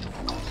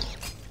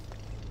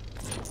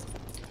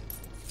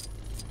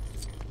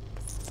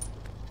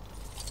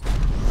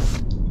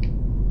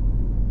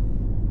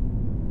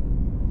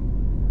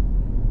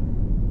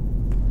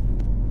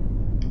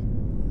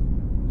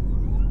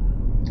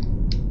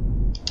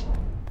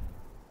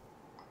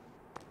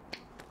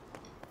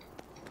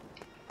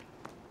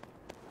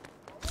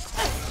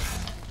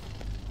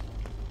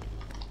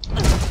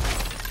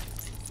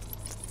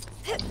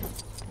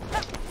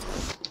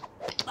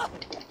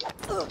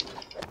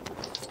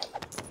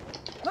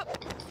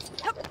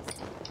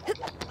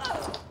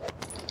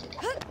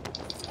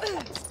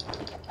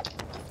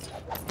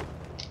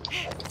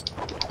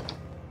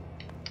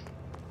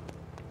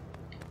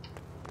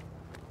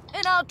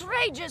 An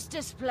outrageous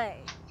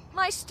display.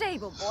 My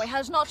stable boy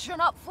has not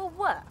shown up for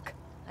work.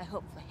 I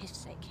hope for his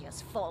sake he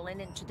has fallen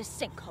into the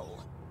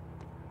sinkhole.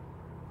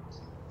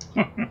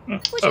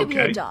 Would you be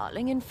a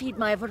darling and feed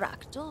my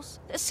Varactals?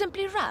 They're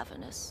simply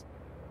ravenous.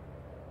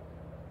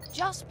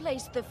 Just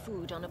place the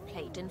food on a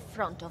plate in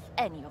front of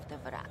any of the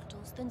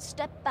Varactals, then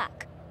step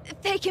back.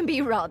 They can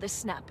be rather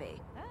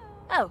snappy.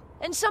 Oh,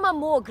 and some are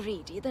more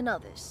greedy than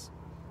others.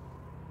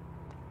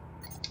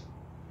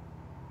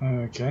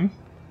 Okay.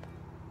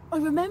 I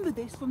remember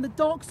this from the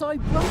dark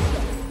side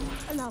brochure.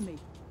 Allow me.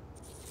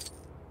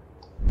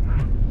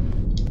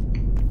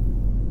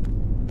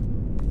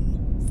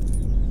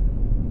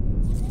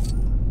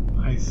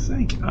 I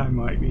think I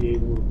might be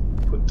able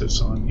to put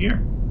this on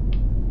here.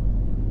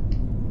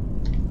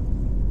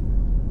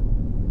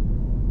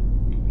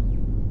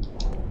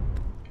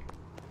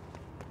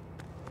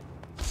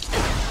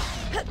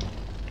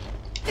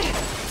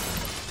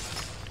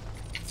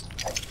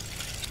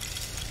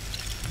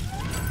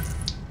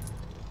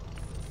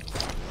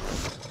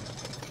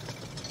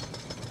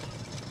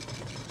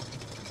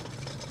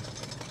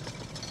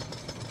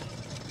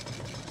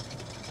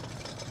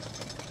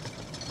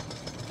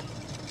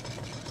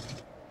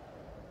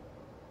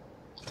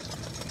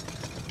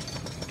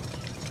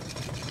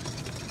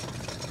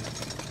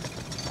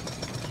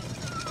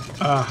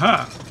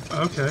 Aha.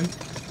 Okay.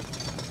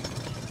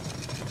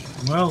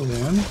 Well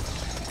then.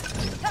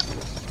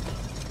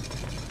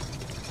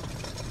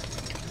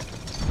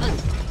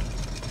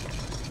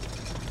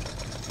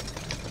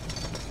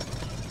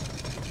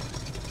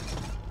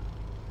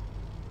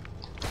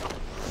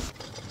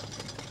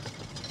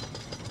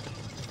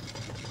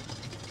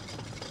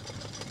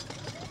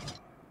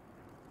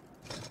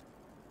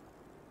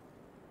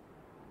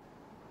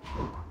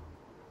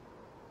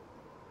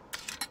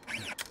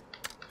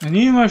 And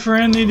you, my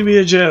friend, need to be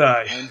a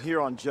Jedi. I'm here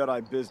on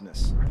Jedi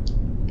business.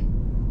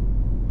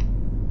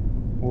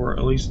 Or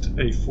at least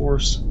a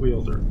Force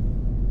wielder.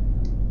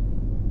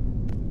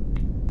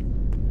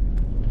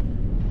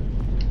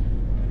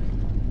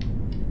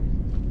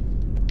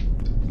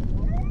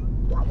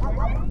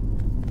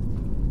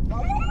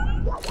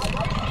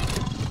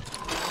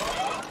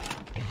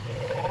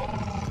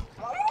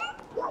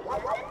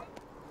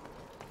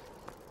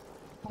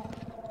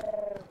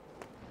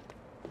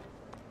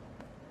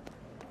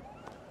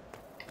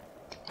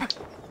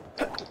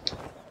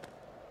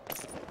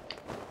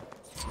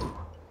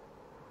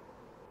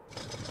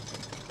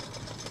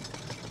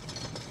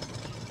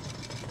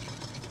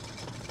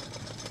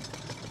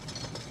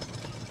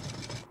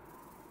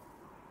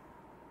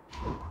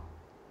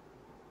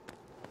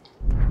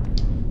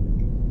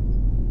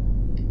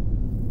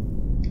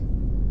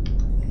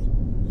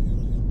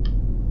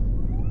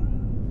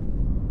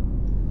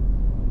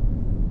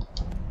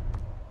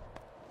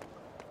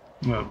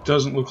 Well, it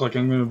doesn't look like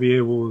I'm going to be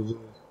able to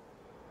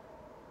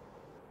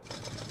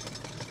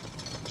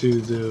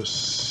do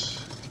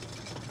this.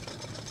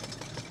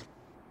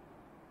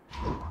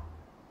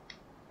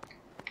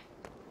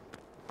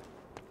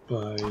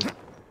 By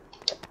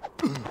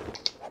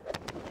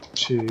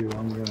 2,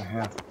 I'm going to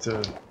have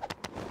to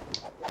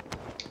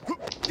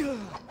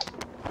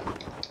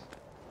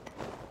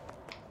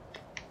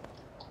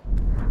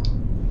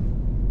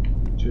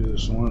do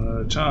this one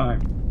at a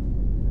time.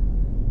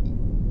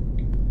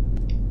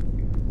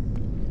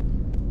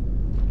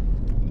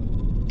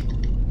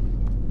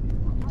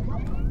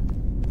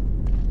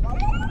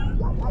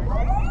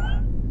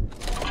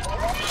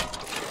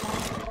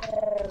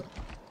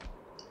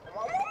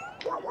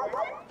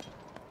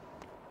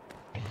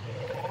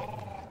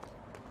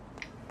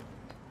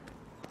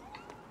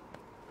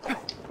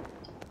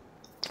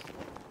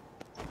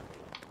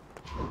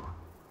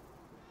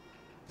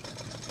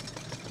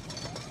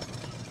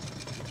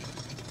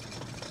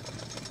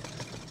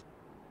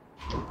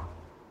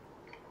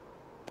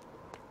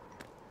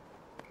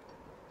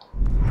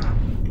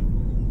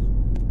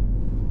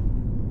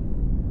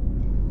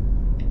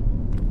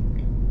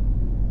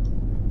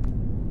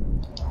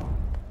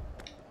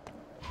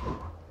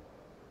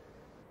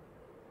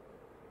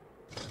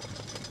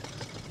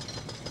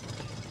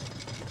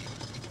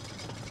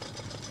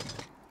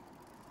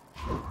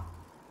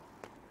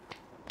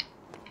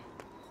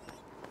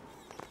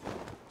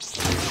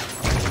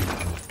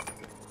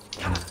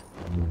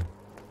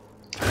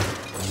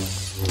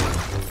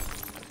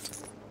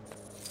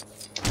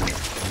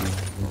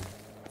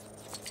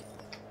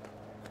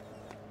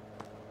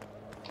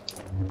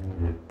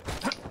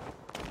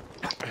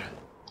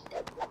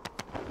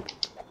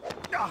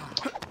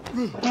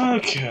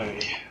 Okay.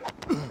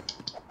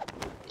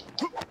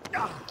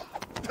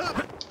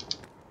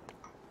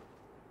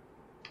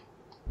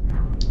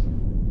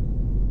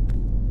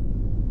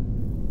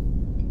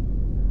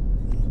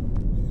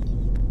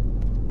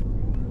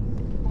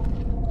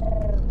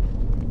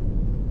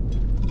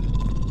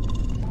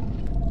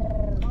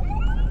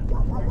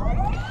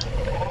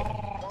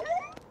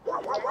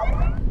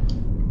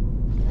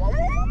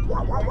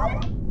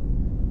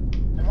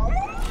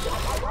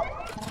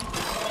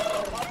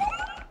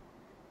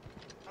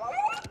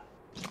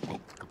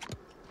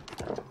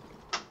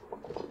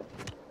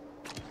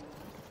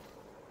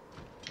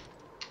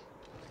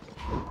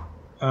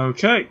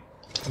 Okay,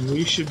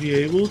 we should be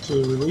able to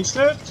release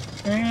that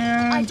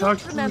and I talk don't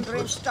to remember them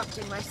first.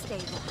 instructing my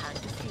stable hand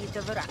to feed the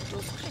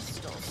Varactals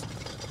crystals.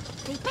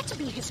 They better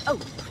be his own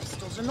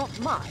crystals and not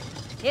mine.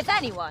 If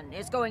anyone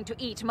is going to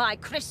eat my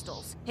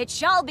crystals, it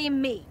shall be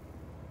me.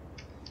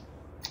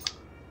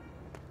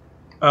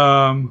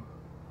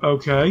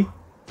 Okay.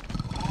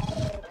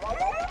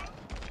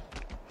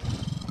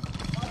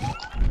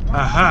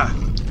 Aha.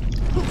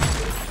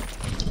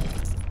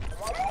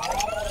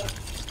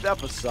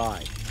 Step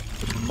aside.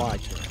 It's my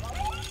turn.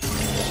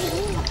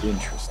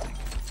 Interesting.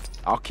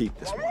 I'll keep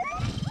this one.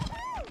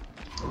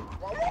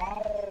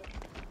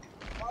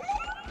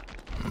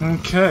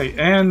 Okay,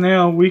 and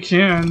now we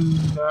can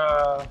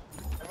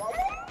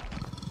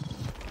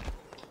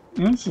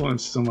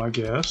influence them, I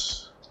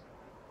guess.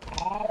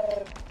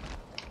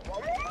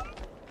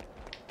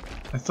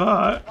 I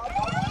thought.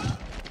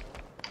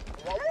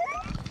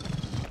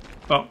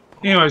 Oh,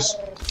 anyways.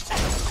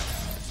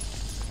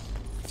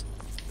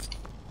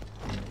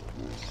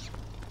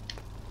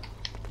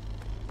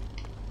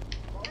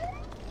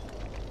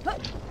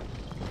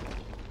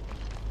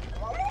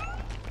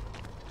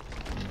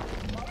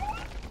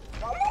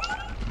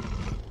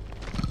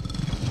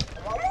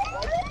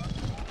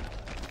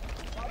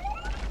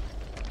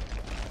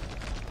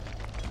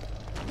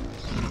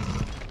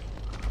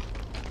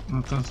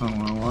 That's not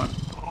what I want.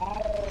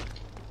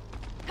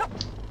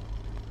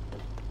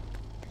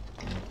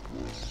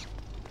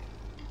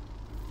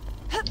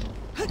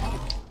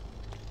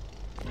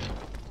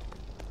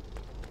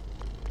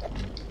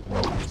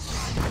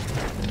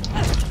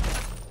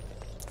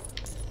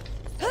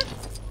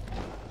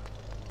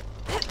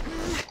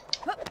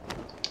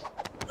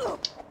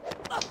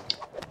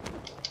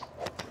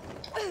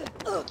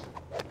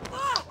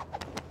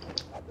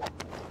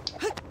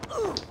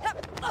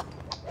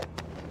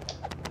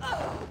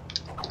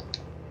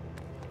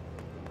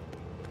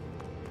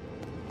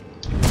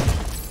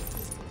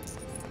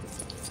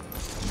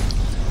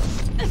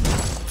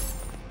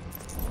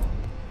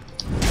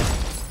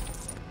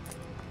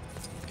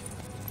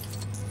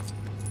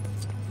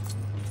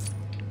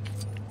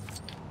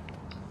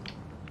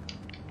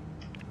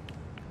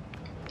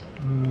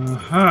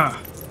 Huh.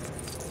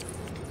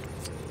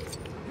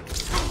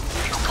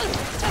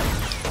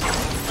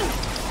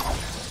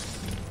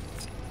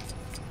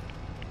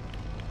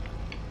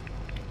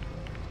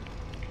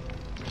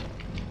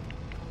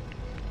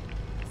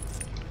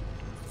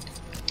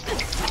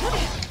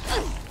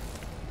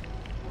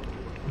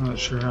 Not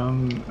sure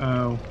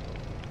how.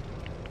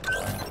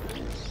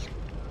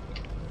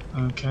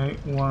 Okay,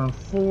 1 of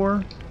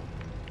 4.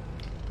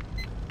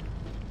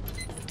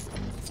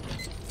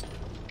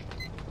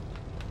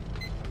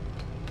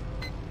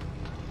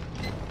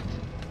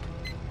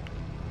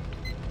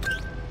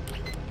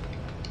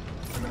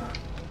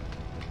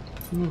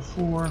 Two of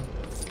 4.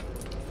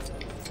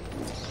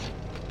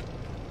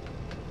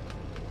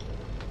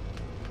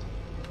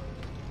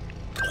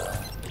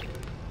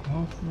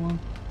 Off 1.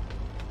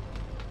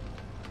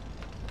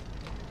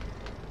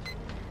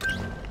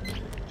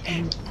 2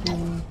 of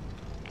 4.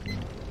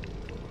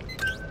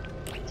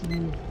 3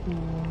 of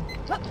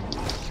 4.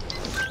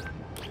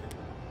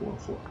 4 of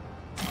 4.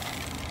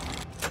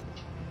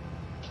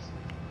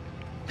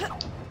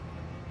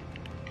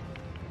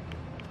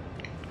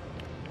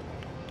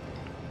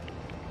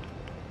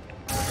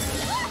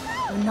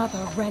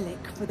 Another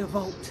relic for the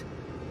vault.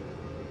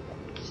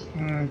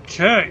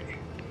 Okay.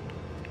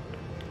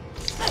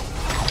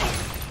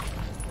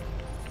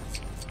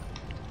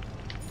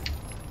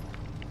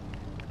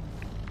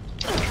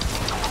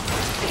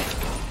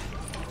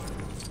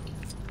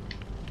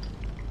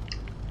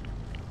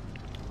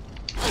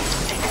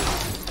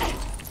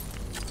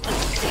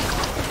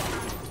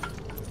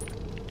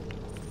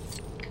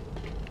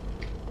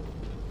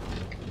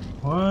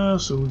 What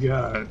else have we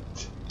got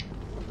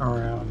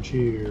around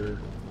here?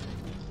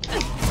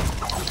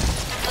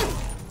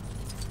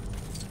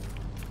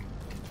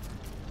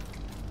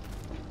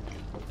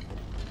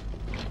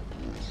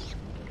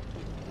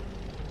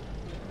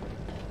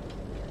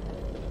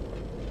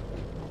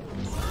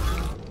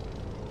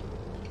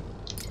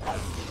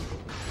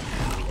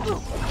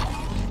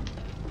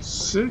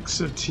 Six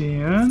of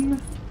 10.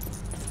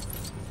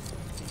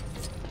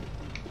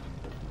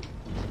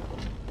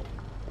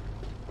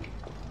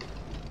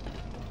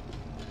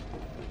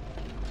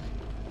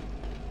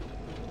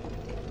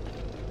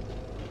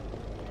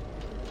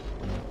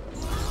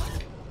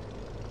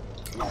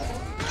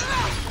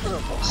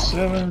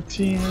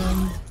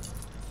 $17,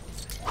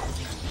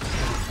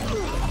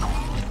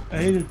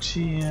 8 of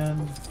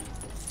 10.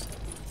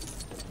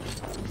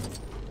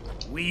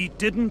 We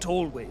didn't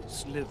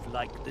always live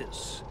like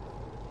this.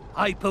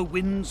 Hyper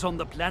winds on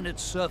the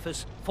planet's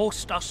surface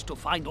forced us to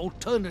find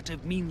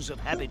alternative means of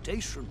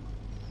habitation.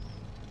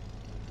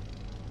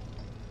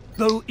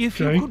 Though if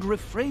Okay. you could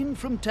refrain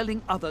from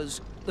telling others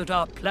that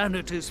our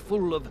planet is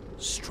full of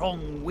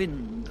strong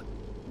wind,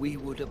 we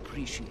would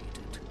appreciate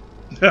it.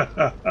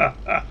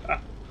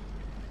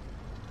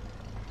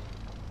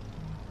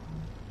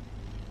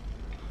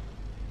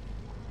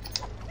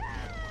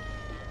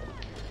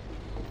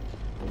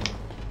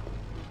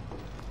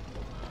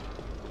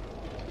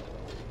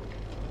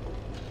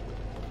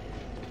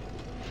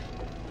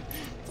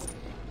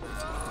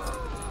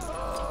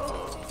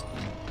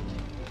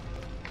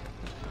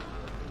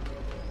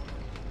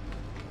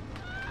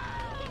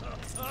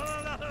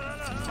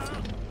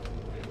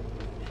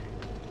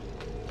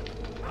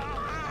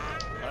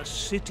 A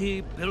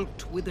city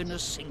built within a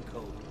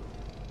sinkhole.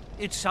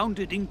 It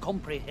sounded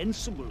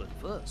incomprehensible at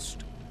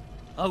first.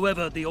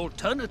 However, the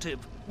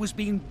alternative was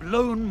being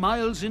blown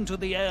miles into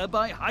the air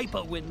by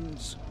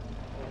hyperwinds.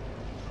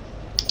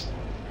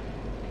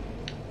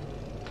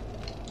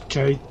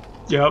 Okay,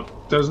 yep,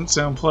 doesn't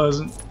sound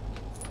pleasant.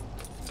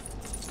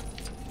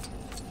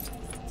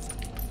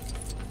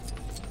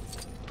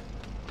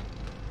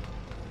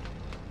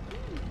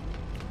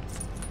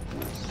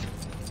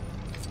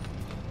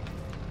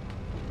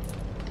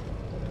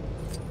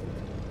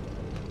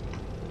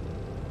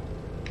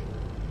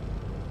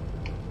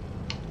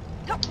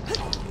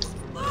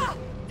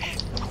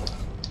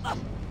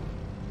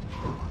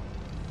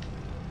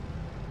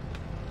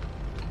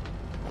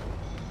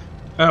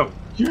 Oh,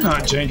 you're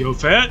not Django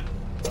Fett.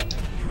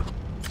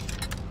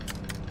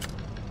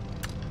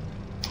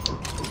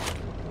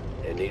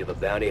 In need of a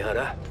bounty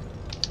hunter?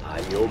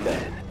 I'm your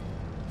man.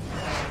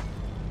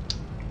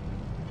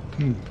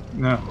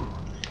 No.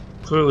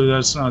 Clearly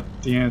that's not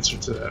the answer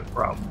to that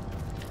problem.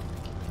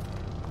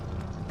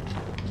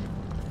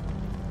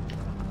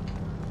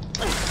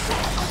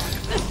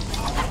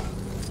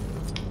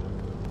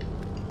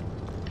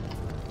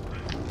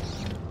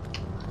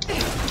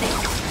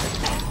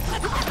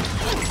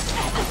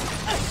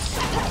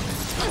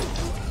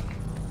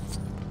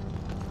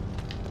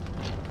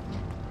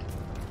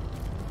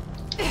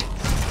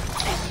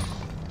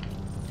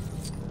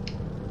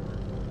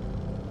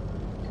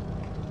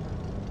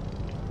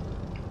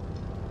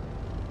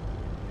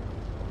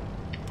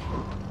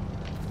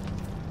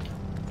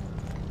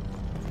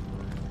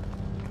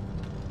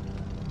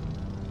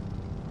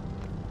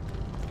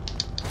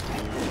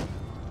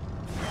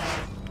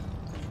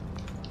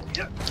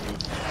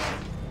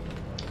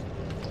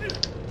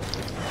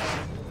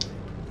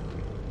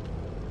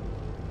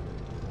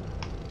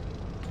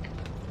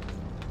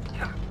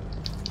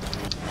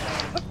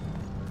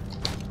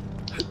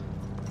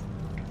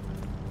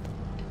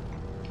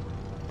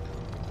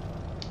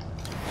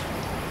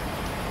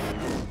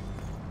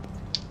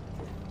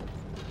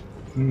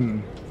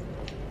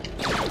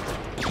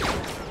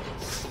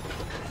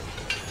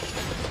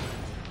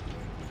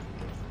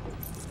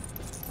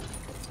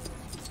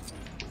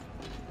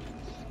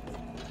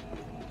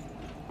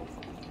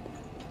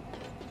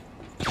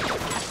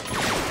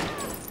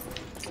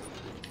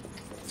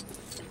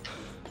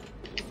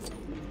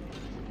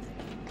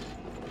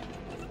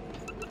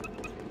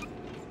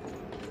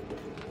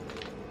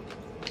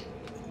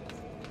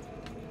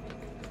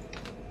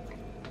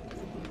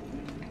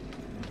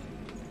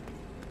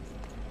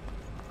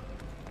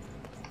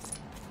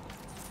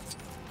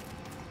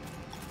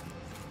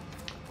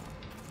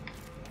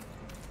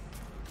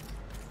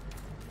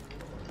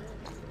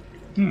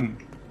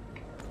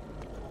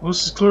 Well,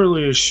 this is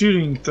clearly a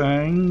shooting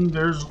thing.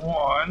 There's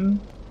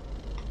one.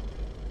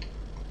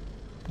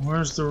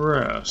 Where's the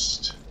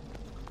rest?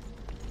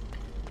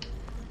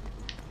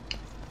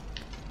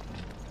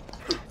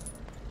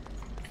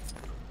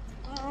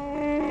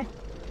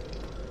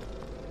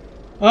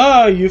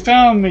 Ah, you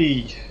found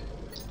me!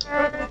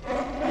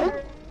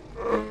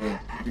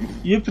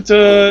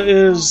 Jupiter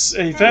is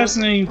a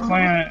fascinating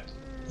planet.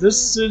 This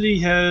city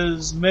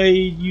has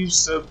made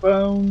use of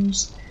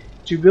bones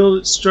to build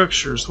its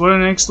structures. What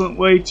an excellent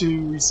way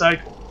to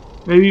recycle.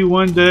 Maybe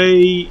one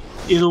day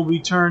it'll be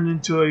turned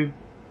into a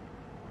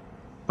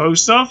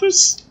post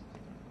office?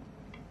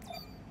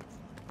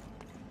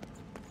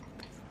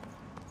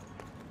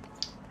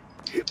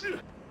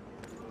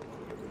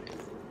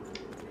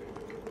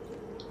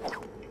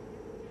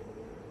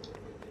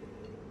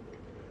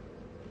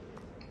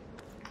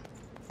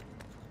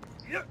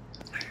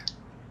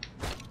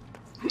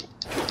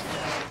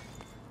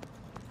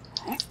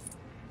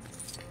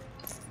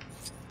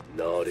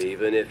 Not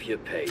even if you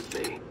paid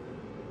me.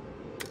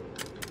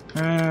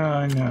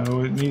 I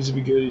know, it needs to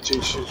be good,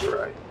 she's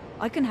right.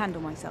 I can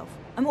handle myself.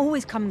 I'm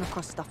always coming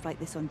across stuff like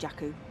this on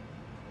Jakku.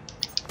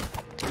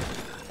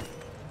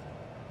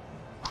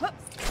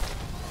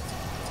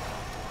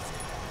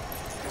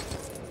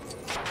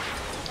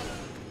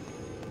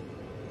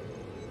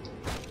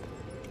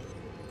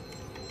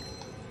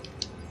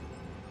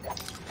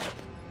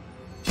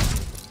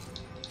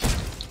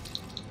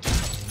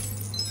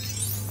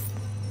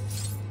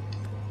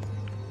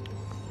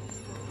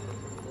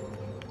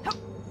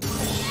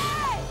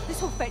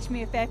 This will fetch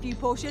me a fair few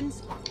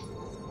portions.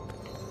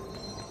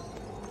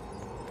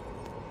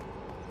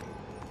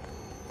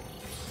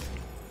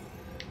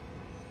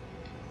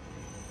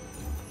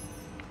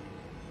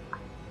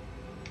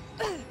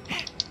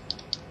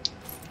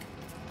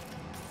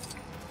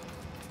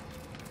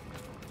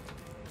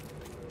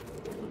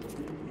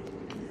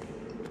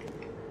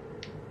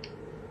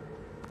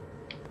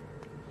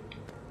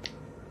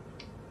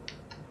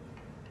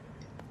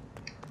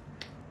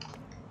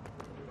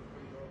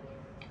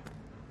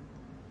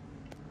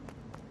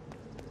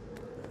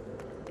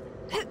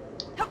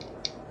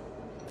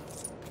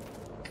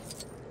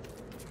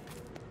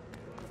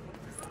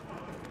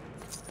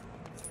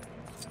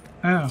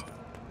 Oh.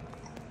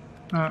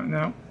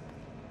 No.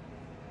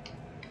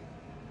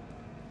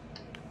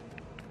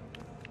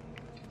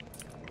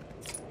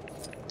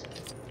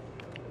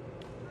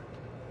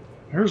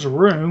 There's a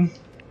room.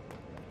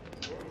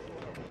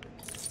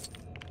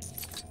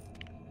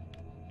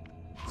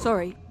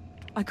 Sorry,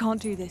 I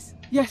can't do this.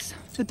 Yes,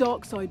 the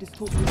dark side has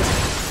taught me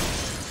that.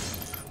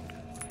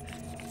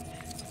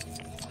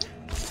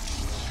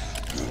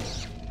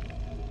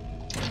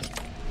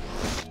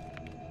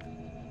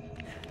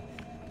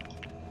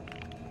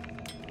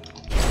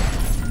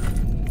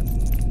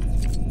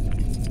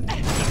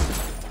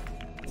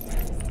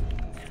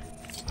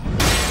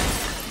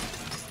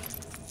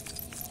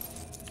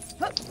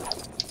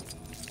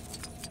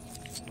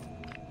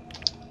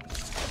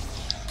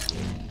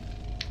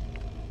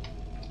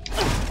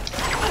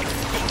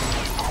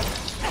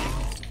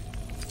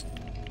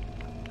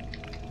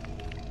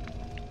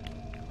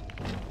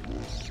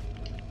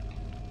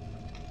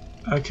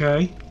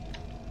 Okay.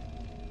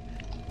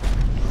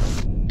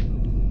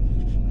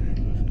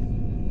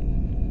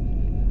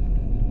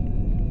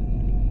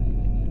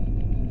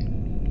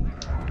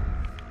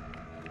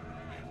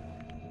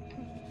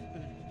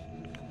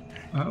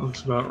 That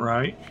looks about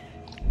right.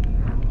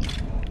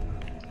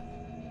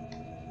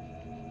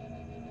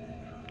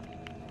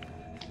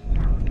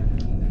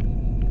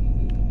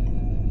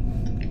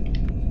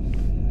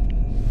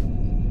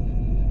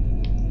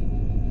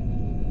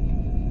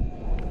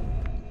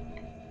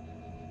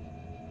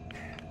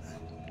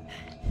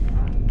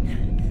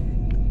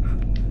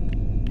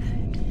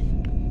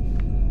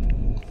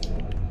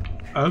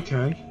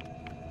 Okay.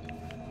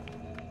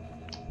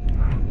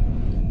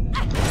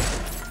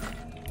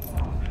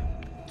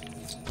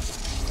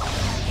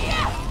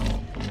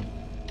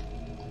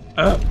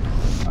 Oh,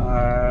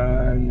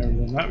 I've never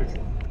done that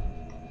before.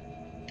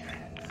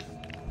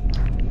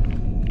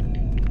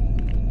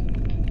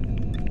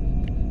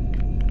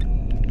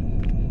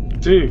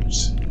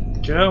 Dudes,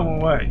 get out of my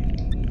way.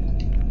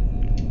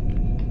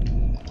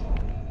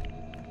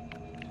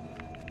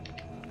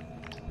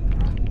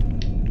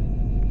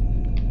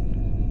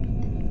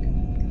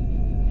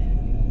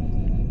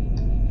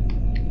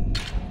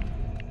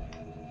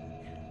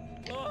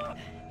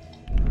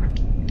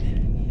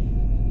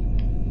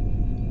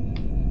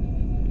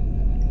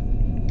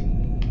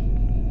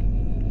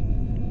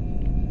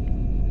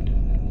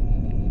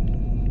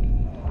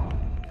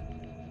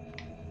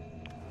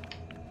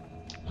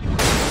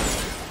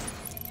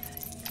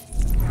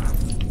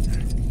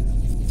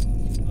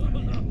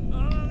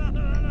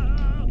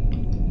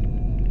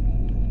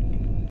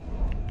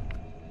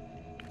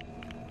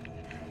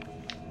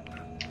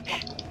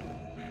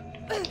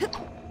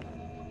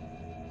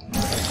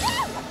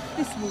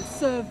 This will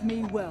serve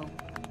me well.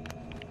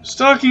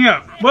 Stocking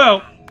up.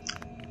 Well,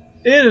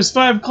 it is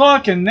 5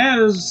 o'clock, and that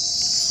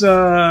is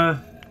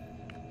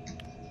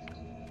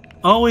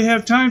all we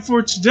have time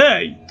for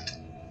today.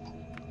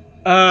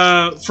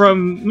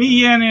 From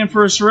me and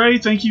Empress Ray,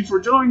 thank you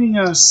for joining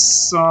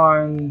us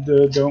on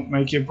the Don't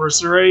Make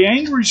Empress Ray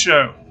Angry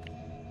Show.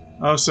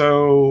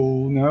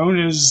 Also known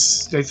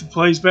as Nathan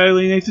Plays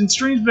Badly, Nathan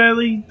Streams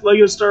Badly,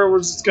 Lego Star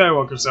Wars The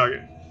Skywalker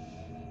Saga.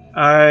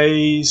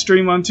 I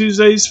stream on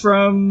Tuesdays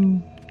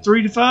from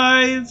 3 to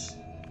 5,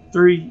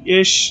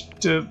 3-ish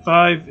to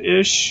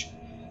 5-ish.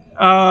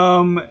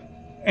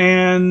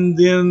 And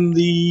then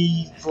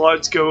the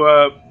vlogs go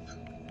up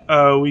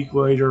a week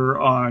later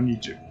on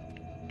YouTube.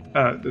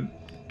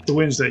 The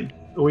Wednesday.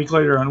 A week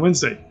later on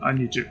Wednesday on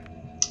YouTube.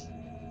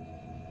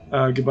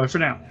 Goodbye for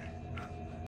now.